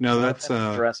 No, that's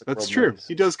Jurassic that's World true. movies.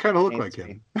 He does kind of look Pains like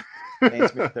me. him.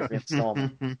 Pains me with every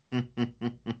installment.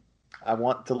 I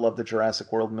want to love the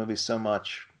Jurassic World movies so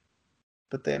much,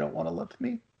 but they don't want to love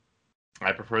me.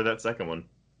 I prefer that second one.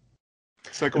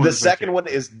 Second The one's my second one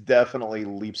favorite. is definitely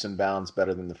leaps and bounds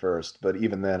better than the first, but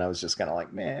even then I was just kind of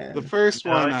like, man. The first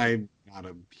No, one I- I'm not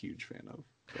a huge fan of.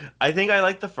 I think I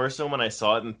liked the first one when I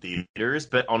saw it in theaters,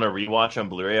 but on a rewatch on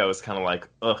Blu-ray, I was kind of like,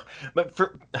 ugh. But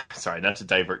sorry, not to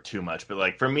divert too much, but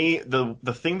like for me, the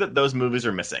thing that those movies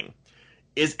are missing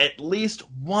is at least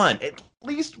one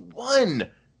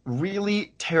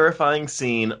really terrifying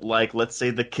scene, like let's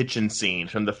say the kitchen scene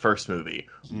from the first movie,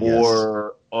 Yes.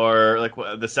 or like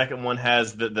the second one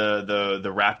has the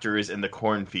raptors in the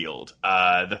cornfield.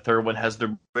 The third one has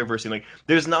the river scene. Like,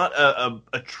 there's not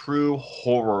a true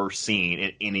horror scene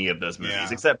in any of those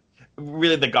movies, except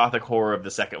really the gothic horror of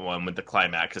the second one with the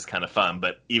climax is kind of fun.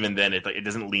 But even then, it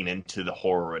doesn't lean into the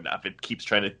horror enough. It keeps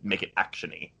trying to make it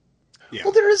actiony. Yeah.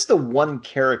 Well, there is the one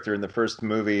character in the first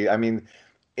movie. I mean,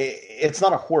 it's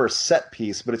not a horror set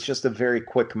piece, but it's just a very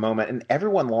quick moment, and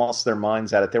everyone lost their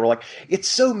minds at it. They were like, "It's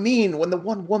so mean when the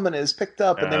one woman is picked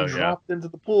up and then dropped into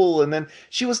the pool, and then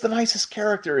she was the nicest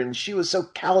character, and she was so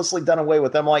callously done away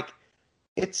with." I'm like,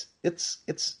 it's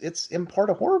in part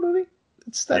a horror movie.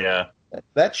 It's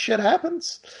that shit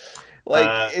happens.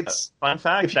 Like, it's fun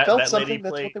fact. If you felt something,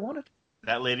 that's what they wanted.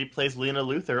 That lady plays Lena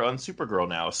Luthor on Supergirl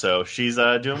now, so she's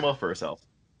doing well for herself.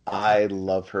 I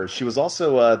love her. She was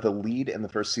also the lead in the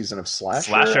first season of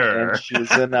Slasher. And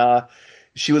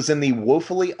she was in the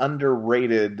woefully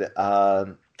underrated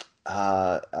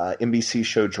NBC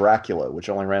show Dracula, which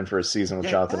only ran for a season with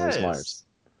Jonathan Rhys-Meyers.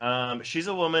 She's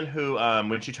a woman who,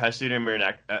 when she tries to do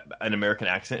an American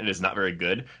accent, it is not very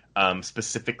good.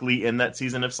 Specifically in that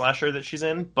season of Slasher that she's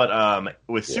in, but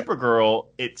with Supergirl,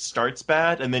 it starts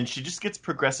bad, and then she just gets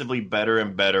progressively better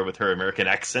and better with her American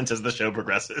accent as the show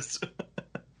progresses.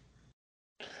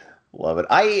 Love it.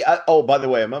 Oh, by the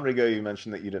way, a moment ago you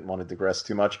mentioned that you didn't want to digress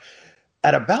too much.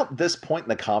 At about this point in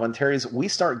the commentaries, we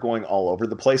start going all over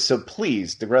the place, so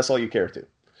please digress all you care to.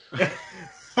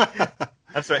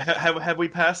 I'm sorry, have we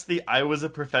passed the "I was a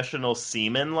professional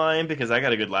seaman" line? Because I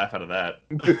got a good laugh out of that.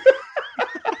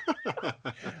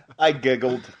 I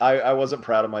giggled. I wasn't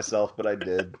proud of myself, but I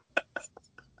did.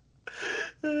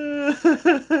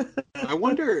 I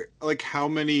wonder, like, how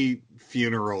many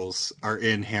funerals are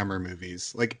in Hammer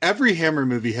movies. Like, every Hammer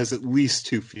movie has at least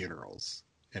 2 funerals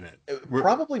in it.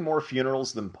 Probably more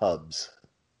funerals than pubs.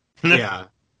 Yeah.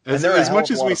 As much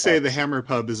as we say the Hammer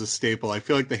pub is a staple, I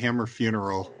feel like the Hammer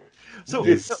funeral... So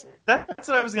that's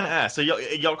what I was going to ask. So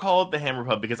y'all call it the Hammer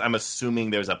pub because I'm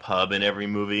assuming there's a pub in every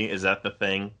movie. Is that the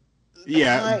thing?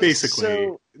 Yeah,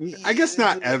 basically. I guess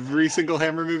not every single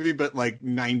Hammer movie, but like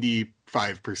 95%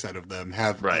 of them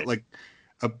have like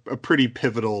a pretty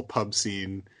pivotal pub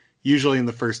scene, usually in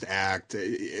the first act.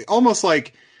 Almost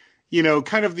like, you know,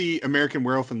 kind of the American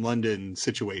Werewolf in London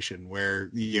situation where,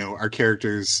 you know, our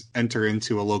characters enter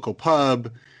into a local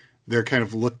pub. They're kind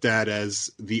of looked at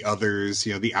as the others,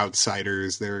 you know, the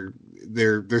outsiders.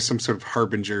 There's some sort of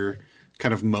harbinger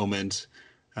kind of moment,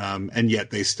 and yet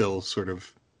they still sort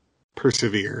of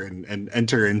persevere and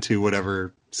enter into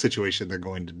whatever situation they're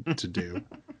going to do.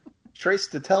 Trace,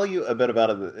 to tell you a bit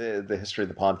about the history of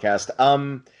the podcast,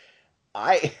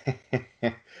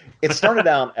 it started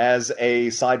out as a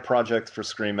side project for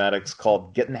Scream Addicts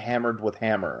called Getting Hammered with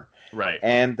Hammer. Right.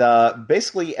 And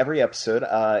basically every episode,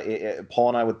 Paul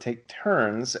and I would take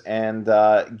turns, and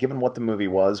given what the movie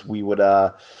was, we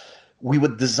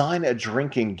would design a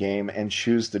drinking game and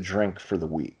choose the drink for the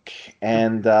week.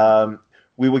 And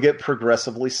we would get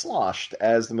progressively sloshed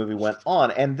as the movie went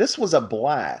on. And this was a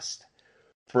blast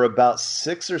for about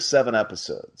 6 or 7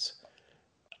 episodes.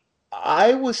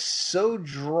 I was so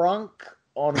drunk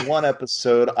on one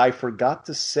episode, I forgot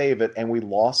to save it, and we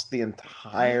lost the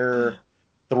entire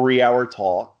 3-hour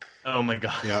talk. Oh my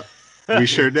god! Yep, we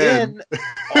sure did.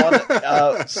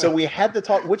 So we had to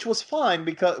talk, which was fine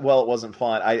because, well, it wasn't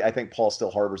fine. I think Paul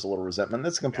still harbors a little resentment.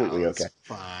 That's completely okay.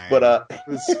 Fine, but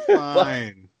it's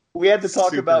fine. We had to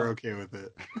talk about. Okay with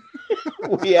it.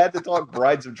 We had to talk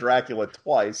Brides of Dracula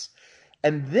twice,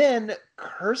 and then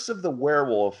Curse of the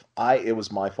Werewolf. It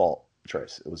was my fault,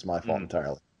 Trace. It was my fault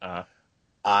entirely.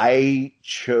 I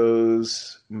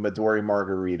chose Midori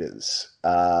margaritas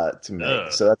to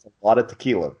make, so that's a lot of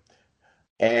tequila.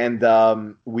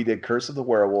 And we did Curse of the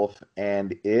Werewolf,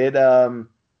 and it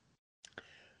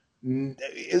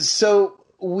so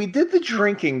we did the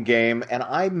drinking game, and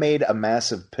I made a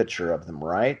massive pitcher of them,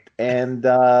 right? And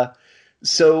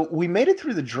so we made it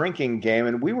through the drinking game,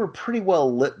 and we were pretty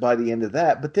well lit by the end of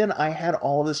that. But then I had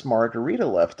all this margarita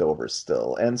left over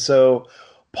still, and so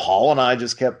Paul and I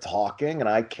just kept talking, and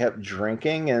I kept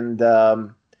drinking, and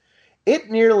it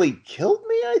nearly killed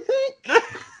me, I think.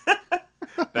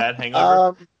 Bad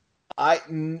hangover?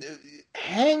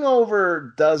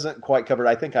 Hangover doesn't quite cover it.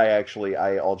 I think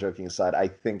all joking aside, I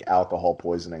think alcohol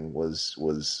poisoning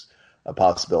was a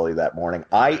possibility that morning.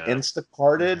 I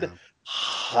Instacarted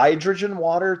hydrogen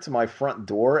water to my front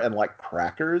door and like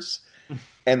crackers,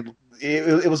 and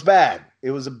it was bad.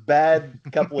 It was a bad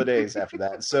couple of days after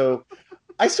that. So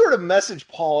I sort of messaged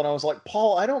Paul, and I was like,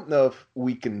 Paul, I don't know if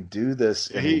we can do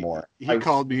this anymore. He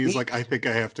called me. He's like, I think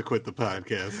I have to quit the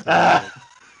podcast.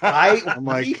 I'm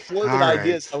like, we floated all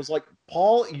ideas. right. I was like,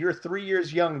 Paul, you're 3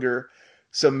 years younger,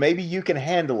 so maybe you can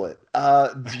handle it.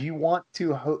 Do you want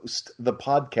to host the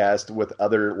podcast with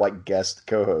other like guest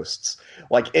co-hosts?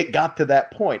 Like it got to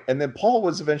that point, and then Paul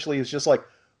was just like,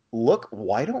 look,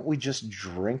 why don't we just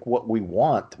drink what we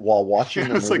want while watching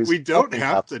the It's like, movies we don't talking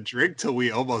have about to drink till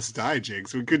we almost die,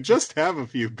 Jinx. We could just have a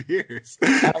few beers.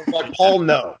 I was like, Paul,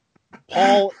 no.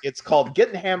 Paul, it's called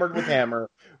Getting Hammered with Hammer.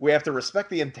 We have to respect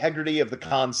the integrity of the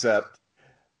concept.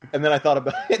 And then I thought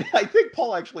about it. I think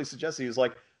Paul actually suggested, he was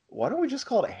like, why don't we just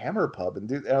call it Hammer Pub?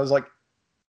 And I was like,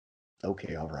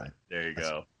 okay, all right. There you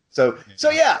go. So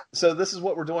this is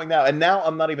what we're doing now. And now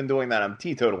I'm not even doing that. I'm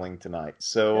teetotaling tonight.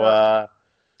 So,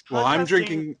 well, I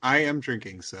am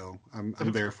drinking, so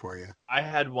I'm there for you. I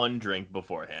had one drink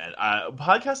beforehand.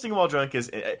 Podcasting while drunk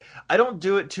I don't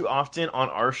do it too often on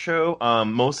our show,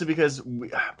 mostly because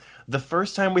the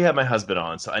first time we had my husband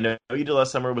on, so I know You Did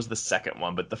Last Summer was the second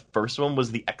one, but the first one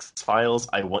was the X-Files,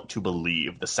 I Want to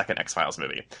Believe, the second X-Files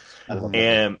movie.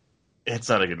 And it's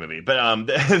not a good movie, but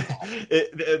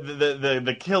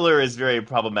the killer is very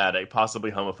problematic,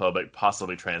 possibly homophobic,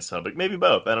 possibly transphobic, maybe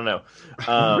both. I don't know.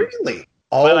 Really?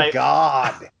 Oh,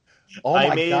 God. Oh,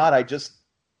 my God.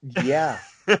 Yeah.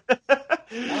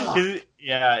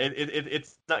 Yeah,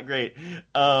 it's not great.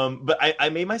 But I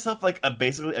made myself like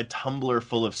basically a tumbler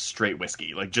full of straight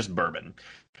whiskey, like just bourbon.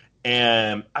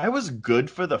 And I was good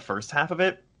for the first half of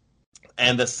it.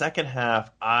 And the second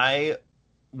half, I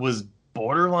was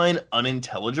borderline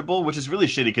unintelligible, which is really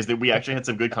shitty because we actually had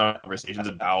some good conversations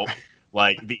about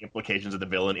like the implications of the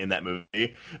villain in that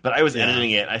movie. But I was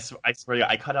editing it. I swear to God,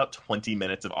 I cut out 20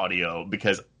 minutes of audio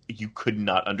because you could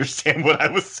not understand what I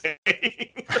was saying.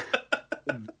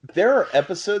 There are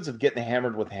episodes of Getting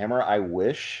Hammered with Hammer I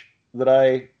wish that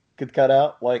I could cut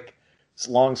out, like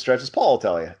long stretches. Paul will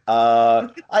tell you.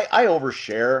 I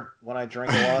overshare when I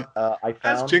drink a lot. I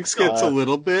found Jinx gets a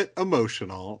little bit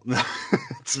emotional.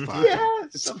 It's fine. Yeah,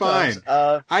 it's sometimes.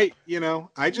 fine. I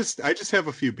just have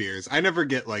a few beers. I never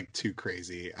get like too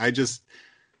crazy. I just,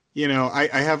 I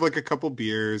have like a couple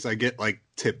beers. I get like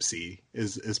tipsy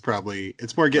is probably,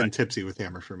 it's more getting tipsy with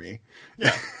Hammer for me.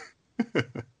 Yeah.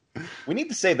 We need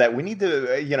to say that. We need to,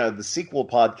 the sequel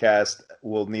podcast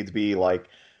will need to be like,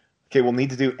 okay, we'll need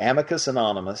to do Amicus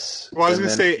Anonymous. Well, I was going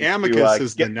to say Amicus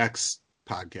is the next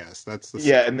podcast. That's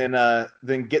the and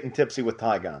then Getting Tipsy with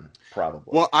Tygon,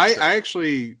 probably. Well, I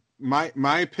actually,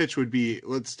 my pitch would be,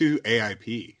 let's do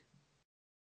AIP.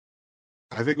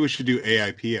 I think we should do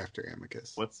AIP after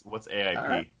Amicus. What's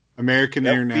AIP? American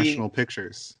International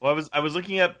Pictures. Well, I was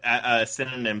looking up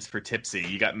synonyms for tipsy.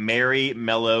 You got merry,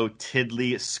 mellow,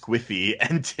 tiddly, squiffy,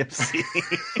 and tipsy.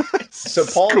 So,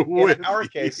 Paul, in our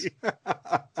case,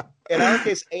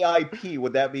 AIP,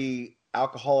 would that be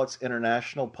Alcoholics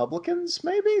International Publicans?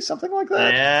 Maybe something like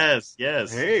that.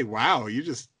 Yes. Hey, wow! You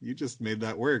just made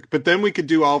that work. But then we could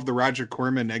do all of the Roger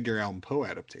Corman, Edgar Allan Poe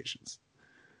adaptations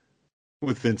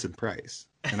with Vincent Price,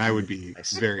 and I would be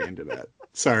very into that.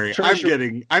 Sorry,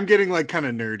 I'm getting like kind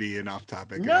of nerdy and off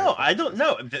topic. No, I don't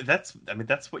know. That's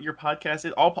what your podcast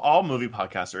is. All movie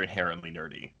podcasts are inherently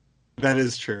nerdy. That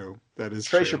is true.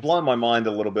 Trace, you're blowing my mind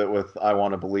a little bit with I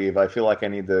Want to Believe. I feel like I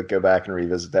need to go back and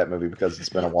revisit that movie because it's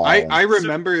been a while. I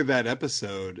remember that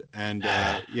episode, and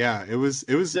it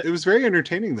was very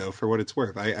entertaining though for what it's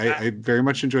worth. I very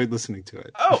much enjoyed listening to it.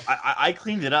 Oh, I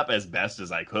cleaned it up as best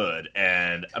as I could,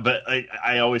 but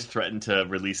I always threatened to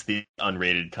release the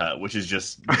unrated cut, which is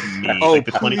just me. Oh, like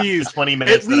the 20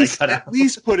 minutes that I cut out. At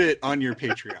least put it on your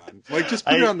Patreon. Like just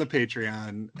put it on the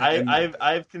Patreon.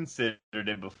 I've considered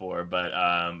it before, but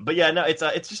yeah, no,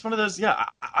 it's just one of those. Yeah,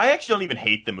 I actually don't even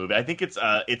hate the movie. I think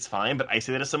it's fine, but I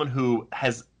say that as someone who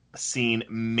has seen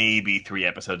maybe 3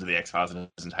 episodes of the X-Files in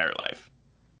his entire life.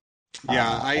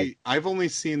 Yeah, I've only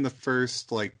seen the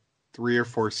first like 3 or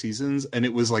 4 seasons, and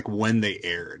it was like when they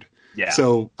aired. Yeah.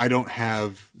 So I don't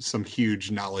have some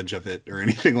huge knowledge of it or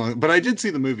anything like that. But I did see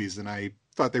the movies, and I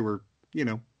thought they were,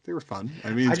 they were fun.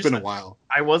 I mean, it's been a while.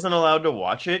 I wasn't allowed to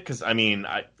watch it because, I mean,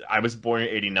 I was born in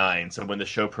 '89, so when the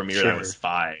show premiered, I was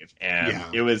 5,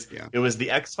 and it was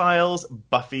the X-Files,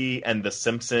 Buffy, and The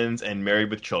Simpsons, and Married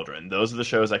with Children. Those are the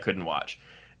shows I couldn't watch.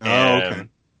 Okay.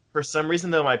 For some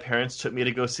reason, though, my parents took me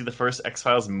to go see the first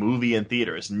X-Files movie in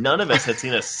theaters. None of us had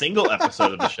seen a single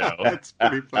episode of the show. That's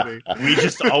pretty funny. We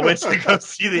just all went to go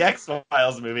see the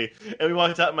X-Files movie. And we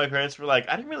walked out, and my parents were like,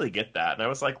 I didn't really get that. And I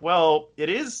was like, well, it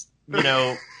is you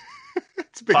know,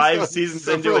 It's based 5 on seasons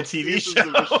into a several TV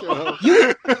seasons of a show.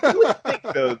 You would think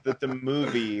though that the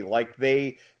movie, like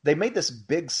they made this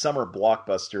big summer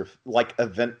blockbuster like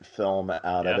event film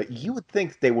out of Yeah. it. You would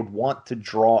think they would want to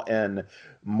draw in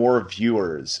more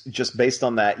viewers just based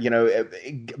on that.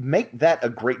 Make that a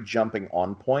great jumping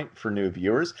on point for new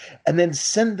viewers, and then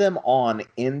send them on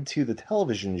into the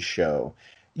television show.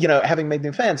 Having made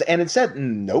new fans, and instead,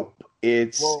 nope.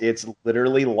 It's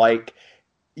literally like.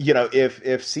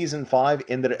 If season 5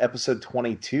 ended at episode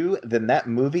 22, then that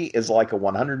movie is like a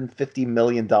 $150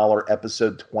 million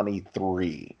episode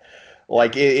 23.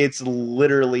 Like it's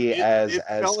literally as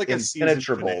felt like a season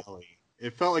impenetrable. finale.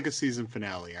 It felt like a season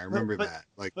finale. I remember that.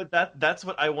 But that's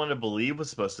what I want to believe was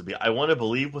supposed to be. I want to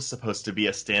believe was supposed to be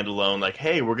a standalone, like,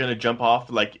 hey, we're going to jump off,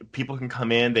 like, people can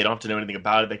come in, they don't have to know anything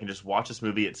about it, they can just watch this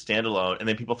movie, it's standalone, and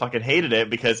then people fucking hated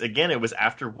it because, again, it was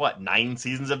after, 9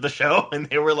 seasons of the show, and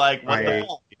they were like, what the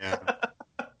hell? Yeah.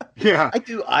 Yeah. I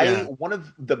do. One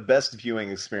of the best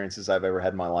viewing experiences I've ever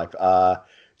had in my life.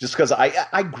 Just because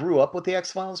I grew up with the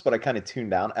X-Files, but I kind of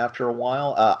tuned out after a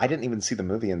while. I didn't even see the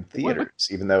movie in theaters,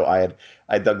 even though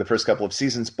I dug the first couple of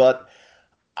seasons. But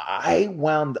I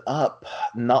wound up,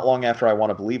 not long after I Want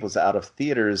to Believe was out of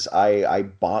theaters, I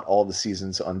bought all the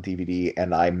seasons on DVD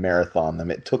and I marathoned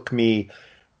them. It took me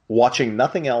watching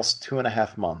nothing else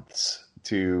 2.5 months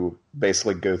to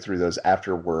basically go through those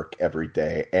after work every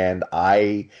day. And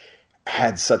I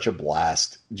had such a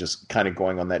blast just kind of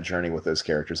going on that journey with those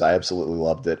characters. I absolutely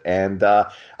loved it. And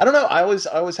I don't know, I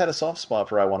always had a soft spot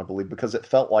for I Want to Believe because it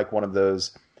felt like one of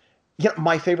those,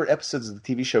 my favorite episodes of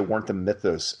the TV show weren't the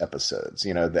Mythos episodes,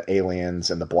 the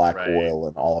aliens and the black oil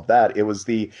and all of that. It was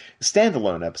the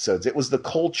standalone episodes. It was the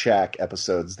Kolchak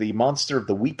episodes, the Monster of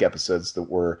the Week episodes that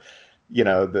were,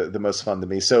 the most fun to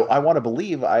me. So I Want to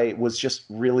Believe I was just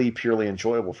really purely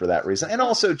enjoyable for that reason. And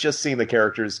also just seeing the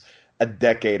characters a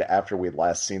decade after we'd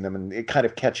last seen them and it kind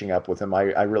of catching up with them.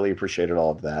 I really appreciated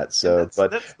all of that. So,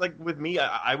 that's like with me,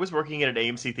 I was working at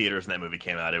AMC theaters when that movie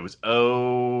came out. It was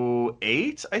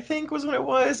 2008, I think was when it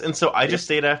was. And so I just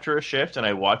stayed after a shift and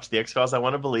I watched The X-Files I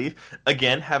Want to Believe.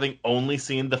 Again, having only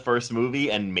seen the first movie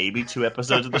and maybe 2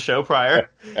 episodes of the show prior.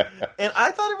 And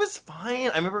I thought it was fine.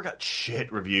 I remember it got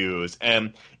shit reviews.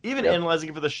 And even analyzing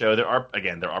it for the show, there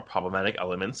are problematic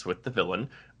elements with the villain.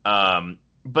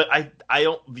 But I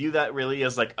don't view that really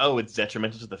as like, oh, it's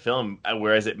detrimental to the film,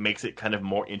 whereas it makes it kind of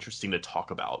more interesting to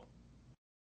talk about.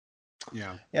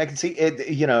 Yeah, I can see it.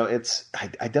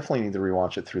 I definitely need to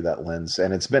rewatch it through that lens,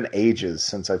 and it's been ages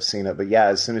since I've seen it. But yeah,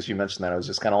 as soon as you mentioned that, I was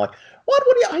just kind of like, what?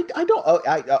 What do you? I don't.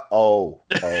 Oh.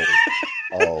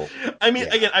 I mean,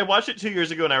 again, I watched it 2 years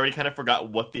ago, and I already kind of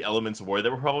forgot what the elements were that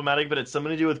were problematic. But it's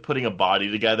something to do with putting a body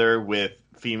together with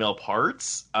female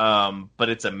parts. But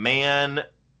it's a man.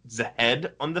 The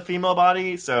head on the female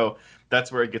body, so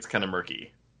that's where it gets kind of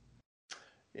murky.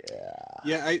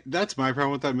 Yeah. That's my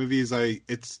problem with that movie is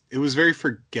it was very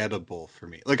forgettable for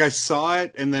me. Like I saw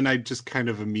it and then I just kind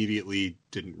of immediately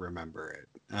didn't remember it.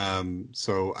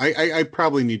 So I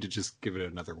probably need to just give it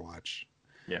another watch.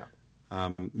 Yeah.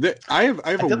 I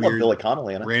have a weird Billy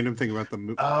Connolly in it. random thing about the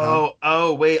movie.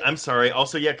 Oh, wait, I'm sorry.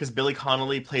 Also, yeah, because Billy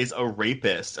Connolly plays a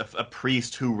rapist, a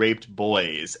priest who raped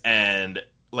boys, and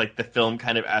like the film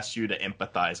kind of asks you to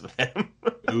empathize with him.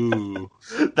 Ooh,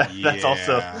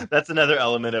 that's another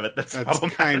element of it. That's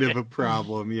kind of a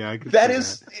problem. Yeah, that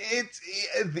is.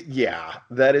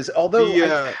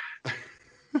 Although,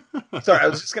 sorry, I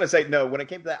was just gonna say no. When it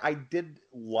came to that, I did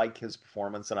like his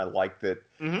performance, and I like that.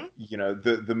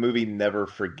 Mm-hmm. The movie never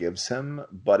forgives him,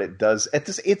 but it does.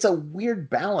 It's a weird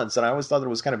balance, and I always thought it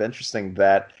was kind of interesting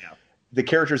that the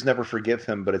characters never forgive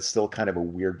him, but it's still kind of a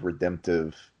weird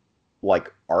redemptive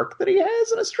arc that he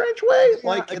has in a strange way.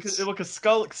 Because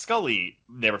Scully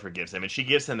never forgives him, and she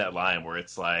gives him that line where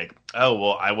it's like, "Oh,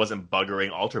 well, I wasn't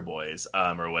buggering altar boys,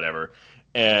 or whatever."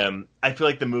 And I feel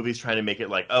like the movie's trying to make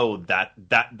it like, "Oh,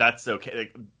 that's okay.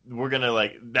 Like, we're gonna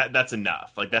that's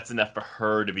enough. Like that's enough for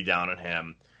her to be down on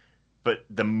him." But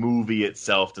the movie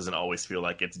itself doesn't always feel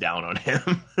like it's down on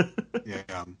him.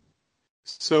 Yeah.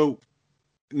 So.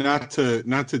 Not to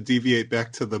deviate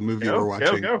back to the movie we're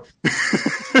watching. Go.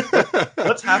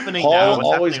 What's happening now?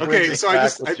 Okay, so I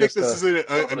think this is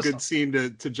a good scene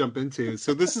to jump into.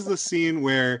 So this is the scene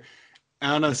where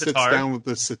Anna sits down with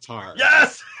the sitar.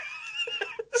 Yes.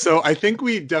 So I think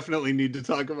we definitely need to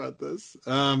talk about this.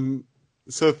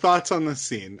 So thoughts on this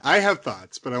scene? I have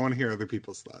thoughts, but I want to hear other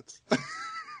people's thoughts.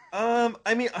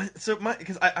 I mean,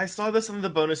 because I saw this in the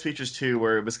bonus features too,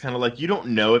 where it was kind of like you don't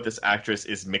know if this actress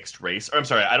is mixed race. Or I'm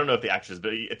sorry, I don't know if the actress,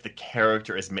 but if the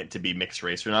character is meant to be mixed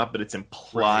race or not. But it's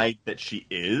implied that she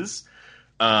is.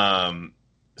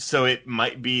 So it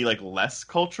might be like less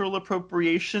cultural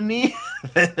appropriation-y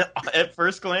than at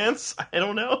first glance. I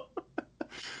don't know.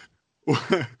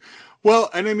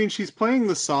 Well, and I mean, she's playing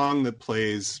the song that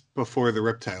plays before the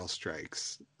reptile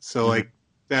strikes. So, Mhm. like,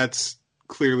 that's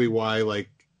clearly why, like,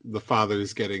 the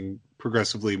father's getting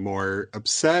progressively more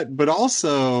upset. But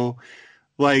also,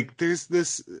 like, there's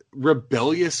this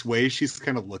rebellious way she's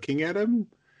kind of looking at him. Yeah.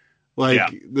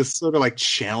 Like, this sort of, like,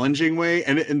 challenging way.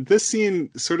 And this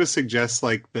scene sort of suggests,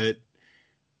 like, that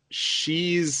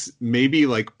she's maybe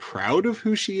like proud of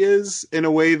who she is in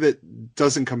a way that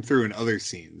doesn't come through in other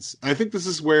scenes. I think this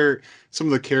is where some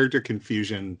of the character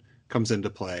confusion comes into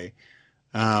play.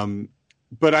 Um,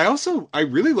 but I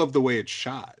really love the way it's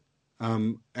shot.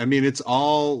 I mean, it's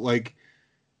all like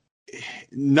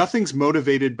nothing's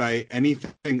motivated by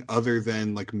anything other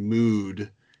than like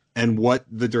mood and what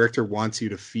the director wants you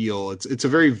to feel. It's a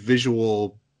very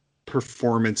visual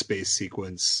performance based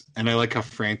sequence, and I like how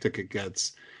frantic it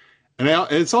gets. And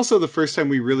it's also the first time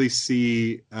we really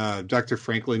see Dr.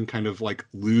 Franklin kind of like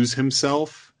lose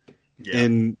himself Yeah.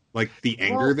 in like the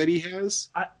anger Well, that he has.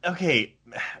 Okay,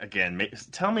 again,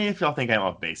 tell me if y'all think I'm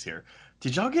off base here.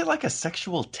 Did y'all get like a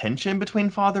sexual tension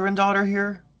between father and daughter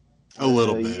here? A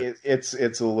little bit. It's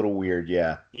a little weird,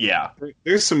 yeah. Yeah.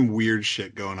 There's some weird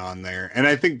shit going on there. And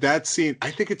I think that scene,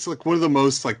 I think it's like one of the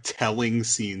most like telling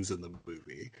scenes in the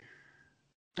movie.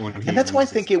 And that's why I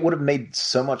think it would have made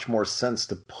so much more sense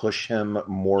to push him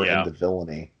more Yeah. into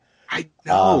villainy. I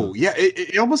know. Yeah,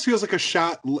 it almost feels like a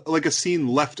shot, like a scene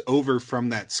left over from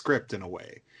that script in a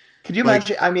way. Could you Like-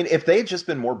 imagine? I mean, if they had just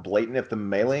been more blatant, if the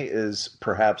melee is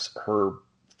perhaps her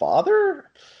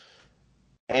father,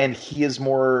 and he is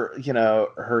more,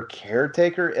 her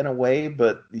caretaker in a way,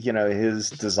 but his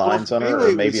designs on her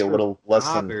Melee are maybe was a her little less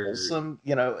than father. wholesome.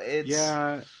 It's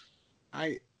Yeah,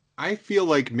 I feel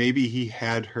like maybe he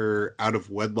had her out of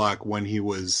wedlock when he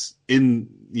was in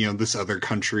this other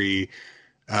country,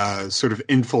 sort of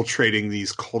infiltrating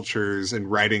these cultures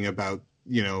and writing about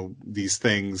these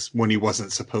things when he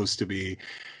wasn't supposed to be,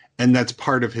 and that's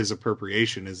part of his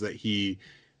appropriation is that he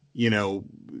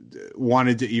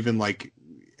wanted to even like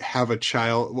have a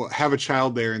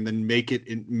child there and then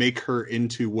make her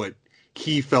into what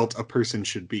he felt a person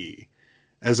should be,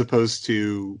 as opposed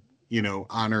to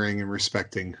honoring and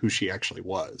respecting who she actually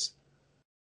was.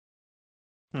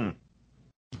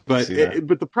 But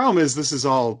but the problem is this is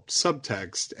all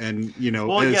subtext, and at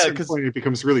a certain point it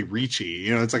becomes really reachy.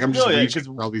 It's like I'm just reaching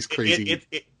for all these crazy.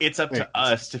 It's up to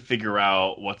us to figure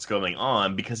out what's going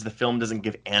on because the film doesn't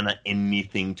give Anna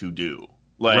anything to do.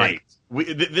 Like, right.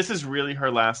 This is really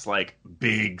her last like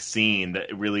big scene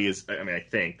that really is. I mean, I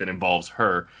think that involves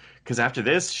her because after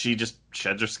this, she just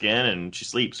sheds her skin and she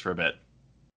sleeps for a bit.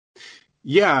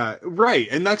 Yeah, right,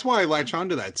 and that's why I latch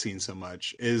onto that scene so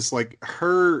much. Is like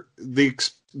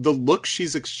the look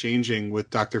she's exchanging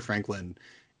with Dr. Franklin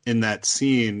in that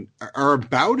scene are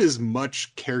about as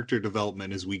much character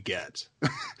development as we get.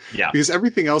 Yeah, because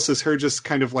everything else is her just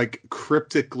kind of like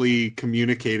cryptically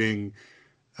communicating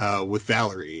with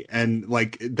Valerie, and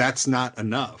like that's not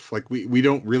enough. Like we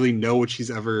don't really know what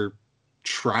she's ever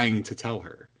trying to tell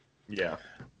her. Yeah,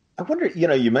 I wonder.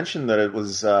 You mentioned that it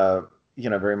was.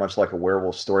 Very much like a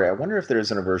werewolf story. I wonder if there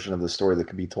isn't a version of the story that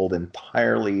could be told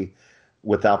entirely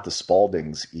without the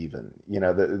Spaldings even.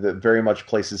 That very much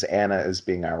places Anna as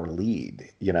being our lead,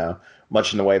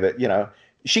 much in the way that,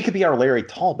 she could be our Larry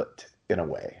Talbot in a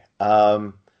way.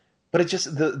 But it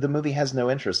just, the movie has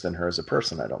no interest in her as a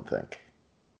person, I don't think.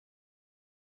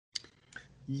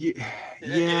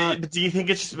 Yeah. But do you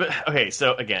think it's just, okay,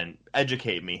 so again,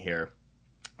 educate me here.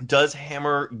 Does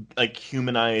Hammer like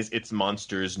humanize its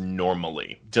monsters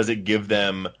normally? Does it give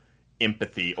them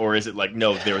empathy, or is it like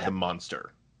no, they're the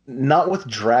monster? Not with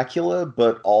Dracula,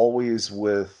 but always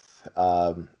with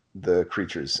the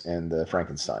creatures in the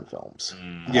Frankenstein films.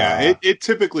 Yeah, it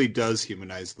typically does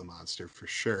humanize the monster for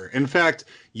sure. In fact,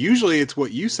 usually it's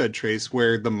what you said, Trace,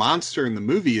 where the monster in the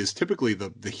movie is typically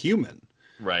the human.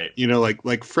 Right.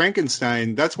 Like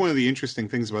Frankenstein, that's one of the interesting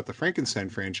things about the Frankenstein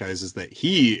franchise is that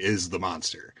he is the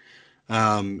monster.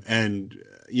 And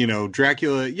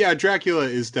Dracula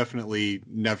is definitely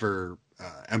never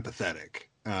empathetic.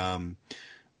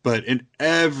 But in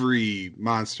every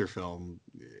monster film,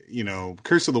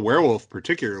 Curse of the Werewolf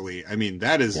particularly, I mean,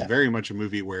 that is very much a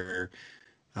movie where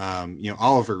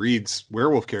Oliver Reed's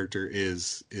werewolf character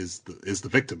is the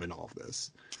victim in all of this.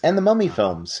 And the Mummy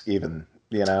films even.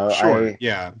 Sure.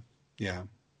 Yeah,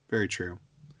 very true.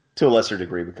 To a lesser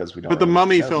degree, because we don't. But the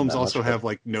Mummy films also have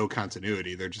like no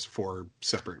continuity; they're just 4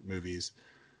 separate movies.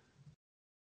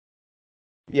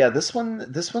 Yeah, this one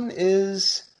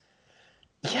is.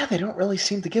 Yeah, they don't really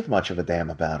seem to give much of a damn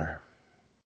about her.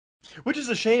 Which is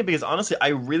a shame because honestly, I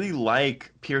really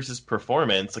like Pierce's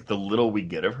performance, like the little we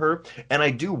get of her, and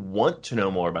I do want to know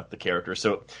more about the character.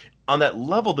 So, on that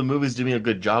level, the movie's doing a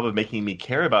good job of making me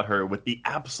care about her with the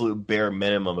absolute bare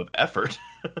minimum of effort.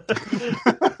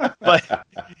 but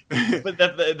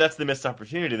that's the missed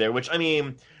opportunity there. Which I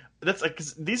mean, that's like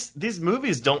 'cause these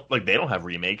movies they don't have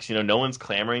remakes. You know, no one's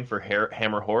clamoring for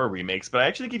Hammer horror remakes. But I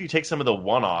actually think if you take some of the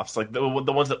one-offs, like the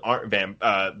ones that aren't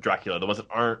Dracula, the ones that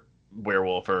aren't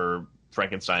Werewolf or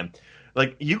Frankenstein,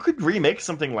 like you could remake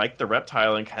something like The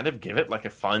Reptile and kind of give it like a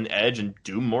fun edge and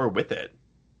do more with it.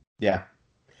 Yeah,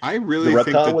 I really The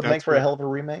think Reptile would that's make for a hell of a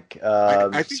remake.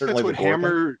 I think Certainly that's what the Gorgon.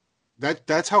 Hammer.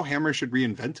 That's how Hammer should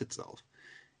reinvent itself.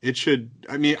 It should.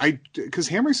 I mean, because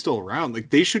Hammer's still around. Like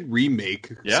they should remake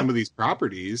some of these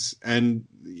properties, and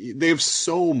they have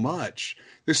so much.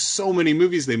 There's so many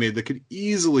movies they made that could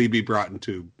easily be brought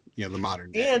into the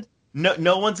modern day. And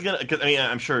no one's gonna. Cause, I mean,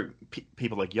 I'm sure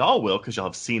people like y'all will because y'all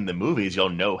have seen the movies. Y'all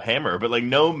know Hammer, but like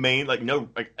no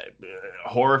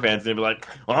horror fans gonna be like,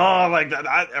 oh, like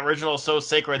that original is so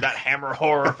sacred, that Hammer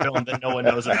horror film that no one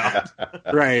knows about.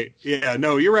 Right? Yeah.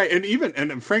 No, you're right.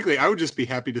 And frankly, I would just be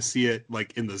happy to see it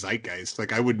like in the zeitgeist.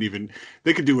 Like I wouldn't even.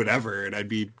 They could do whatever, and I'd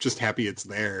be just happy it's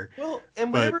there. Well,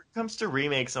 and whenever it comes to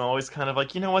remakes, I'm always kind of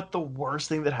like, you know what? The worst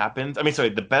thing that happens. I mean, sorry,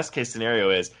 the best case scenario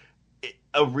is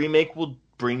a remake will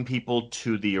bring people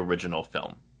to the original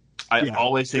film. I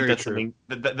always think that's something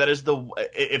that is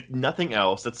if nothing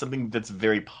else, that's something that's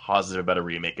very positive about a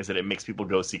remake is that it makes people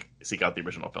go seek out the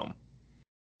original film.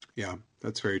 Yeah,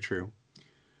 that's very true.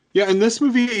 Yeah, and this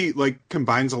movie like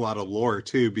combines a lot of lore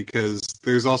too because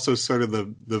there's also sort of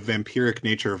the vampiric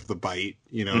nature of the bite.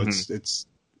 You know, it's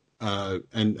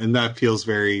and that feels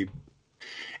very.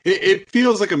 It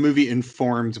feels like a movie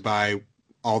informed by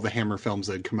all the Hammer films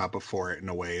that had come out before it in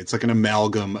a way. It's like an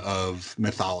amalgam of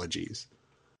mythologies.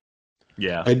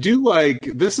 Yeah. I do like,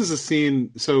 this is a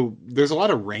scene, so there's a lot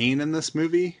of rain in this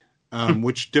movie,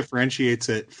 which differentiates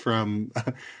it from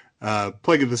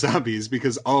Plague of the Zombies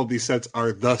because all of these sets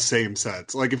are the same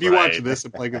sets. Like if you watch this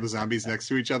and Plague of the Zombies next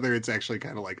to each other, it's actually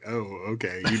kind of like, oh,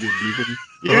 okay, you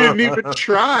didn't even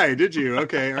try, did you?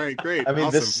 Okay, all right, great. I mean,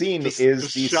 awesome. This scene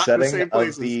is the setting of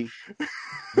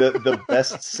the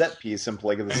best set piece in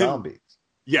Plague of the Zombies.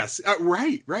 Yes,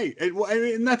 right.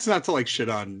 And that's not to like shit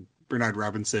on Bernard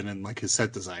Robinson and like his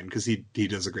set design because he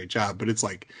does a great job, but it's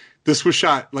like this was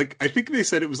shot like I think they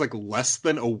said it was like less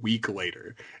than a week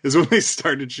later is when they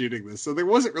started shooting this, so there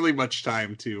wasn't really much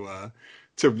time to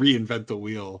reinvent the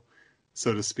wheel,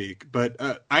 so to speak. But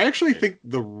I actually think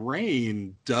the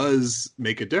rain does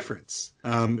make a difference.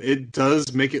 It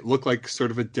does make it look like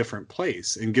sort of a different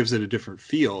place and gives it a different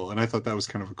feel, and I thought that was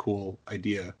kind of a cool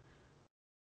idea.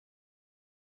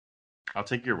 I'll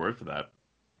take your word for that.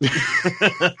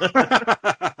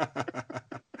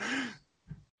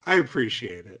 I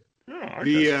appreciate it.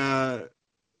 I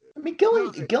mean,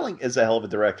 Gilling is a hell of a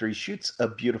director. He shoots a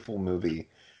beautiful movie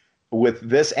with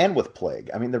this and with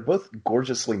Plague. I mean, they're both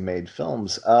gorgeously made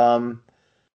films.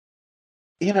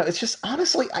 It's just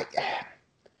honestly,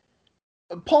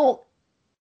 Paul,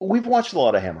 we've watched a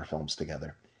lot of Hammer films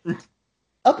together.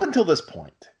 Up until this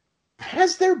point,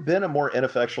 has there been a more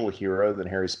ineffectual hero than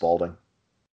Harry Spalding?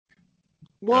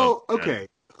 Well, okay.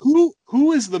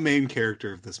 Who is the main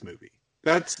character of this movie?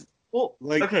 That's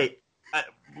okay.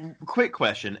 Quick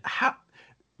question: how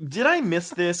did I miss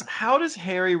this? How does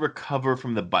Harry recover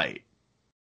from the bite?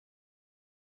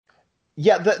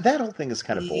 Yeah, that whole thing is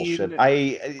kind of bullshit. What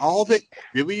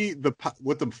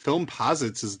the film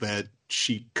posits is that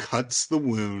she cuts the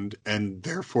wound, and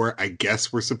therefore, I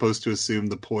guess we're supposed to assume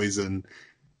the poison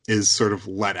is sort of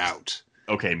let out.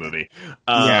 Okay, movie.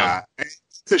 Yeah.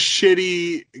 It's a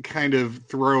shitty kind of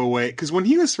throwaway because when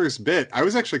he was first bit, I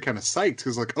was actually kind of psyched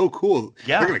because like, oh, cool,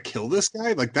 they're gonna kill this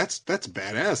guy. Like that's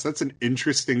badass. That's an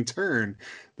interesting turn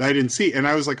that I didn't see, and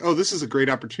I was like, oh, this is a great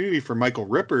opportunity for Michael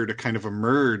Ripper to kind of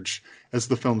emerge as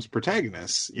the film's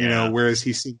protagonist. You know, whereas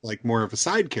he seemed like more of a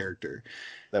side character.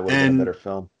 That would have been a better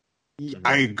film.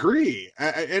 I agree,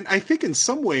 and I think in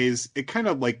some ways it kind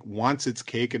of like wants its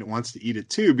cake and it wants to eat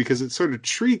it too because it sort of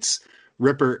treats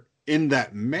Ripper in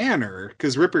that manner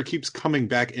because Ripper keeps coming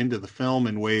back into the film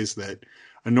in ways that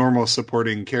a normal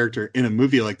supporting character in a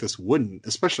movie like this wouldn't,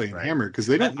 especially in Hammer, because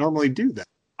they don't normally do that.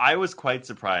 I was quite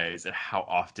surprised at how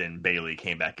often Bailey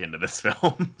came back into this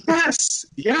film. Yes,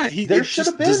 yeah, there should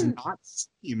have been. Does not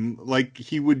seem like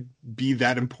he would be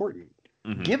that important.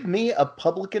 Mm-hmm. Give me a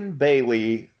Publican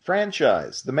Bailey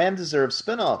franchise. The man deserves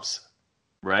spin-offs.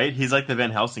 Right? He's like the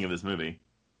Van Helsing of this movie.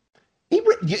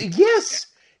 Yes.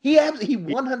 He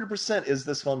 100% is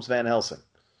this film's Van Helsing.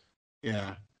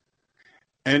 Yeah.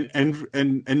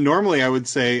 And normally I would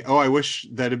say, oh, I wish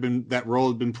that role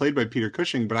had been played by Peter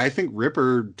Cushing, but I think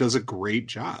Ripper does a great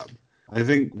job. I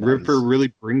think Ripper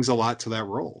really brings a lot to that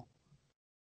role.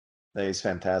 He's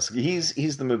fantastic.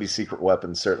 He's the movie's secret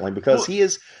weapon, certainly, because he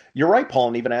is. You're right, Paul,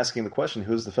 and even asking the question,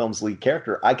 who's the film's lead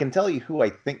character? I can tell you who I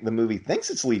think the movie thinks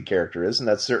its lead character is, and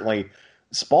that's certainly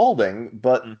Spaulding.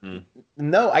 But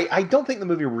no, I don't think the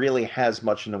movie really has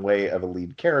much in the way of a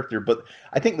lead character. But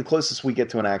I think the closest we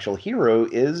get to an actual hero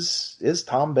is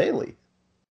Tom Bailey.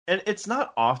 And it's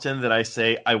not often that I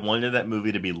say I wanted that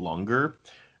movie to be longer,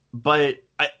 but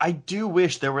I do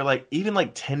wish there were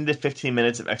even 10 to 15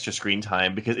 minutes of extra screen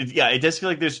time, because it does feel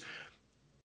like there's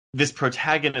this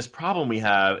protagonist problem we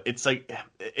have. It's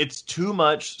it's too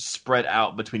much spread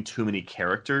out between too many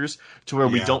characters to where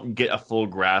we don't get a full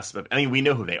grasp of. I mean, we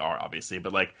know who they are, obviously,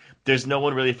 but there's no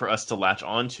one really for us to latch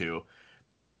onto.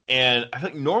 And I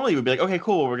think normally we'd be like, okay,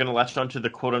 cool, we're going to latch onto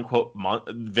the quote unquote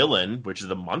villain, which is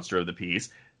the monster of the piece.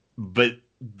 But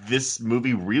this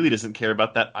movie really doesn't care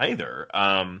about that either.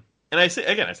 And I say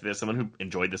this as someone who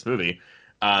enjoyed this movie.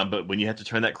 But when you have to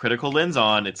turn that critical lens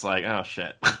on, it's like, oh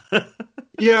shit.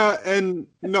 Yeah, and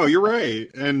no, you're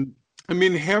right. And I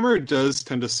mean, Hammer does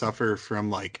tend to suffer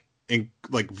from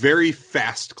very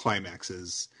fast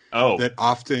climaxes. Oh, that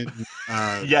often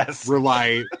yes,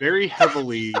 rely very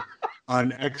heavily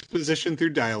on exposition through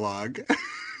dialogue.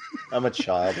 I'm a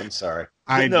child. I'm sorry.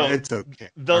 I know it's okay.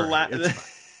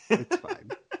 It's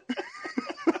fine.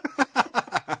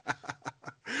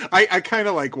 I kind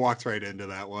of walked right into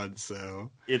that one, so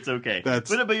it's okay. But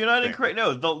you're not incorrect.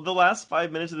 No, the last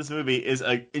 5 minutes of this movie is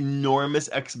an enormous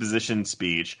exposition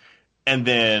speech, and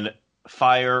then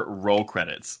roll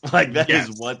credits.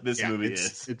 Is what this movie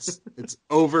is. It's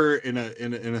over in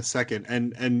a second,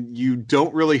 and you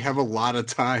don't really have a lot of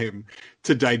time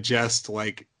to digest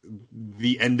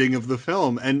the ending of the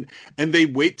film, and they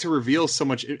wait to reveal so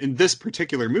much in this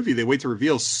particular movie. They wait to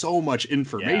reveal so much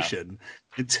information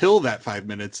until that 5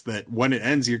 minutes that when it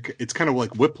ends, it's kind of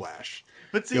like Whiplash.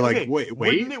 But see, you're wait,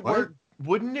 wouldn't it work?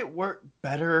 Wouldn't it work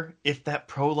better if that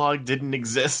prologue didn't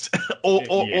exist, or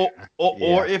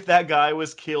if that guy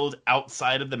was killed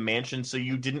outside of the mansion, so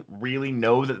you didn't really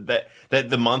know that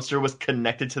the monster was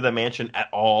connected to the mansion at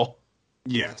all?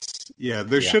 Yes,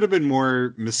 there should have been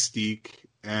more mystique.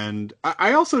 And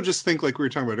I also just think, like we were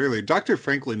talking about earlier, Dr.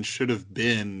 Franklin should have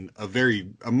been a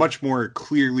much more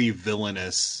clearly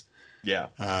villainous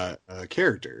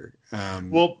character.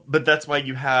 But that's why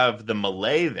you have the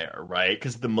Malay there, right?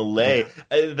 Because the Malay,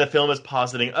 the film is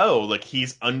positing,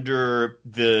 he's under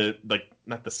the,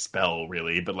 not the spell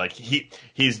really, but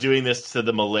he's doing this so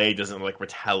the Malay doesn't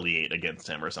retaliate against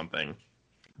him or something.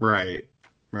 Right.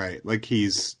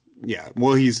 He's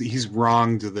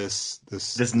wronged this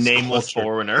nameless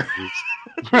foreigner.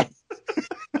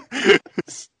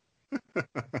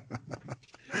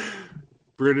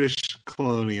 British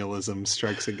colonialism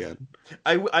strikes again.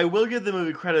 I will give the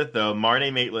movie credit, though.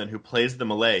 Marnay Maitland, who plays the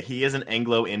Malay, he is an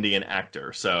Anglo-Indian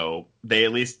actor, so they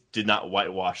at least did not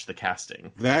whitewash the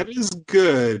casting. That is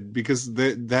good, because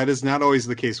that is not always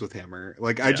the case with Hammer.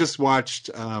 I just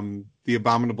watched The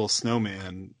Abominable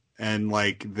Snowman, and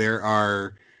there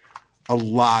are a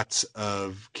lot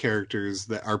of characters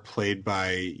that are played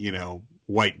by,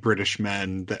 white British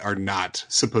men that are not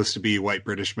supposed to be white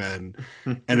British men.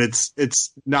 And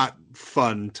it's not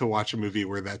fun to watch a movie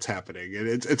where that's happening. And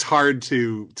it's hard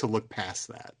to look past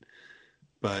that.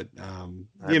 But, but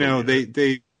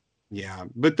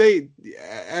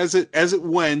as it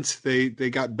went, they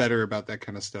got better about that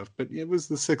kind of stuff. But it was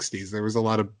the 60s. There was a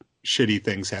lot of shitty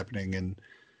things happening in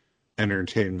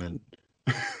entertainment.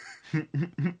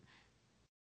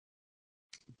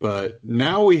 But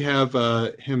now we have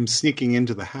him sneaking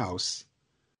into the house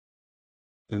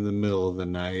in the middle of the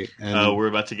night. And we're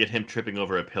about to get him tripping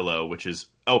over a pillow, which is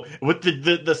with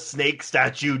the snake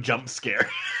statue jump scare.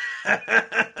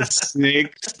 The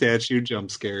snake statue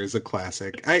jump scare is a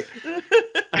classic.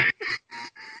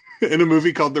 In a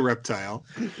movie called The Reptile.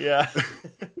 Yeah.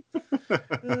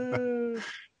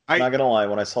 I'm not gonna lie,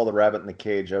 when I saw the rabbit in the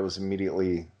cage, I was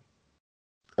immediately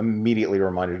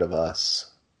reminded of Us.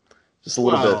 Just a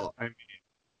little bit. I mean,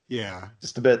 yeah.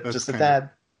 Just a bit. Just a tad.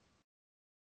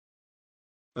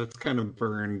 That's kind of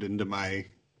burned into my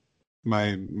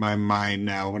mind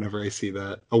now whenever I see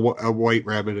that. A white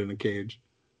rabbit in a cage.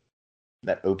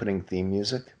 That opening theme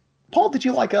music. Paul, did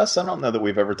you like Us? I don't know that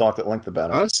we've ever talked at length about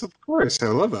it. Us, of course. I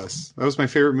love Us. That was my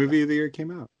favorite movie of the year it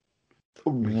came out.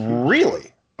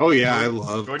 Really? Oh, yeah. I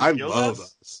love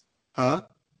Us. Huh?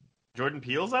 Jordan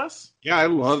Peele's Us? Yeah, I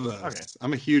love Us. Okay.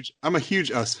 I'm a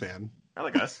huge Us fan. I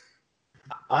like Us.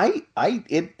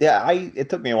 It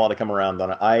took me a while to come around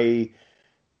on it.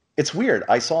 It's weird.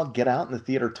 I saw Get Out in the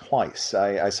theater twice.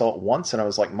 I saw it once and I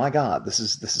was like, my God, this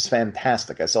is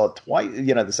fantastic. I saw it twice,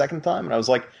 the second time, and I was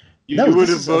like, no, You would this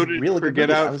have is a voted really for good Get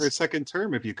movie. Out for a second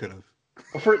term if you could have.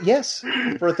 For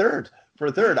a third. For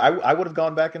a third. I would have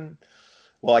gone back and,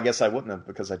 well, I guess I wouldn't have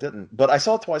because I didn't. But I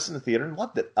saw it twice in the theater and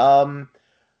loved it.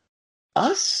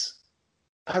 Us,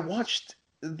 I watched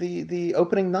the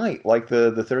opening night, like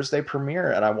the Thursday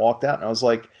premiere, and I walked out and I was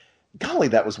like, golly,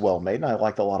 that was well made, and I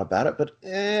liked a lot about it, but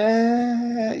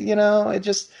it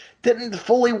just didn't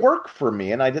fully work for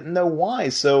me, and I didn't know why.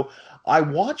 So I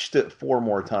watched it 4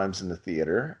 more times in the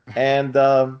theater, and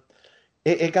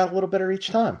it got a little better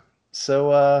each time.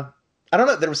 So I don't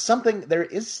know. There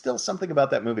is still something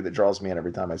about that movie that draws me in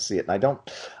every time I see it, and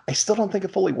I still don't think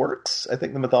it fully works. I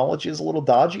think the mythology is a little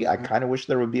dodgy. I kind of wish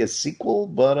there would be a sequel,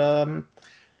 but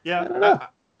yeah, I don't know.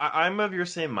 I'm of your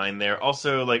same mind there.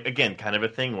 Also, like, again, kind of a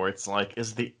thing where it's like,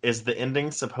 is the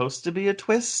ending supposed to be a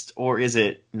twist, or is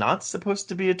it not supposed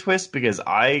to be a twist? Because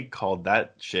I called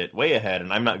that shit way ahead,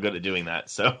 and I'm not good at doing that,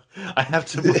 so I have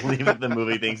to believe that the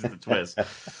movie thinks it's a twist.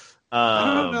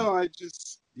 I don't know.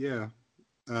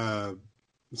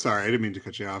 Sorry, I didn't mean to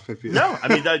cut you off. No, I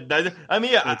mean,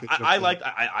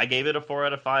 I gave it a 4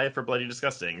 out of 5 for Bloody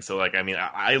Disgusting. So, like, I mean,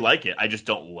 I like it. I just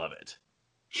don't love it.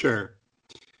 Sure.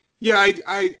 Yeah,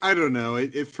 I don't know.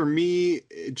 It for me,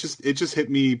 it just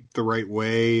hit me the right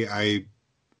way. I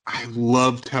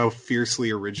loved how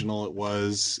fiercely original it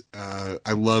was.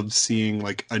 I loved seeing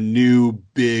like a new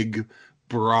big,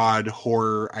 broad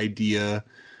horror idea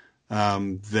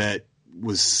that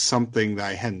was something that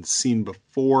I hadn't seen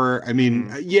before. I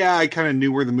mean, yeah, I kind of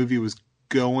knew where the movie was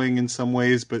going in some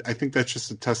ways, but I think that's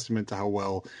just a testament to how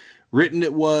well written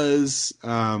it was,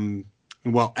 and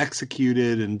well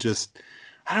executed, and just.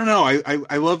 I don't know.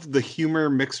 I love the humor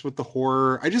mixed with the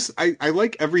horror. I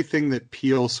like everything that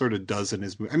Peele sort of does in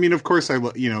his movie. I mean, of course,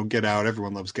 Get Out.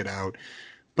 Everyone loves Get Out,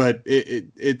 but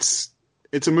it's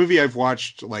a movie I've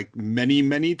watched like many,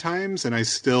 many times, and I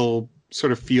still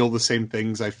sort of feel the same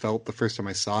things I felt the first time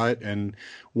I saw it. And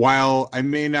while I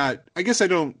may not, I guess I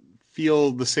don't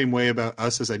feel the same way about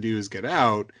Us as I do as Get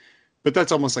Out, but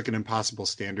that's almost like an impossible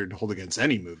standard to hold against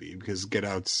any movie because Get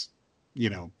Out's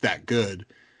that good.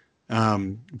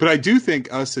 But I do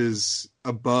think Us is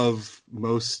above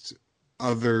most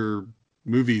other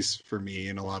movies for me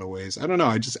in a lot of ways. I don't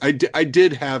know. I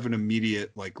did have an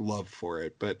immediate like love for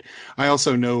it, but I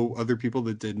also know other people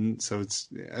that didn't. So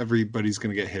everybody's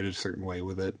going to get hit a certain way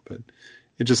with it, but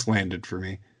it just landed for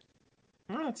me.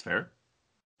 Oh, that's fair.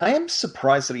 I am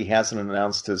surprised that he hasn't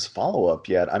announced his follow-up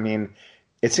yet. I mean,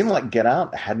 it seemed like Get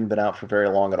Out hadn't been out for very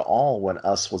long at all when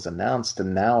Us was announced,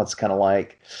 and now it's kind of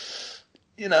like,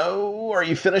 are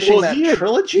you finishing that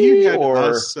trilogy? Or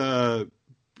Us,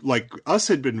 Us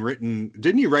had been written.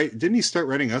 Didn't he start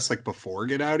writing Us like before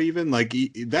Get Out? Even like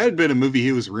that had been a movie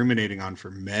he was ruminating on for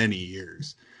many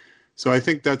years. So I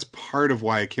think that's part of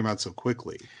why it came out so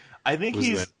quickly. I think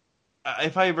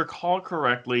if I recall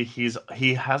correctly,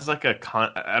 he has like I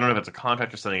don't know if it's a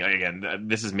contract or something. Again,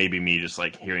 this is maybe me just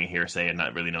like hearing hearsay and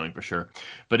not really knowing for sure.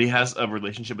 But he has a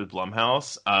relationship with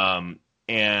Blumhouse.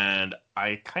 And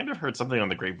I kind of heard something on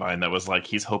the grapevine that was like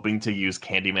he's hoping to use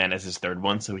Candyman as his third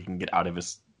one so he can get out of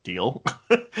his deal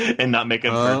and not make a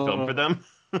third film for them.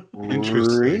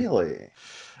 Interesting. Really?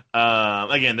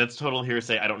 Again, that's total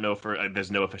hearsay. I don't know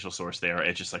there's no official source there.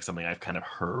 It's just like something I've kind of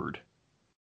heard.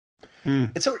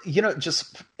 It's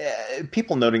just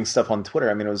people noting stuff on Twitter.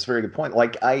 I mean, it was a very good point.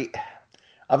 Like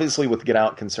obviously with Get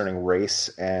Out concerning race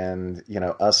and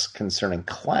Us concerning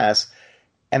class.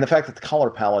 And the fact that the color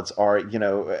palettes are,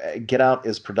 Get Out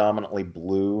is predominantly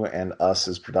blue and Us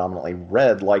is predominantly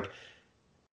red. Like,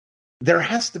 there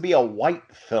has to be a white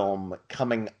film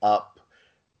coming up,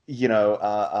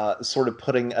 sort of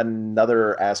putting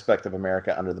another aspect of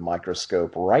America under the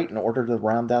microscope, right? In order to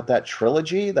round out that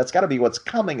trilogy. That's got to be what's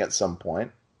coming at some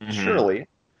point. Mm-hmm. Surely,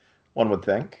 one would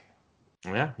think.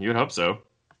 Yeah, you would hope so.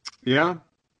 Yeah.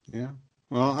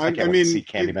 Well, I can't mean, see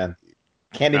Candyman.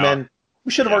 Candyman. No.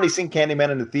 We should have already seen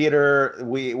Candyman in the theater.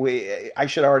 I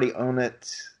should already own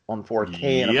it on 4K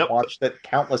and I've watched it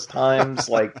countless times.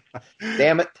 Like,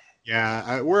 damn it!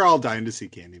 Yeah, we're all dying to see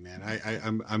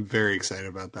Candyman. I'm very excited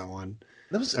about that one.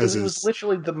 It was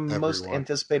literally the most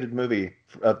anticipated movie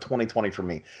of 2020 for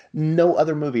me. No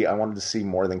other movie I wanted to see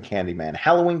more than Candyman.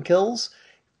 Halloween Kills,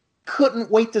 couldn't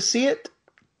wait to see it.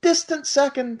 Distant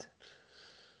second.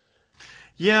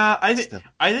 Yeah, I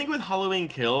think with Halloween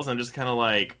Kills, I'm just kind of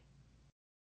like,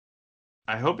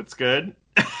 I hope it's good.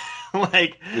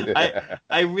 Like,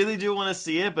 I really do want to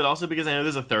see it, but also because I know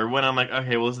there's a third one, I'm like,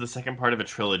 okay, well, this is the second part of a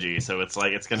trilogy, so it's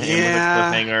like, it's going to end with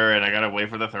a cliffhanger, and I got to wait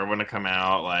for the third one to come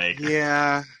out. Like,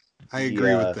 yeah, I agree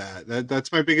Yeah. with that.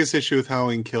 That's my biggest issue with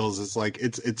Halloween Kills. Is like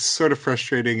it's sort of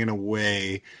frustrating in a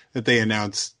way that they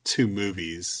announced 2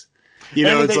 movies. You And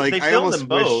I know, mean, it's like they I filmed almost them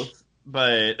wish. both,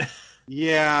 but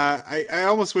Yeah, I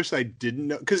almost wish I didn't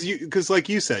know because like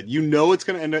you said, you know it's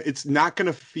gonna end up, it's not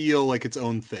gonna feel like its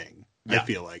own thing. yeah. I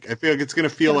feel like it's gonna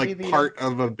It's feel gonna be like the part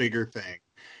of a bigger thing,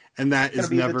 and that it's gonna is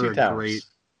be the never Two a great. Towers.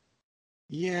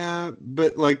 Yeah,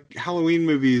 but like Halloween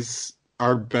movies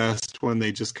are best when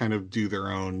they just kind of do their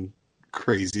own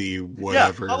crazy Yeah,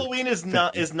 whatever Halloween is thing.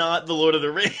 not the Lord of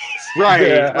the Rings.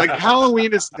 Right. Like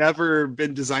Halloween has never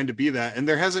been designed to be that. And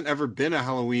there hasn't ever been a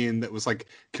Halloween that was like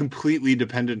completely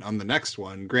dependent on the next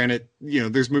one. Granted, you know,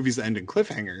 there's movies that end in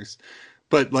cliffhangers,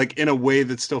 but like in a way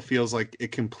that still feels like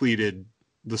it completed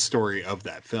the story of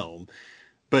that film.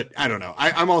 But I don't know.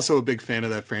 I'm also a big fan of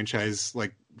that franchise,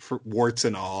 like for warts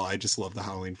and all. I just love the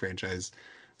Halloween franchise.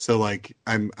 So like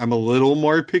I'm a little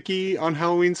more picky on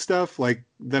Halloween stuff like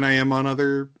than I am on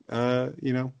other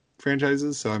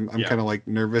franchises. So I'm Yeah. kind of like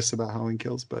nervous about Halloween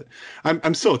Kills, but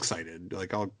I'm still excited.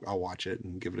 Like I'll watch it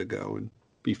and give it a go and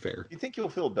be fair. You think you'll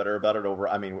feel better about it over?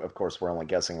 I mean, of course, we're only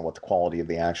guessing what the quality of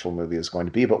the actual movie is going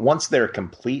to be, but once they're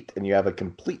complete and you have a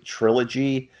complete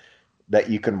trilogy that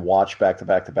you can watch back to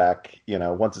back to back, you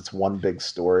know, once it's one big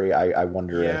story, I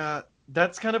wonder if Yeah,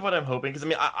 that's kind of what I'm hoping because I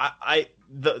mean,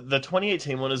 the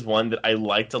 2018 one is one that I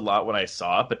liked a lot when I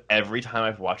saw it, but every time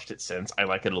I've watched it since, I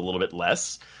like it a little bit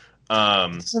less.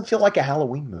 it doesn't feel like a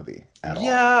Halloween movie at all.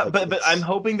 Yeah, Like, but I'm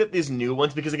hoping that these new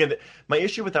ones because again, my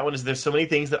issue with that one is there's so many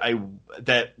things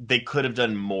that they could have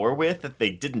done more with that they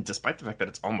didn't, despite the fact that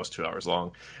it's almost 2 hours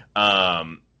long.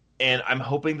 And I'm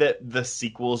hoping that the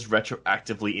sequels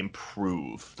retroactively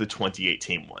improve the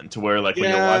 2018 one to where, like,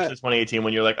 when you're watching the 2018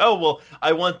 one, you're like, oh, well,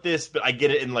 I want this, but I get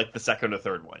it in, like, the second or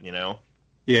third one, you know?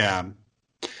 Yeah.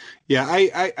 Yeah,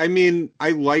 I mean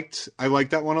I liked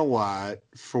that one a lot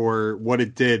for what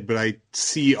it did, but I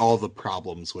see all the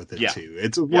problems with it too.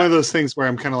 It's one of those things where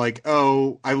I'm kind of like,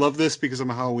 oh, I love this because I'm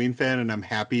a Halloween fan and I'm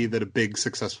happy that a big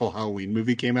successful Halloween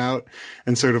movie came out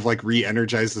and sort of like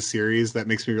re-energized the series. That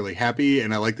makes me really happy,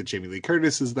 and I like that Jamie Lee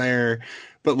Curtis is there.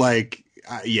 But like,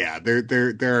 yeah,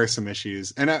 there are some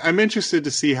issues, and I'm interested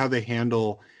to see how they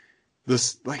handle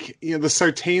this, like, you know, the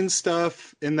Sartain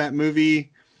stuff in that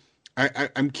movie.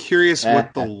 I'm curious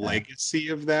what the legacy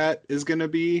of that is going to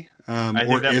be. I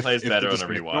think that plays better on a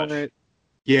rewatch.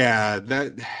 Yeah,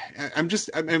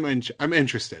 I'm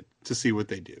interested to see what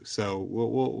they do. So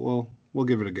we'll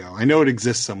give it a go. I know it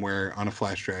exists somewhere on a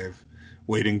flash drive,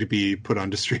 waiting to be put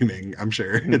onto streaming. I'm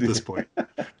sure at this point,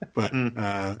 but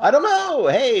I don't know.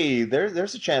 Hey,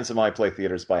 there's a chance it might play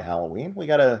theaters by Halloween. We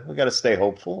gotta stay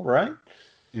hopeful, right?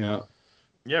 Yeah,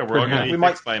 we're all going to be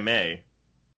fixed by May.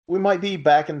 We might be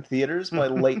back in theaters by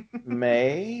late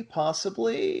May,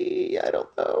 possibly. I don't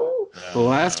know. The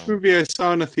last movie I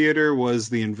saw in a theater was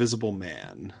The Invisible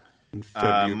Man in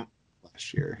February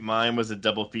last year. Mine was a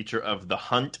double feature of The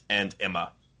Hunt and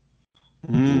Emma.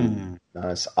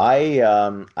 Nice.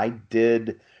 I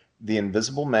did The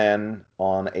Invisible Man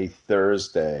on a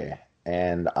Thursday,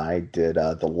 and I did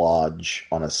The Lodge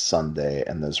on a Sunday,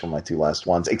 and those were my 2 last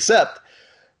ones. Except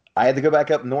I had to go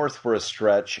back up north for a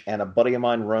stretch, and a buddy of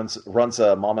mine runs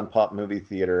a mom and pop movie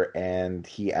theater, and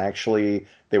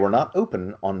they were not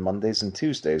open on Mondays and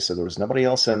Tuesdays, so there was nobody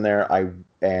else in there.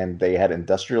 And they had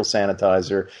industrial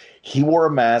sanitizer. He wore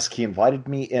a mask. He invited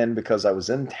me in because I was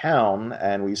in town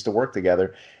and we used to work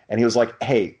together. And he was like,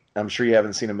 "Hey, I'm sure you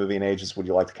haven't seen a movie in ages. Would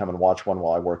you like to come and watch one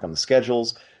while I work on the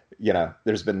schedules? You know,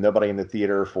 there's been nobody in the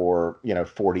theater for,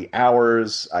 40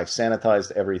 hours. I've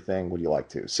sanitized everything. Would you like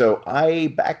to?" So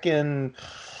back in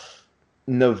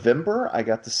November, I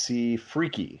got to see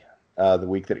Freaky the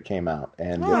week that it came out.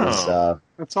 And it was...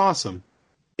 that's awesome.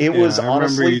 It was I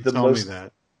honestly the most... Me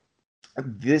that.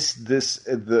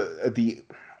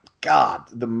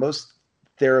 The most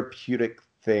therapeutic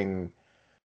thing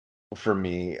for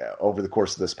me over the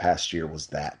course of this past year was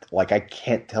that. Like, I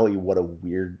can't tell you what a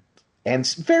weird and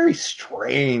very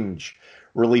strange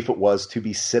relief it was to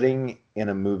be sitting in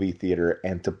a movie theater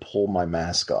and to pull my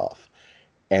mask off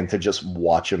and to just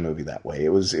watch a movie that way. It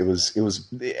was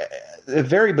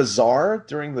very bizarre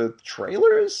during the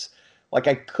trailers. Like,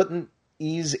 I couldn't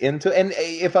ease into, and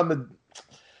if I'm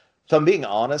being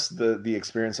honest, the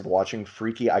experience of watching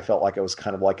Freaky, I felt like I was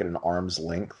kind of like at an arm's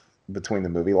length between the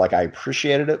movie. Like, I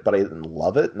appreciated it, but I didn't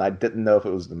love it, and I didn't know if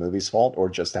it was the movie's fault or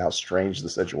just how strange the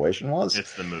situation was.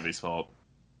 It's the movie's fault.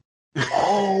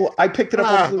 Oh, I picked it up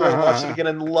on Blu-ray and watched it again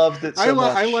and loved it so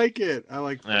much. I like it. I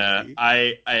like Freaky.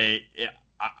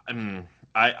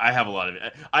 I have a lot of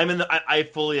it. I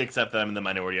fully accept that I'm in the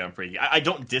minority on Freaky. I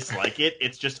don't dislike it.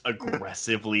 It's just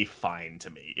aggressively fine to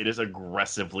me. It is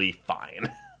aggressively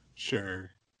fine.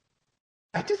 Sure.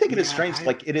 I do think it is strange.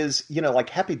 Like it is, like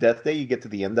Happy Death Day. You get to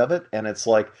the end of it, and it's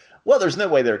like, well, there's no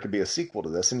way there could be a sequel to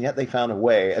this, and yet they found a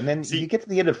way. And then you get to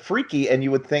the end of Freaky, and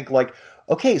you would think like,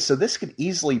 okay, so this could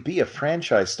easily be a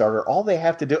franchise starter. All they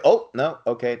have to do,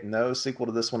 no sequel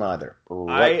to this one either.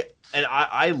 Right.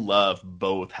 I love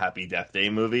both Happy Death Day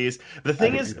movies. The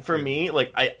thing is, for me,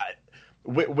 like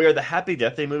where the Happy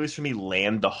Death Day movies for me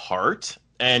land the heart,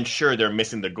 and sure, they're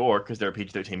missing the gore because they're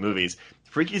PG-13 movies.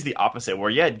 Freaky's the opposite, where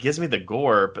it gives me the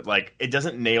gore, but like it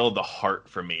doesn't nail the heart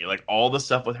for me. Like all the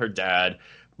stuff with her dad,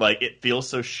 like it feels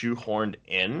so shoehorned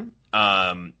in.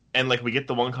 And like we get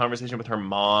the one conversation with her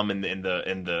mom in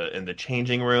the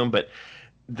changing room, but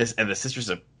the sister's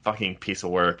a fucking piece of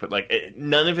work. But like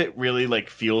none of it really like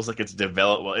feels like it's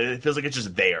developed well. It feels like it's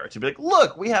just there to be like,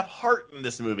 look, we have heart in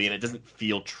this movie, and it doesn't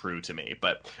feel true to me.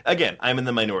 But again, I'm in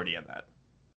the minority on that.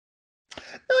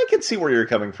 No, I can see where you're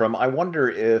coming from. I wonder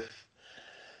if,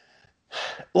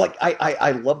 like,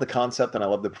 I love the concept and I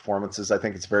love the performances. I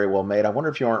think it's very well made. I wonder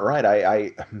if you aren't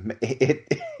right. It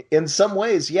in some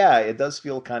ways, yeah, it does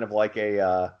feel kind of like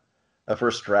a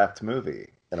first draft movie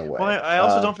in a way. Well, I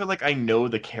also don't feel like I know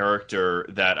the character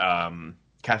that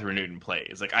Catherine Newton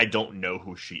plays. Like, I don't know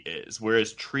who she is.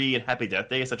 Whereas Tree in Happy Death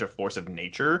Day is such a force of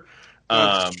nature.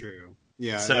 That's true.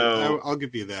 Yeah, so I'll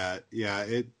give you that.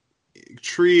 Yeah,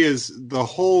 Tree is the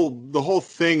whole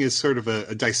thing is sort of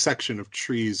a dissection of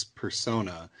Tree's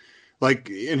persona. Like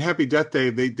in Happy Death Day,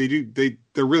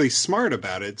 they're really smart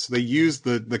about it. So they use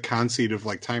the conceit of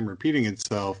like time repeating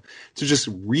itself to just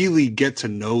really get to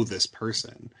know this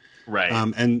person. Right.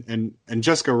 And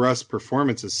Jessica Rust's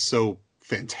performance is so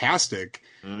fantastic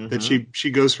that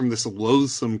she goes from this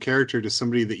loathsome character to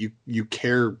somebody that you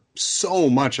care so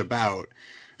much about,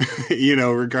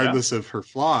 regardless of her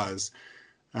flaws.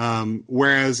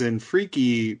 Whereas in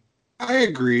Freaky, I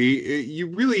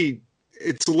agree.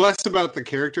 It's less about the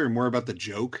character and more about the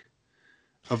joke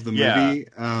of the movie.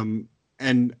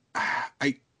 And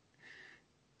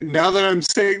now that I'm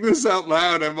saying this out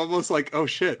loud, I'm almost like, oh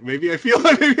shit, maybe I agree.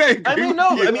 I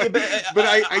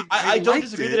don't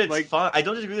disagree that it's fun. I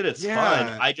don't disagree that it's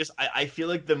fun. I feel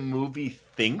like the movie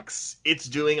thinks it's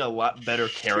doing a lot better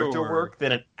character work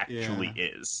than it actually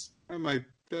is.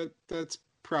 That's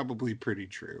probably pretty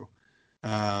true.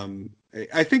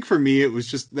 I think for me, it was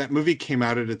just that movie came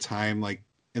out at a time like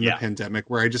in the pandemic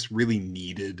where I just really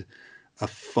needed a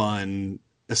fun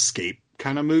escape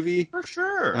kind of movie. For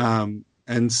sure.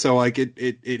 And so like it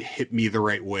hit me the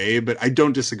right way, but I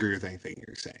don't disagree with anything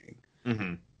you're saying.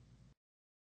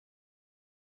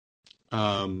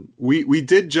 Mm-hmm. We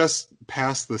did just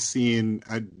pass the scene.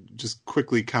 I just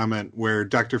quickly comment where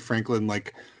Dr. Franklin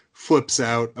like flips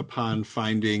out upon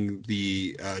finding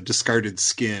the discarded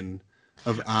skin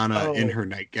of Anna in her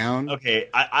nightgown. Okay,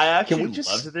 I actually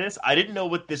loved this. I didn't know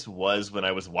what this was when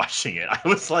I was watching it. I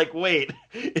was like, wait,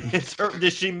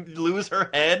 did she lose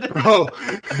her head? Oh,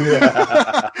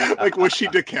 yeah. Like was she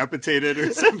decapitated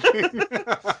or something?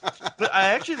 But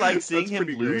I actually like seeing him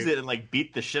lose it and like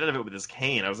beat the shit out of it with his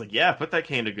cane. I was like, yeah, put that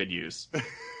cane to good use.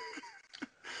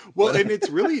 Well, and it's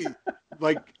really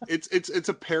like it's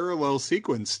a parallel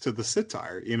sequence to the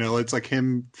sitar. It's like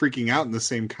him freaking out in the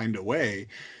same kind of way.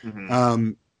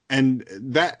 And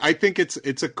that I think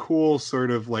it's a cool sort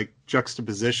of like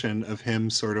juxtaposition of him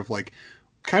sort of like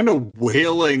kind of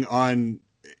wailing on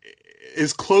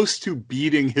as close to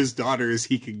beating his daughter as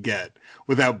he could get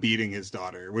without beating his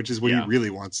daughter, which is what he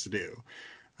really wants to do.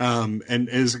 And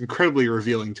is incredibly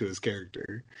revealing to his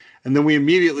character. And then we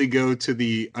immediately go to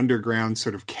the underground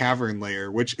sort of cavern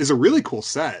layer, which is a really cool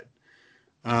set.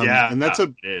 And that's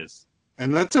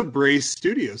a Bray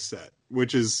Studios set,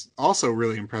 which is also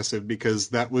really impressive because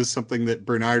that was something that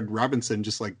Bernard Robinson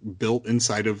just like built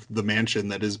inside of the mansion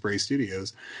that is Bray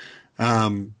Studios.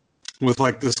 With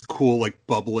like this cool, like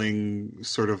bubbling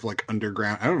sort of like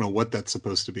underground. I don't know what that's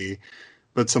supposed to be,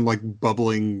 but some like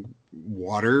bubbling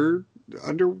water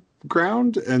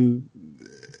underground and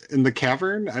in the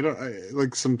cavern.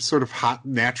 Like some sort of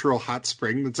natural hot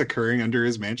spring that's occurring under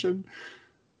his mansion.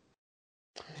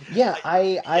 Yeah,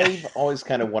 I've always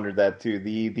kind of wondered that too.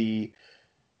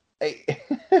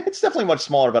 It's definitely much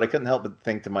smaller, but I couldn't help but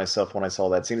think to myself when I saw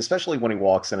that scene, especially when he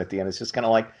walks in at the end. It's just kind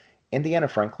of like Indiana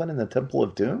Franklin in the Temple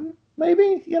of Doom,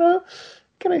 maybe.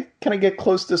 Can I get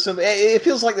close to some? It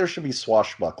feels like there should be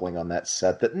swashbuckling on that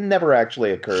set that never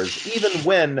actually occurs, even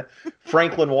when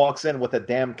Franklin walks in with a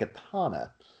damn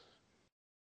katana.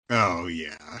 Oh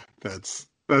yeah, that's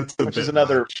which is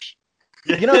another. Much.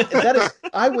 That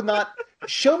is, I would not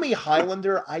show me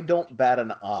Highlander. I don't bat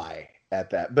an eye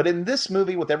at that. But in this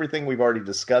movie, with everything we've already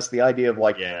discussed, the idea of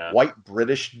white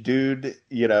British dude,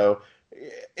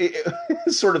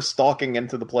 sort of stalking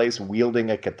into the place,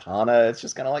 wielding a katana. It's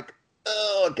just kind of like,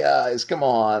 oh, guys, come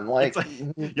on!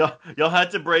 Y'all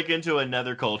had to break into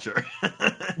another culture.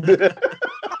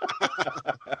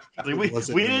 we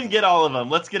didn't get all of them.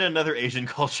 Let's get another Asian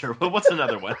culture. What's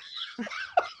another one?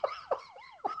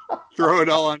 Throw it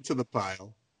all onto the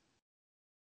pile.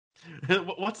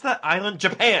 What's that island?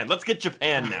 Japan. Let's get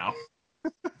Japan now.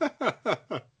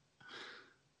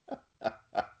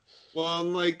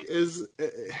 Well,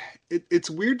 it's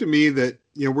weird to me that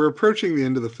we're approaching the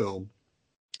end of the film.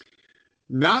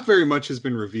 Not very much has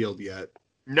been revealed yet.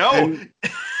 No, and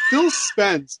Phil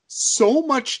spends so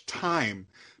much time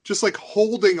just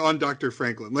holding on Dr.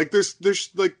 Franklin. There's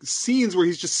scenes where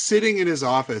he's just sitting in his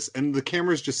office and the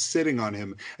camera's just sitting on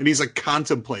him and he's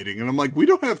contemplating. And I'm like, we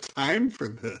don't have time for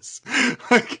this.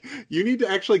 You need to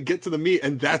actually get to the meat.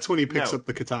 And that's when he picks up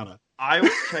the katana. I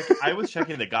was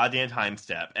checking the goddamn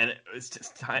timestamp, and it's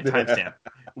just timestamp.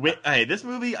 Hey, this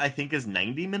movie I think is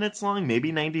 90 minutes long,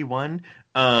 maybe 91.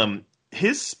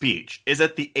 His speech is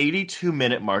at the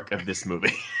 82-minute mark of this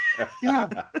movie. Yeah.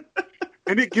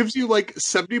 And it gives you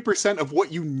 70% of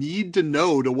what you need to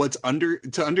know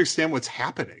to understand what's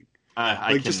happening.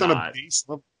 Just on a base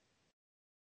level.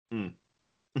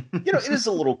 It is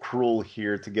a little cruel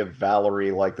here to give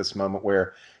Valerie this moment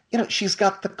where, she's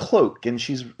got the cloak and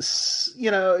she's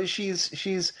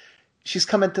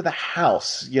come into the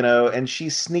house, and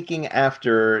she's sneaking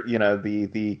after,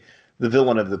 the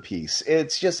villain of the piece.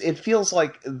 It's just, it feels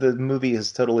like the movie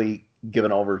has totally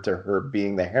given over to her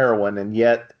being the heroine, and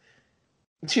yet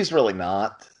she's really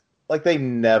not. They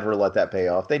never let that pay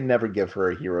off. They never give her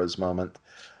a hero's moment.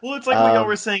 Well, it's what y'all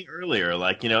were saying earlier.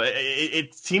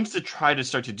 It seems to try to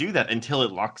start to do that until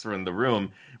it locks her in the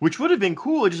room, which would have been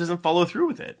cool. It just doesn't follow through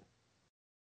with it.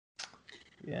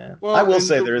 Yeah. Well, I will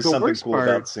say there is something cool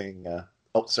about seeing...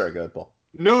 sorry, go ahead, Paul.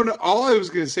 No, all I was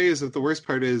going to say is that the worst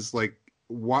part is,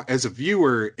 as a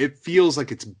viewer, it feels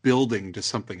like it's building to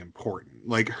something important.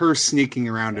 Her sneaking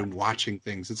around and watching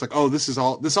things. It's this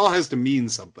all has to mean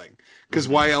something. Because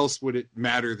why else would it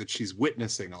matter that she's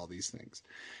witnessing all these things?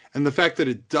 And the fact that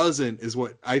it doesn't is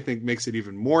what I think makes it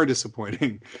even more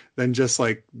disappointing than just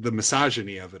the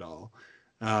misogyny of it all.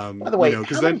 By the way,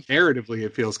 because then narratively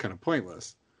it feels kind of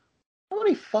pointless. How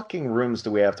many fucking rooms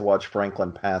do we have to watch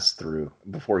Franklin pass through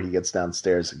before he gets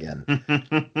downstairs again?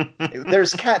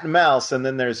 There's cat and mouse, and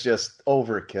then there's just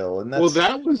overkill, and that's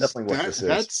definitely what this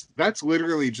is. That's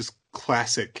literally just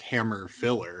classic Hammer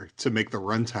filler to make the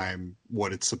runtime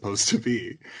what it's supposed to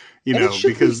be.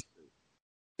 Because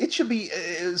it should be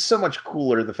so much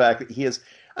cooler, the fact that he is...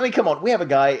 I mean, come on, we have a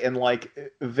guy in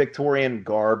Victorian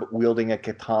garb wielding a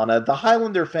katana. The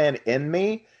Highlander fan in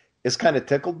me is kind of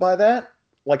tickled by that.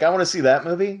 I want to see that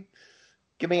movie.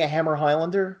 Give me a Hammer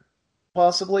Highlander,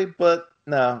 possibly, but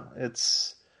no,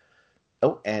 it's...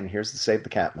 Oh, and here's the save the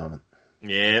cat moment.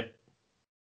 Yep.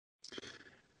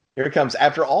 Here it comes.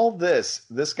 After all this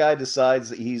guy decides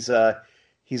that he's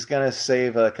going to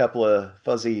save a couple of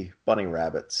fuzzy bunny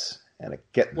rabbits and a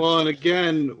kitten. Well, and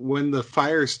again, when the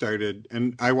fire started,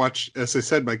 and as I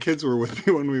said, my kids were with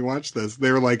me when we watched this,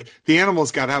 they were like, the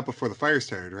animals got out before the fire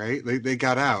started, right? They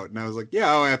got out. And I was like,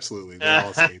 yeah, oh, absolutely. They all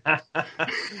escaped.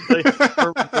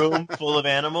 A room full of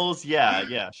animals?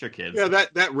 Yeah, sure, kids. Yeah,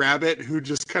 that rabbit who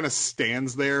just kind of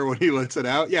stands there when he lets it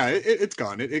out. Yeah, it's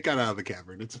gone. It got out of the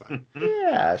cavern. It's fine.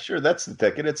 Yeah, sure. That's the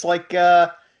ticket. It's like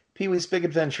Pee-wee's Big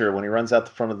Adventure when he runs out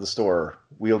the front of the store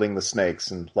wielding the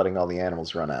snakes and letting all the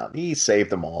animals run out. He saved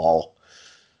them all.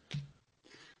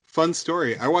 Fun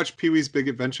story. I watched Pee-wee's Big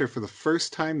Adventure for the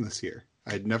first time this year.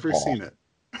 I'd never seen it.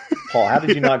 Paul, how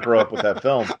did you not grow up with that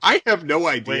film? I have no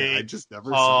idea. Wait, I just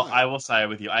never saw it. I will side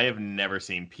with you. I have never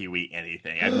seen Pee-wee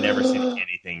anything. I've never seen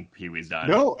anything Pee-wee's done.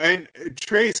 No, and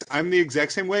Trace, I'm the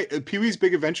exact same way. Pee-wee's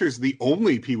Big Adventure is the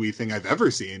only Pee-wee thing I've ever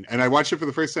seen. And I watched it for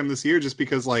the first time this year just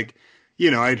because,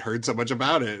 I'd heard so much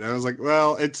about it. And I was like,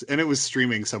 well, it was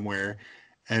streaming somewhere.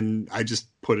 And I just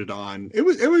put it on. It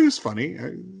was funny.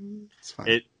 It's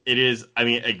fine. It is. I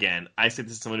mean, again, I say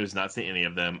this as someone who's not seen any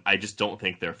of them. I just don't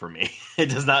think they're for me. It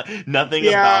does not. Nothing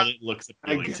about it looks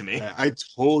appealing to me. That. I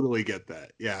totally get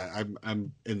that. Yeah,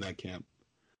 I'm in that camp.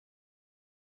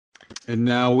 And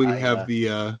now we have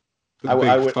the I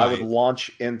would launch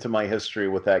into my history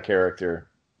with that character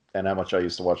and how much I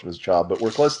used to watch him as a child. But we're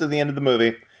close to the end of the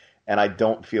movie, and I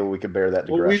don't feel we could bear that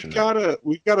digression. Well,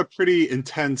 we've got a pretty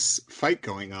intense fight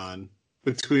going on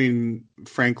between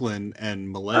Franklin and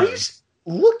Malay.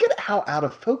 Look at how out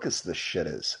of focus this shit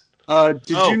is. Did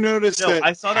you notice that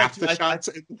I saw half that the shots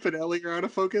in the finale are out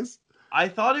of focus? I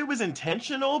thought it was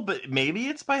intentional, but maybe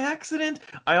it's by accident.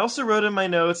 I also wrote in my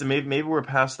notes, and maybe we're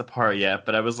past the part yet,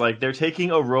 but I was like, they're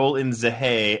taking a roll in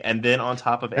Zahay and then on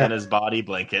top of Anna's body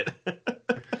blanket.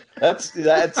 That's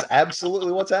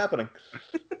absolutely what's happening.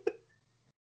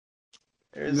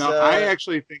 I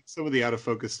actually think some of the out of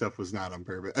focus stuff was not on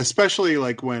purpose, especially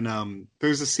like when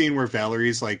there's a scene where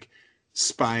Valerie's like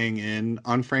spying in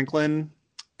on Franklin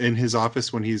in his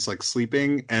office when he's like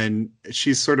sleeping, and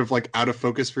she's sort of like out of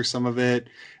focus for some of it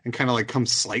and kind of like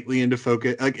comes slightly into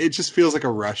focus. Like it just feels like a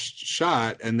rushed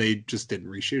shot, and they just didn't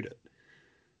reshoot it.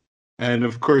 And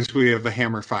of course we have the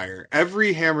Hammer fire.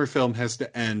 Every Hammer film has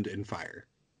to end in fire.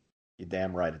 You're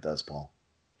damn right it does, Paul.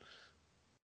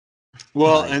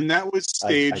 Well, and that was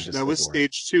stage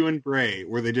 2 in Bray,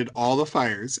 where they did all the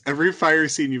fires. Every fire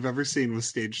scene you've ever seen was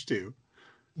stage 2.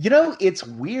 You know, it's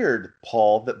weird,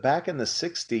 Paul, that back in the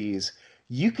 60s,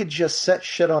 you could just set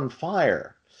shit on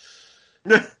fire.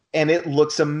 And it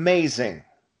looks amazing.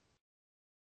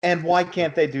 And why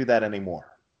can't they do that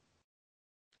anymore?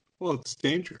 Well, it's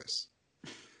dangerous.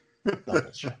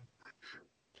 The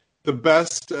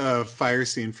best fire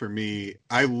scene for me,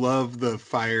 I love the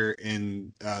fire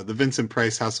in the Vincent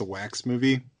Price House of Wax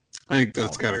movie. I think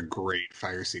that's got a great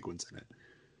fire sequence in it.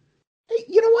 Hey,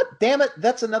 you know what? Damn it.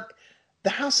 That's another... The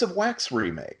House of Wax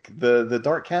remake, the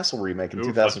Dark Castle remake in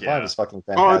 2005 is fucking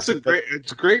fantastic. Oh,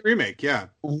 it's a great remake, yeah.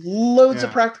 Loads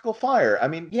of practical fire. I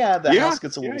mean, the house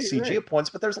gets a little CG at points,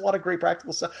 but there's a lot of great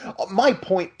practical stuff. My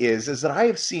point is that I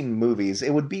have seen movies.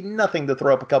 It would be nothing to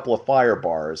throw up a couple of fire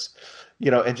bars,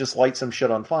 and just light some shit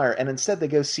on fire. And instead they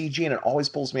go CG, and it always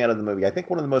pulls me out of the movie. I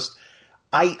think one of the most...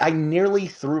 I nearly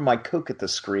threw my Coke at the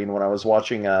screen when I was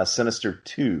watching Sinister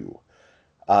 2.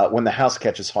 When the house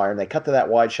catches fire, and they cut to that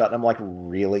wide shot, and I'm like,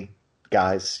 really?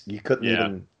 Guys, you couldn't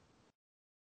even...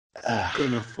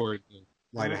 Couldn't afford to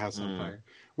light a house on fire.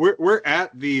 We're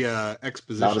at the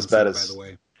exposition not as bad scene, by the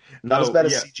way. Not as bad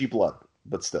as CG Blood,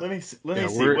 but still. Let me see. What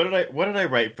did I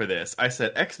write for this? I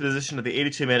said, exposition of the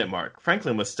 82-minute mark.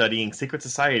 Franklin was studying secret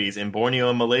societies in Borneo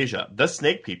and Malaysia, the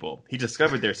Snake People. He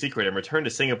discovered their secret and returned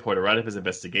to Singapore to round up his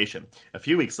investigation. A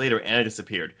few weeks later, Anna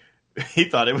disappeared. He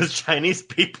thought it was Chinese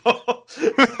people.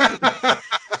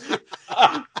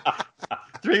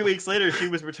 3 weeks later, she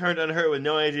was returned unhurt with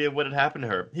no idea what had happened to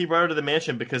her. He brought her to the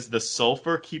mansion because the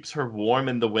sulfur keeps her warm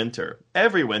in the winter.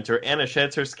 Every winter, Anna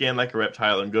sheds her skin like a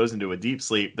reptile and goes into a deep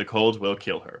sleep. The cold will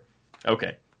kill her.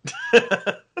 Okay.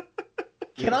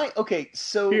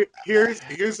 So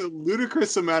here's a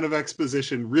ludicrous amount of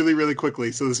exposition really, really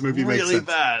quickly, so this movie makes sense. Really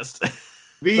fast.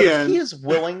 If he is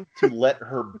willing to let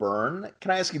her burn, can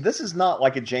I ask you, this is not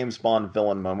like a James Bond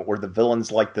villain moment where the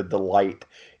villains like to delight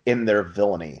in their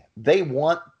villainy. They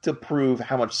want to prove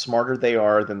how much smarter they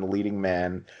are than the leading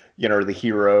man, or the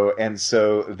hero, and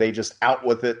so they just out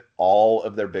with it all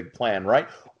of their big plan, right?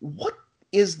 What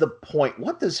is the point?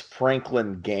 What does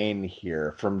Franklin gain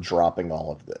here from dropping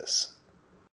all of this?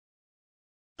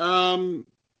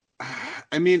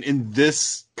 I mean, in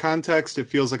this context, it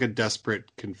feels like a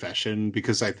desperate confession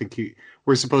because I think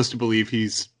we're supposed to believe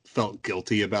he's felt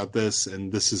guilty about this,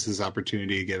 and this is his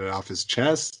opportunity to get it off his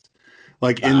chest.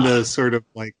 Like in the sort of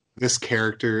like this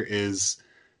character is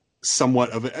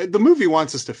somewhat of the movie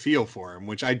wants us to feel for him,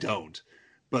 which I don't,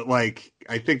 but like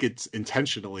I think it's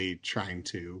intentionally trying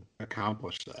to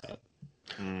accomplish that.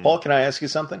 Paul, can I ask you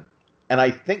something? And I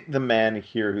think the man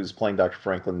here who's playing Dr.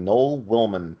 Franklin, Noel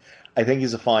Willman, I think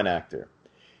he's a fine actor.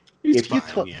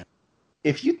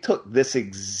 If you took this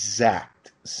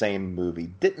exact same movie,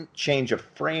 didn't change a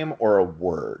frame or a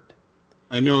word.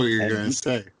 I know what you're going to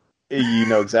say. You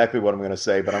know exactly what I'm going to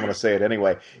say, but I'm going to say it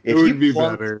anyway. It would be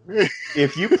better.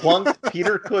 If you plunked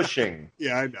Peter Cushing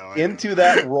into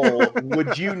that role,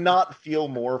 would you not feel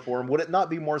more for him? Would it not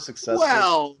be more successful?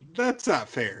 Well, that's not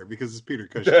fair because it's Peter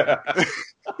Cushing.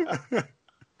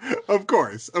 Of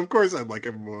course I'd like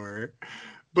him more.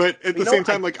 But at the same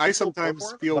time, I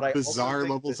sometimes feel bizarre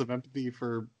levels of empathy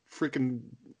for freaking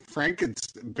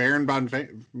Baron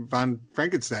von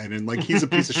Frankenstein, and he's a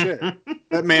piece of shit.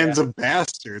 That man's a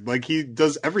bastard. He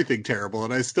does everything terrible,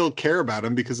 and I still care about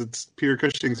him because it's Peter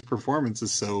Cushing's performance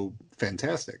is so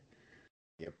fantastic.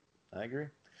 Yep, I agree.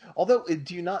 Although,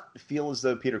 do you not feel as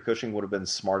though Peter Cushing would have been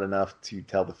smart enough to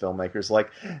tell the filmmakers,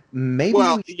 maybe?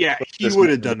 Well, yeah, he would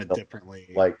have done it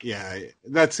differently.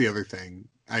 That's the other thing.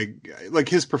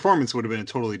 His performance would have been a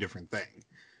totally different thing.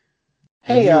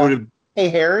 Hey, hey,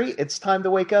 Harry, it's time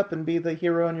to wake up and be the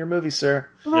hero in your movie, sir.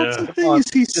 Well, that's the thing,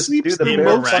 he sleeps the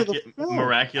most of the film.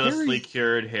 Miraculously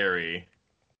cured Harry.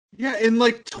 Yeah, in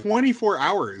 24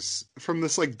 hours from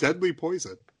this deadly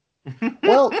poison.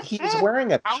 Well, he was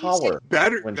wearing a How is he collar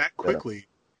better when she that did him. quickly?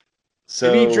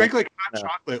 So And he drank like hot no.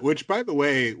 chocolate, which, by the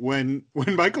way, when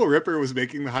Michael Ripper was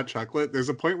making the hot chocolate, there's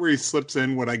a point where he slips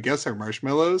in what I guess are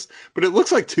marshmallows, but it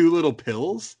looks like two little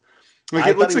pills. Like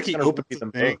I it thought looks he like was he going to opens squeeze the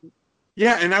them thing. both.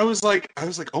 Yeah, and I was like,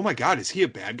 oh my god, is he a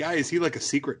bad guy? Is he like a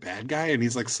secret bad guy? And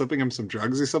he's like slipping him some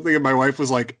drugs or something. And my wife was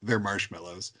like, they're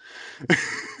marshmallows.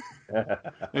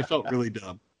 I felt really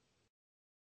dumb.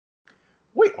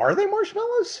 Wait, are they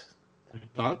marshmallows? I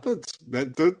thought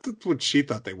that's what she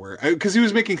thought they were, because he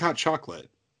was making hot chocolate.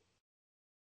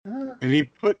 And he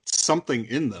put something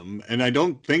in them, and I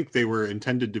don't think they were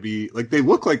intended to be like, they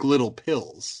look like little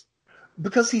pills.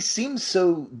 Because he seems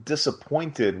so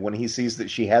disappointed when he sees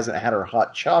that she hasn't had her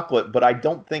hot chocolate, but I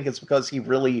don't think it's because he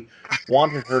really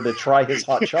wanted her to try his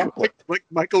hot chocolate. like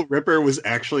Michael Ripper was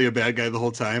actually a bad guy the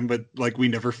whole time, but like we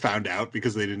never found out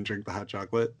because they didn't drink the hot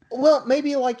chocolate. Well,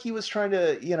 maybe like he was trying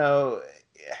to,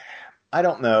 I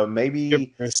don't know, maybe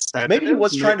he was trying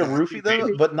to roofie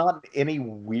them, but not in any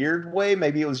weird way.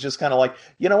 Maybe it was just kind of like,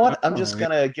 you know what, I'm just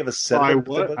going to give a sedative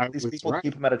to both these people,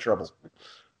 keep them out of trouble.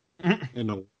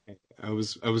 I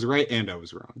was right and I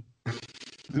was wrong.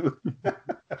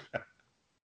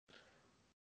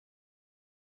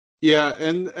 Yeah,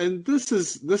 and this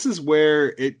is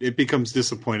where it becomes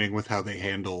disappointing with how they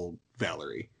handle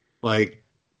Valerie. Like,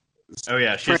 oh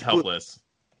yeah, she's helpless.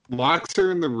 Locks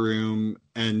her in the room,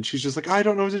 and she's just like, I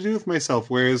don't know what to do with myself.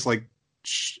 Whereas, like,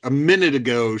 a minute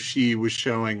ago, she was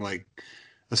showing like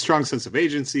a strong sense of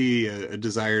agency, a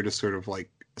desire to sort of like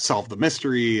solve the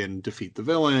mystery and defeat the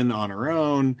villain on her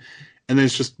own. And then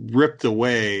it's just ripped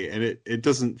away, and it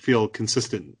doesn't feel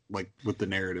consistent like with the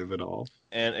narrative at all.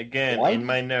 And again, in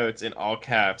my notes, in all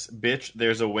caps, bitch,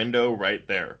 there's a window right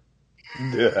there.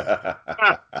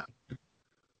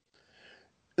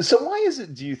 So why is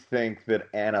it, do you think, that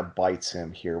Anna bites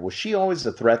him here? Was she always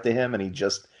a threat to him and he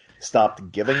just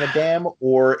stopped giving a damn?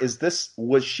 Or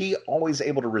was she always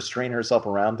able to restrain herself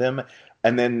around him,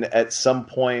 and then at some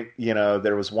point,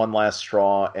 there was one last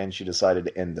straw and she decided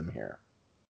to end him here?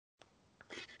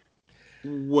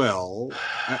 Well,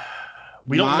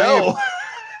 we don't know.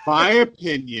 My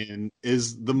opinion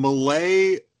is the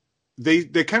Malay, they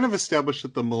kind of established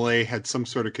that the Malay had some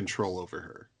sort of control over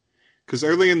her. Because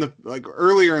earlier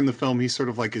in the film, he sort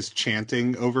of like is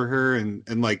chanting over her,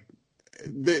 and like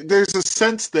there's a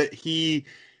sense that he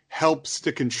helps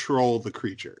to control the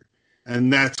creature,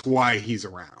 and that's why he's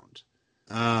around.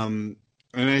 And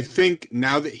I think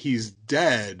now that he's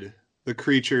dead, the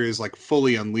creature is like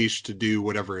fully unleashed to do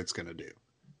whatever it's going to do.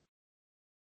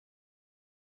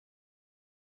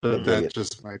 But that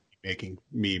just might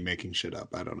be making shit up.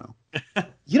 I don't know.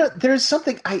 There's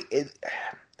something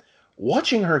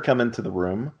watching her come into the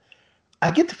room,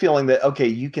 I get the feeling that, okay,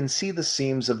 you can see the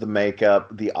seams of the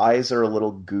makeup. The eyes are a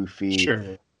little goofy.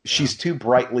 Sure. She's too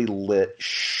brightly lit.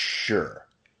 Sure.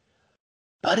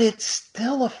 But it's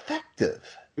still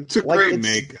effective. It's a great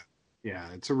makeup. Yeah,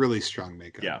 it's a really strong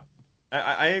makeup. Yeah.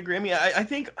 I agree. I mean, I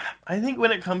think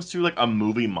when it comes to like a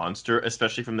movie monster,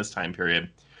 especially from this time period,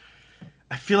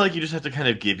 I feel like you just have to kind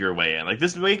of give your way in. Like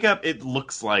this makeup, it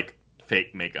looks like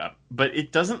fake makeup, but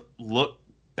it doesn't look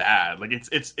bad. Like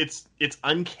it's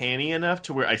uncanny enough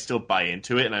to where I still buy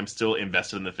into it and I'm still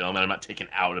invested in the film and I'm not taken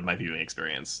out of my viewing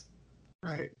experience.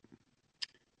 Right.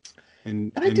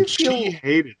 And she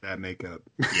hated that makeup.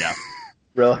 Yeah.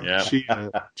 Really? Yeah.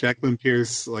 Jacqueline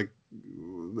Pierce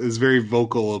is very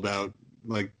vocal about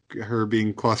like her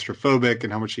being claustrophobic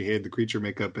and how much she hated the creature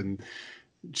makeup, and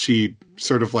she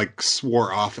sort of like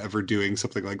swore off ever doing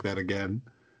something like that again.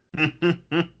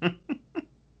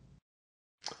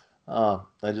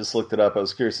 I just looked it up. I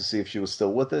was curious to see if she was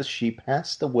still with us. She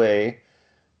passed away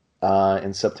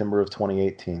in September of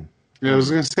 2018. Yeah, I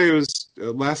was going to say it was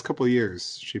last couple of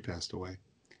years she passed away.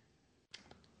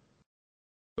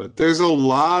 But there's a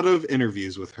lot of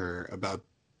interviews with her about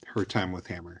her time with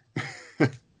Hammer.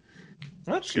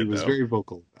 She was very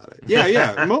vocal about it.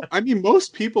 Yeah. I mean,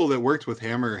 most people that worked with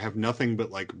Hammer have nothing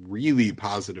but like really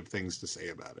positive things to say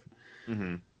about it.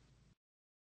 Mm-hmm.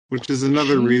 Which is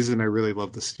another reason I really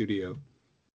love the studio.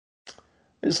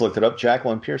 I just looked it up.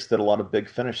 Jacqueline Pierce did a lot of Big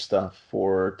Finish stuff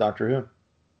for Doctor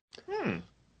Who.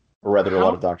 Or rather, a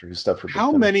lot of Doctor Who stuff for Big Finish.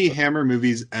 How many Hammer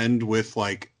movies end with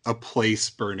like a place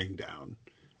burning down,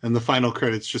 and the final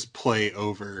credits just play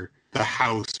over the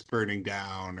house burning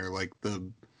down, or like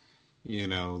the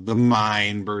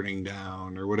mine burning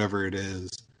down, or whatever it is?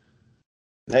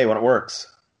 Hey, when it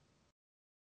works.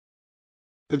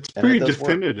 It's pretty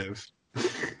definitive.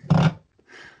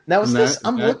 Now,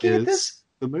 I'm looking at this,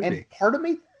 and part of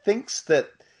me thinks that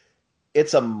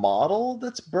it's a model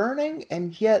that's burning,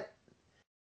 and yet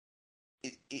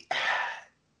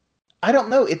I don't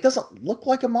know. It doesn't look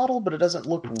like a model, but it doesn't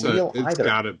look real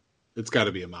either. It's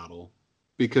gotta be a model.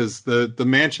 Because the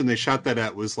mansion they shot that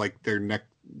at was like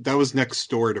that was next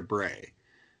door to Bray.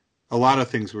 A lot of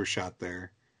things were shot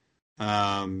there.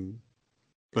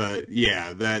 But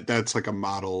yeah, that's like a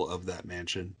model of that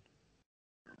mansion.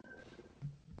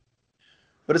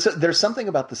 But there's something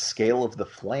about the scale of the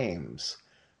flames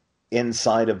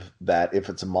inside of that. If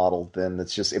it's a model, then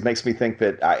it makes me think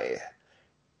that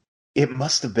it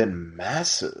must have been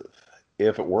massive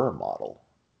if it were a model.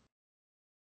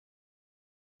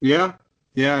 Yeah.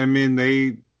 I mean,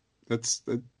 it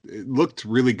looked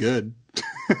really good.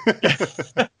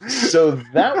 So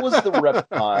that was the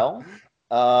reptile.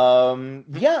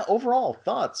 Yeah, overall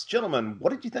thoughts, gentlemen.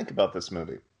 What did you think about this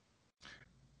movie?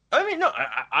 I mean, no,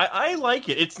 I like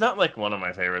it. It's not like one of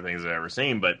my favorite things I've ever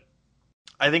seen, but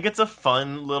I think it's a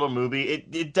fun little movie.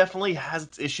 It definitely has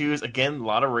its issues. Again, a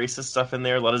lot of racist stuff in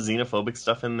there, a lot of xenophobic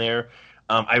stuff in there.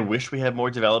 I wish we had more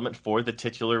development for the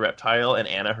titular reptile and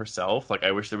Anna herself. Like,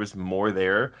 I wish there was more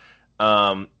there.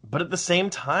 But at the same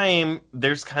time,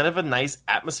 there's kind of a nice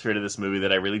atmosphere to this movie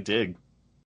that I really dig.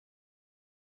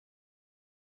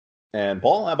 And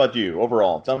Paul, how about you?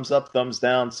 Overall, thumbs up, thumbs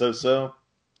down, so-so?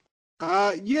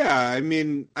 Yeah, I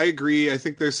mean, I agree. I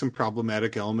think there's some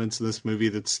problematic elements of this movie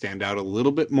that stand out a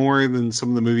little bit more than some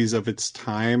of the movies of its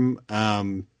time.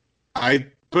 But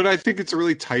I think it's a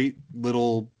really tight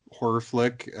little horror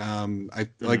flick.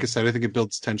 Like I said, I think it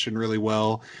builds tension really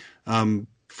well.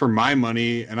 For my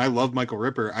money, and I love Michael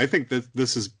Ripper, I think that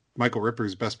this is Michael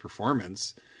Ripper's best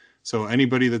performance. So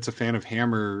anybody that's a fan of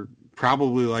Hammer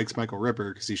probably likes Michael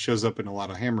Ripper because he shows up in a lot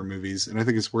of Hammer movies, and I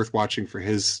think it's worth watching for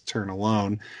his turn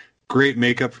alone. Great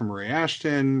makeup from Ray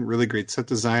Ashton, really great set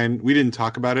design. We didn't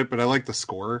talk about it, but I like the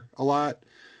score a lot.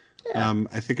 Yeah.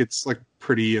 I think it's like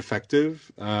pretty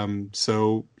effective.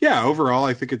 So yeah, overall,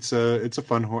 I think it's a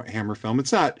fun Hammer film.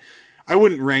 It's not, I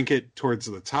wouldn't rank it towards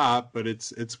the top, but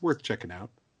it's worth checking out.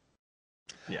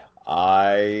 Yeah,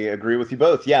 I agree with you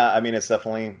both. Yeah, I mean, it's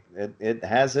definitely it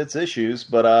has its issues,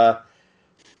 but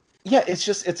yeah,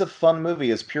 it's a fun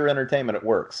movie. It's pure entertainment. It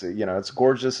works. You know, it's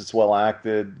gorgeous. It's well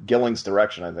acted. Gilling's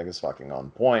direction, I think, is fucking on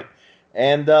point.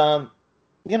 And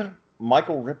you know,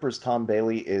 Michael Ripper's Tom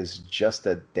Bailey is just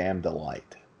a damn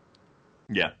delight.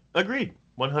 Yeah, agreed.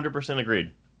 100%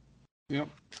 agreed. Yep.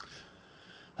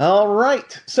 All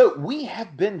right. So we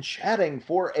have been chatting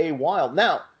for a while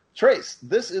now. Trace,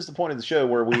 this is the point of the show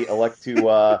where we elect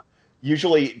to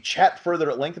usually chat further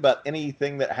at length about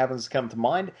anything that happens to come to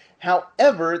mind.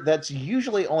 However, that's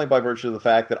usually only by virtue of the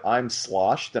fact that I'm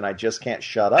sloshed and I just can't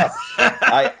shut up.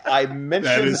 I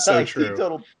mentioned that is so true.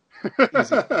 Total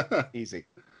easy.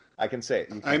 I can say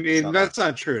it. I mean, that's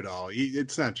not true at all.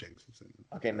 It's not Jinx.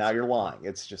 Okay, now you're lying.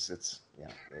 It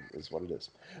is what it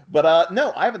is. But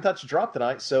no, I haven't touched a drop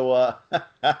tonight, so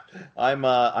I'm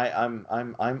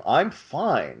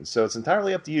fine. So it's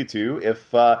entirely up to you two if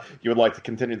you would like to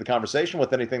continue the conversation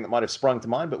with anything that might have sprung to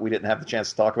mind, but we didn't have the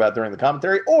chance to talk about during the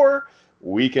commentary, or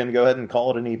we can go ahead and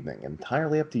call it an evening.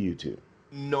 Entirely up to you two.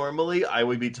 Normally, I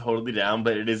would be totally down,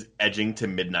 but it is edging to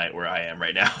midnight where I am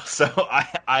right now, so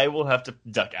I will have to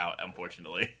duck out,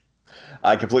 unfortunately.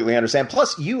 I completely understand.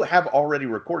 Plus, you have already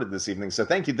recorded this evening, so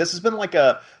thank you. This has been like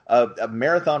a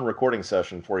marathon recording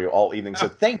session for you all evening, so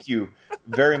thank you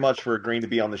very much for agreeing to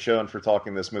be on the show and for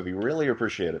talking this movie. Really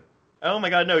appreciate it. Oh my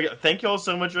god, no, thank you all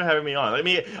so much for having me on. I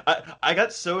mean, I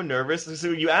got so nervous. So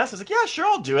you asked, I was like, yeah, sure,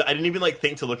 I'll do it. I didn't even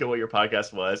think to look at what your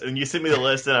podcast was. And you sent me the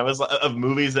list and I was of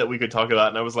movies that we could talk about,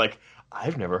 and I was like,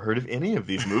 I've never heard of any of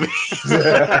these movies.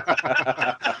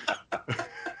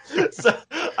 So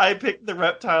I picked The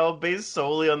Reptile based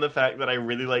solely on the fact that I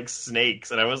really like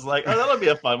snakes, and I was like, oh, that'll be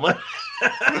a fun one.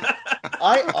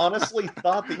 I honestly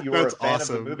thought that you were a fan of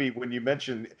the movie when you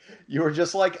mentioned, you were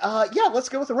just like, yeah, let's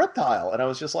go with The Reptile. And I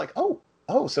was just like, oh,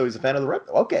 so he's a fan of The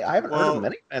Reptile. Okay, I haven't heard of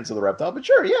many fans of The Reptile, but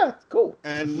sure, yeah, cool.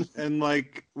 And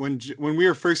like when we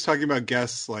were first talking about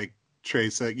guests, like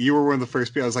Trace, like you were one of the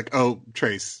first people. I was like, oh,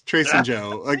 Trace and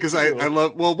Joe, like because I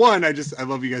love. Well, one, I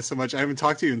love you guys so much. I haven't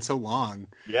talked to you in so long.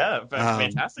 Yeah,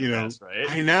 fantastic, guys, right?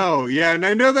 I know, yeah, and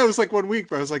I know that was like 1 week,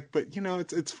 but I was like, but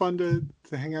it's fun to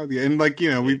hang out with you, and like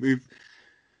we've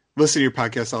listened to your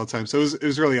podcast all the time, so it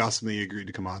was really awesome that you agreed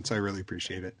to come on. So I really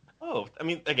appreciate it. Oh, I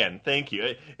mean, again, thank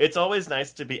you. It's always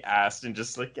nice to be asked and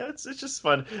just like, yeah, it's just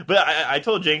fun. But I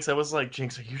told Jinx, I was like,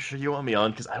 Jinx, are you sure you want me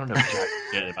on? Because I don't know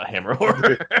jack about Hammer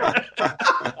horror.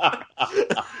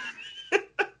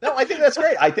 No, I think that's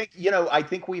great. I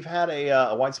think we've had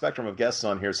a wide spectrum of guests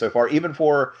on here so far. Even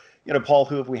for Paul,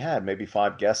 who have we had? Maybe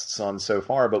 5 guests on so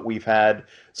far, but we've had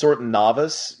sort of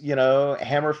novice,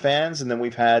 Hammer fans, and then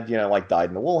we've had like dyed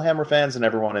in the wool Hammer fans, and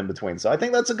everyone in between. So I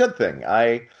think that's a good thing.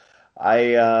 I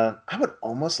would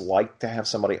almost like to have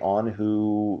somebody on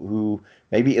who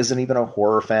maybe isn't even a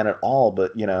horror fan at all,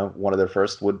 but one of their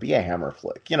first would be a Hammer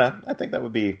flick. I think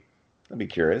that'd be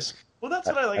curious. Well, that's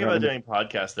what I like about doing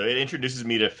podcasts, though. It introduces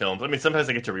me to films. I mean, sometimes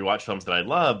I get to rewatch films that I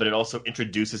love, but it also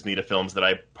introduces me to films that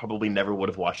I probably never would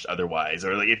have watched otherwise,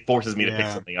 or like it forces me to pick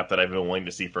something up that I've been wanting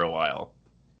to see for a while.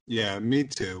 Yeah, me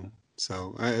too.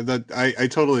 So I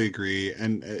totally agree,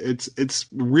 and it's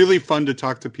really fun to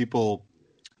talk to people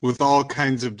with all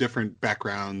kinds of different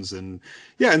backgrounds, and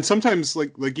sometimes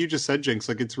like you just said, Jinx,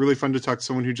 like it's really fun to talk to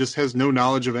someone who just has no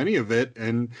knowledge of any of it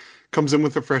and comes in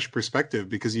with a fresh perspective,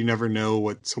 because you never know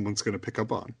what someone's going to pick up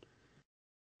on.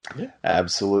 Yeah,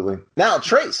 absolutely. Now,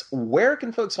 Trace, where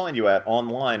can folks find you at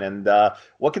online, and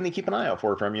what can they keep an eye out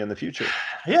for from you in the future?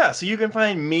 Yeah, so you can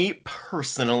find me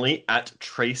personally at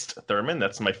Traced Thurman.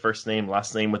 That's my first name,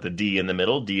 last name with a D in the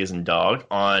middle. D as in dog,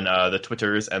 on the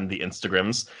Twitters and the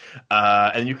Instagrams.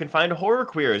 And you can find Horror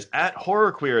Queers at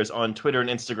Horror Queers on Twitter and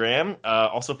Instagram.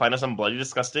 Also find us on Bloody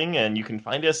Disgusting, and you can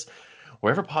find us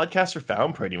wherever podcasts are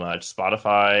found, pretty much.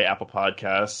 Spotify, Apple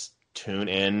Podcasts,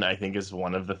 TuneIn, I think, is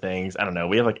one of the things. I don't know.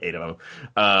 We have like 8 of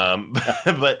them.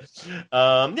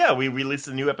 We release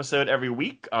a new episode every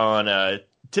week on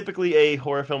typically a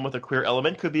horror film with a queer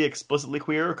element. Could be explicitly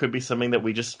queer, or could be something that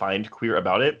we just find queer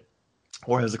about it,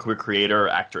 or has a queer creator or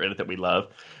actor in it that we love.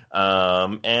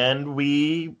 And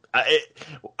we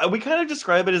kind of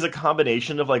describe it as a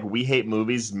combination of like We Hate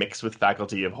Movies mixed with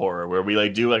Faculty of Horror, where we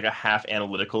like do like a half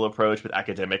analytical approach with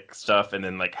academic stuff, and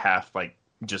then like half like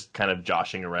just kind of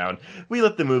joshing around. We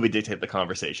let the movie dictate the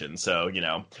conversation. So,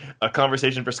 a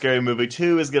conversation for Scary Movie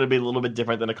 2 is going to be a little bit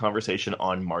different than a conversation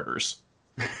on Martyrs.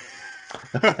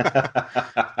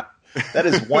 That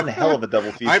is one hell of a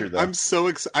double feature, though. I'm so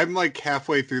excited. I'm like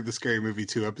halfway through the Scary Movie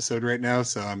 2 episode right now,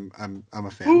 so I'm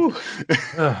a fan.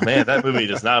 Oh man, that movie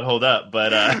does not hold up,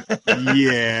 but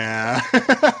yeah.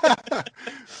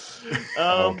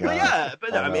 Oh, God. But yeah,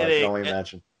 but I mean, I can only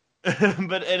imagine.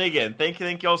 And again, thank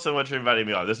you all so much for inviting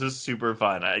me on. This was super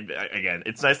fun. Again,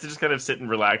 it's nice to just kind of sit and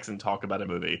relax and talk about a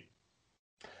movie.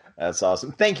 That's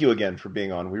awesome. Thank you again for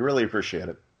being on. We really appreciate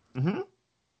it. Mm-hmm.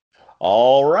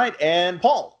 All right, and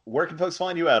Paul, where can folks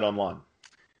find you at online?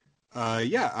 I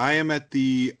am at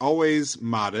the always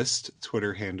modest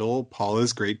Twitter handle,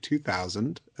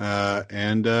 PaulIsGreat2000.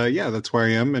 That's where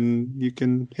I am, and you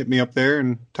can hit me up there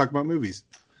and talk about movies.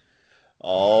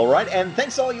 All right, and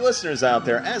thanks to all you listeners out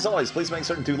there. As always, please make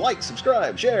certain to like,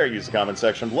 subscribe, share, use the comment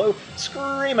section below.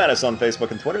 Scream at us on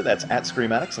Facebook and Twitter. That's at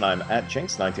ScreamAddicts, and I'm at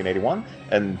Jinx1981.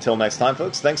 Until next time,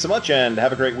 folks, thanks so much, and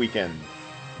have a great weekend.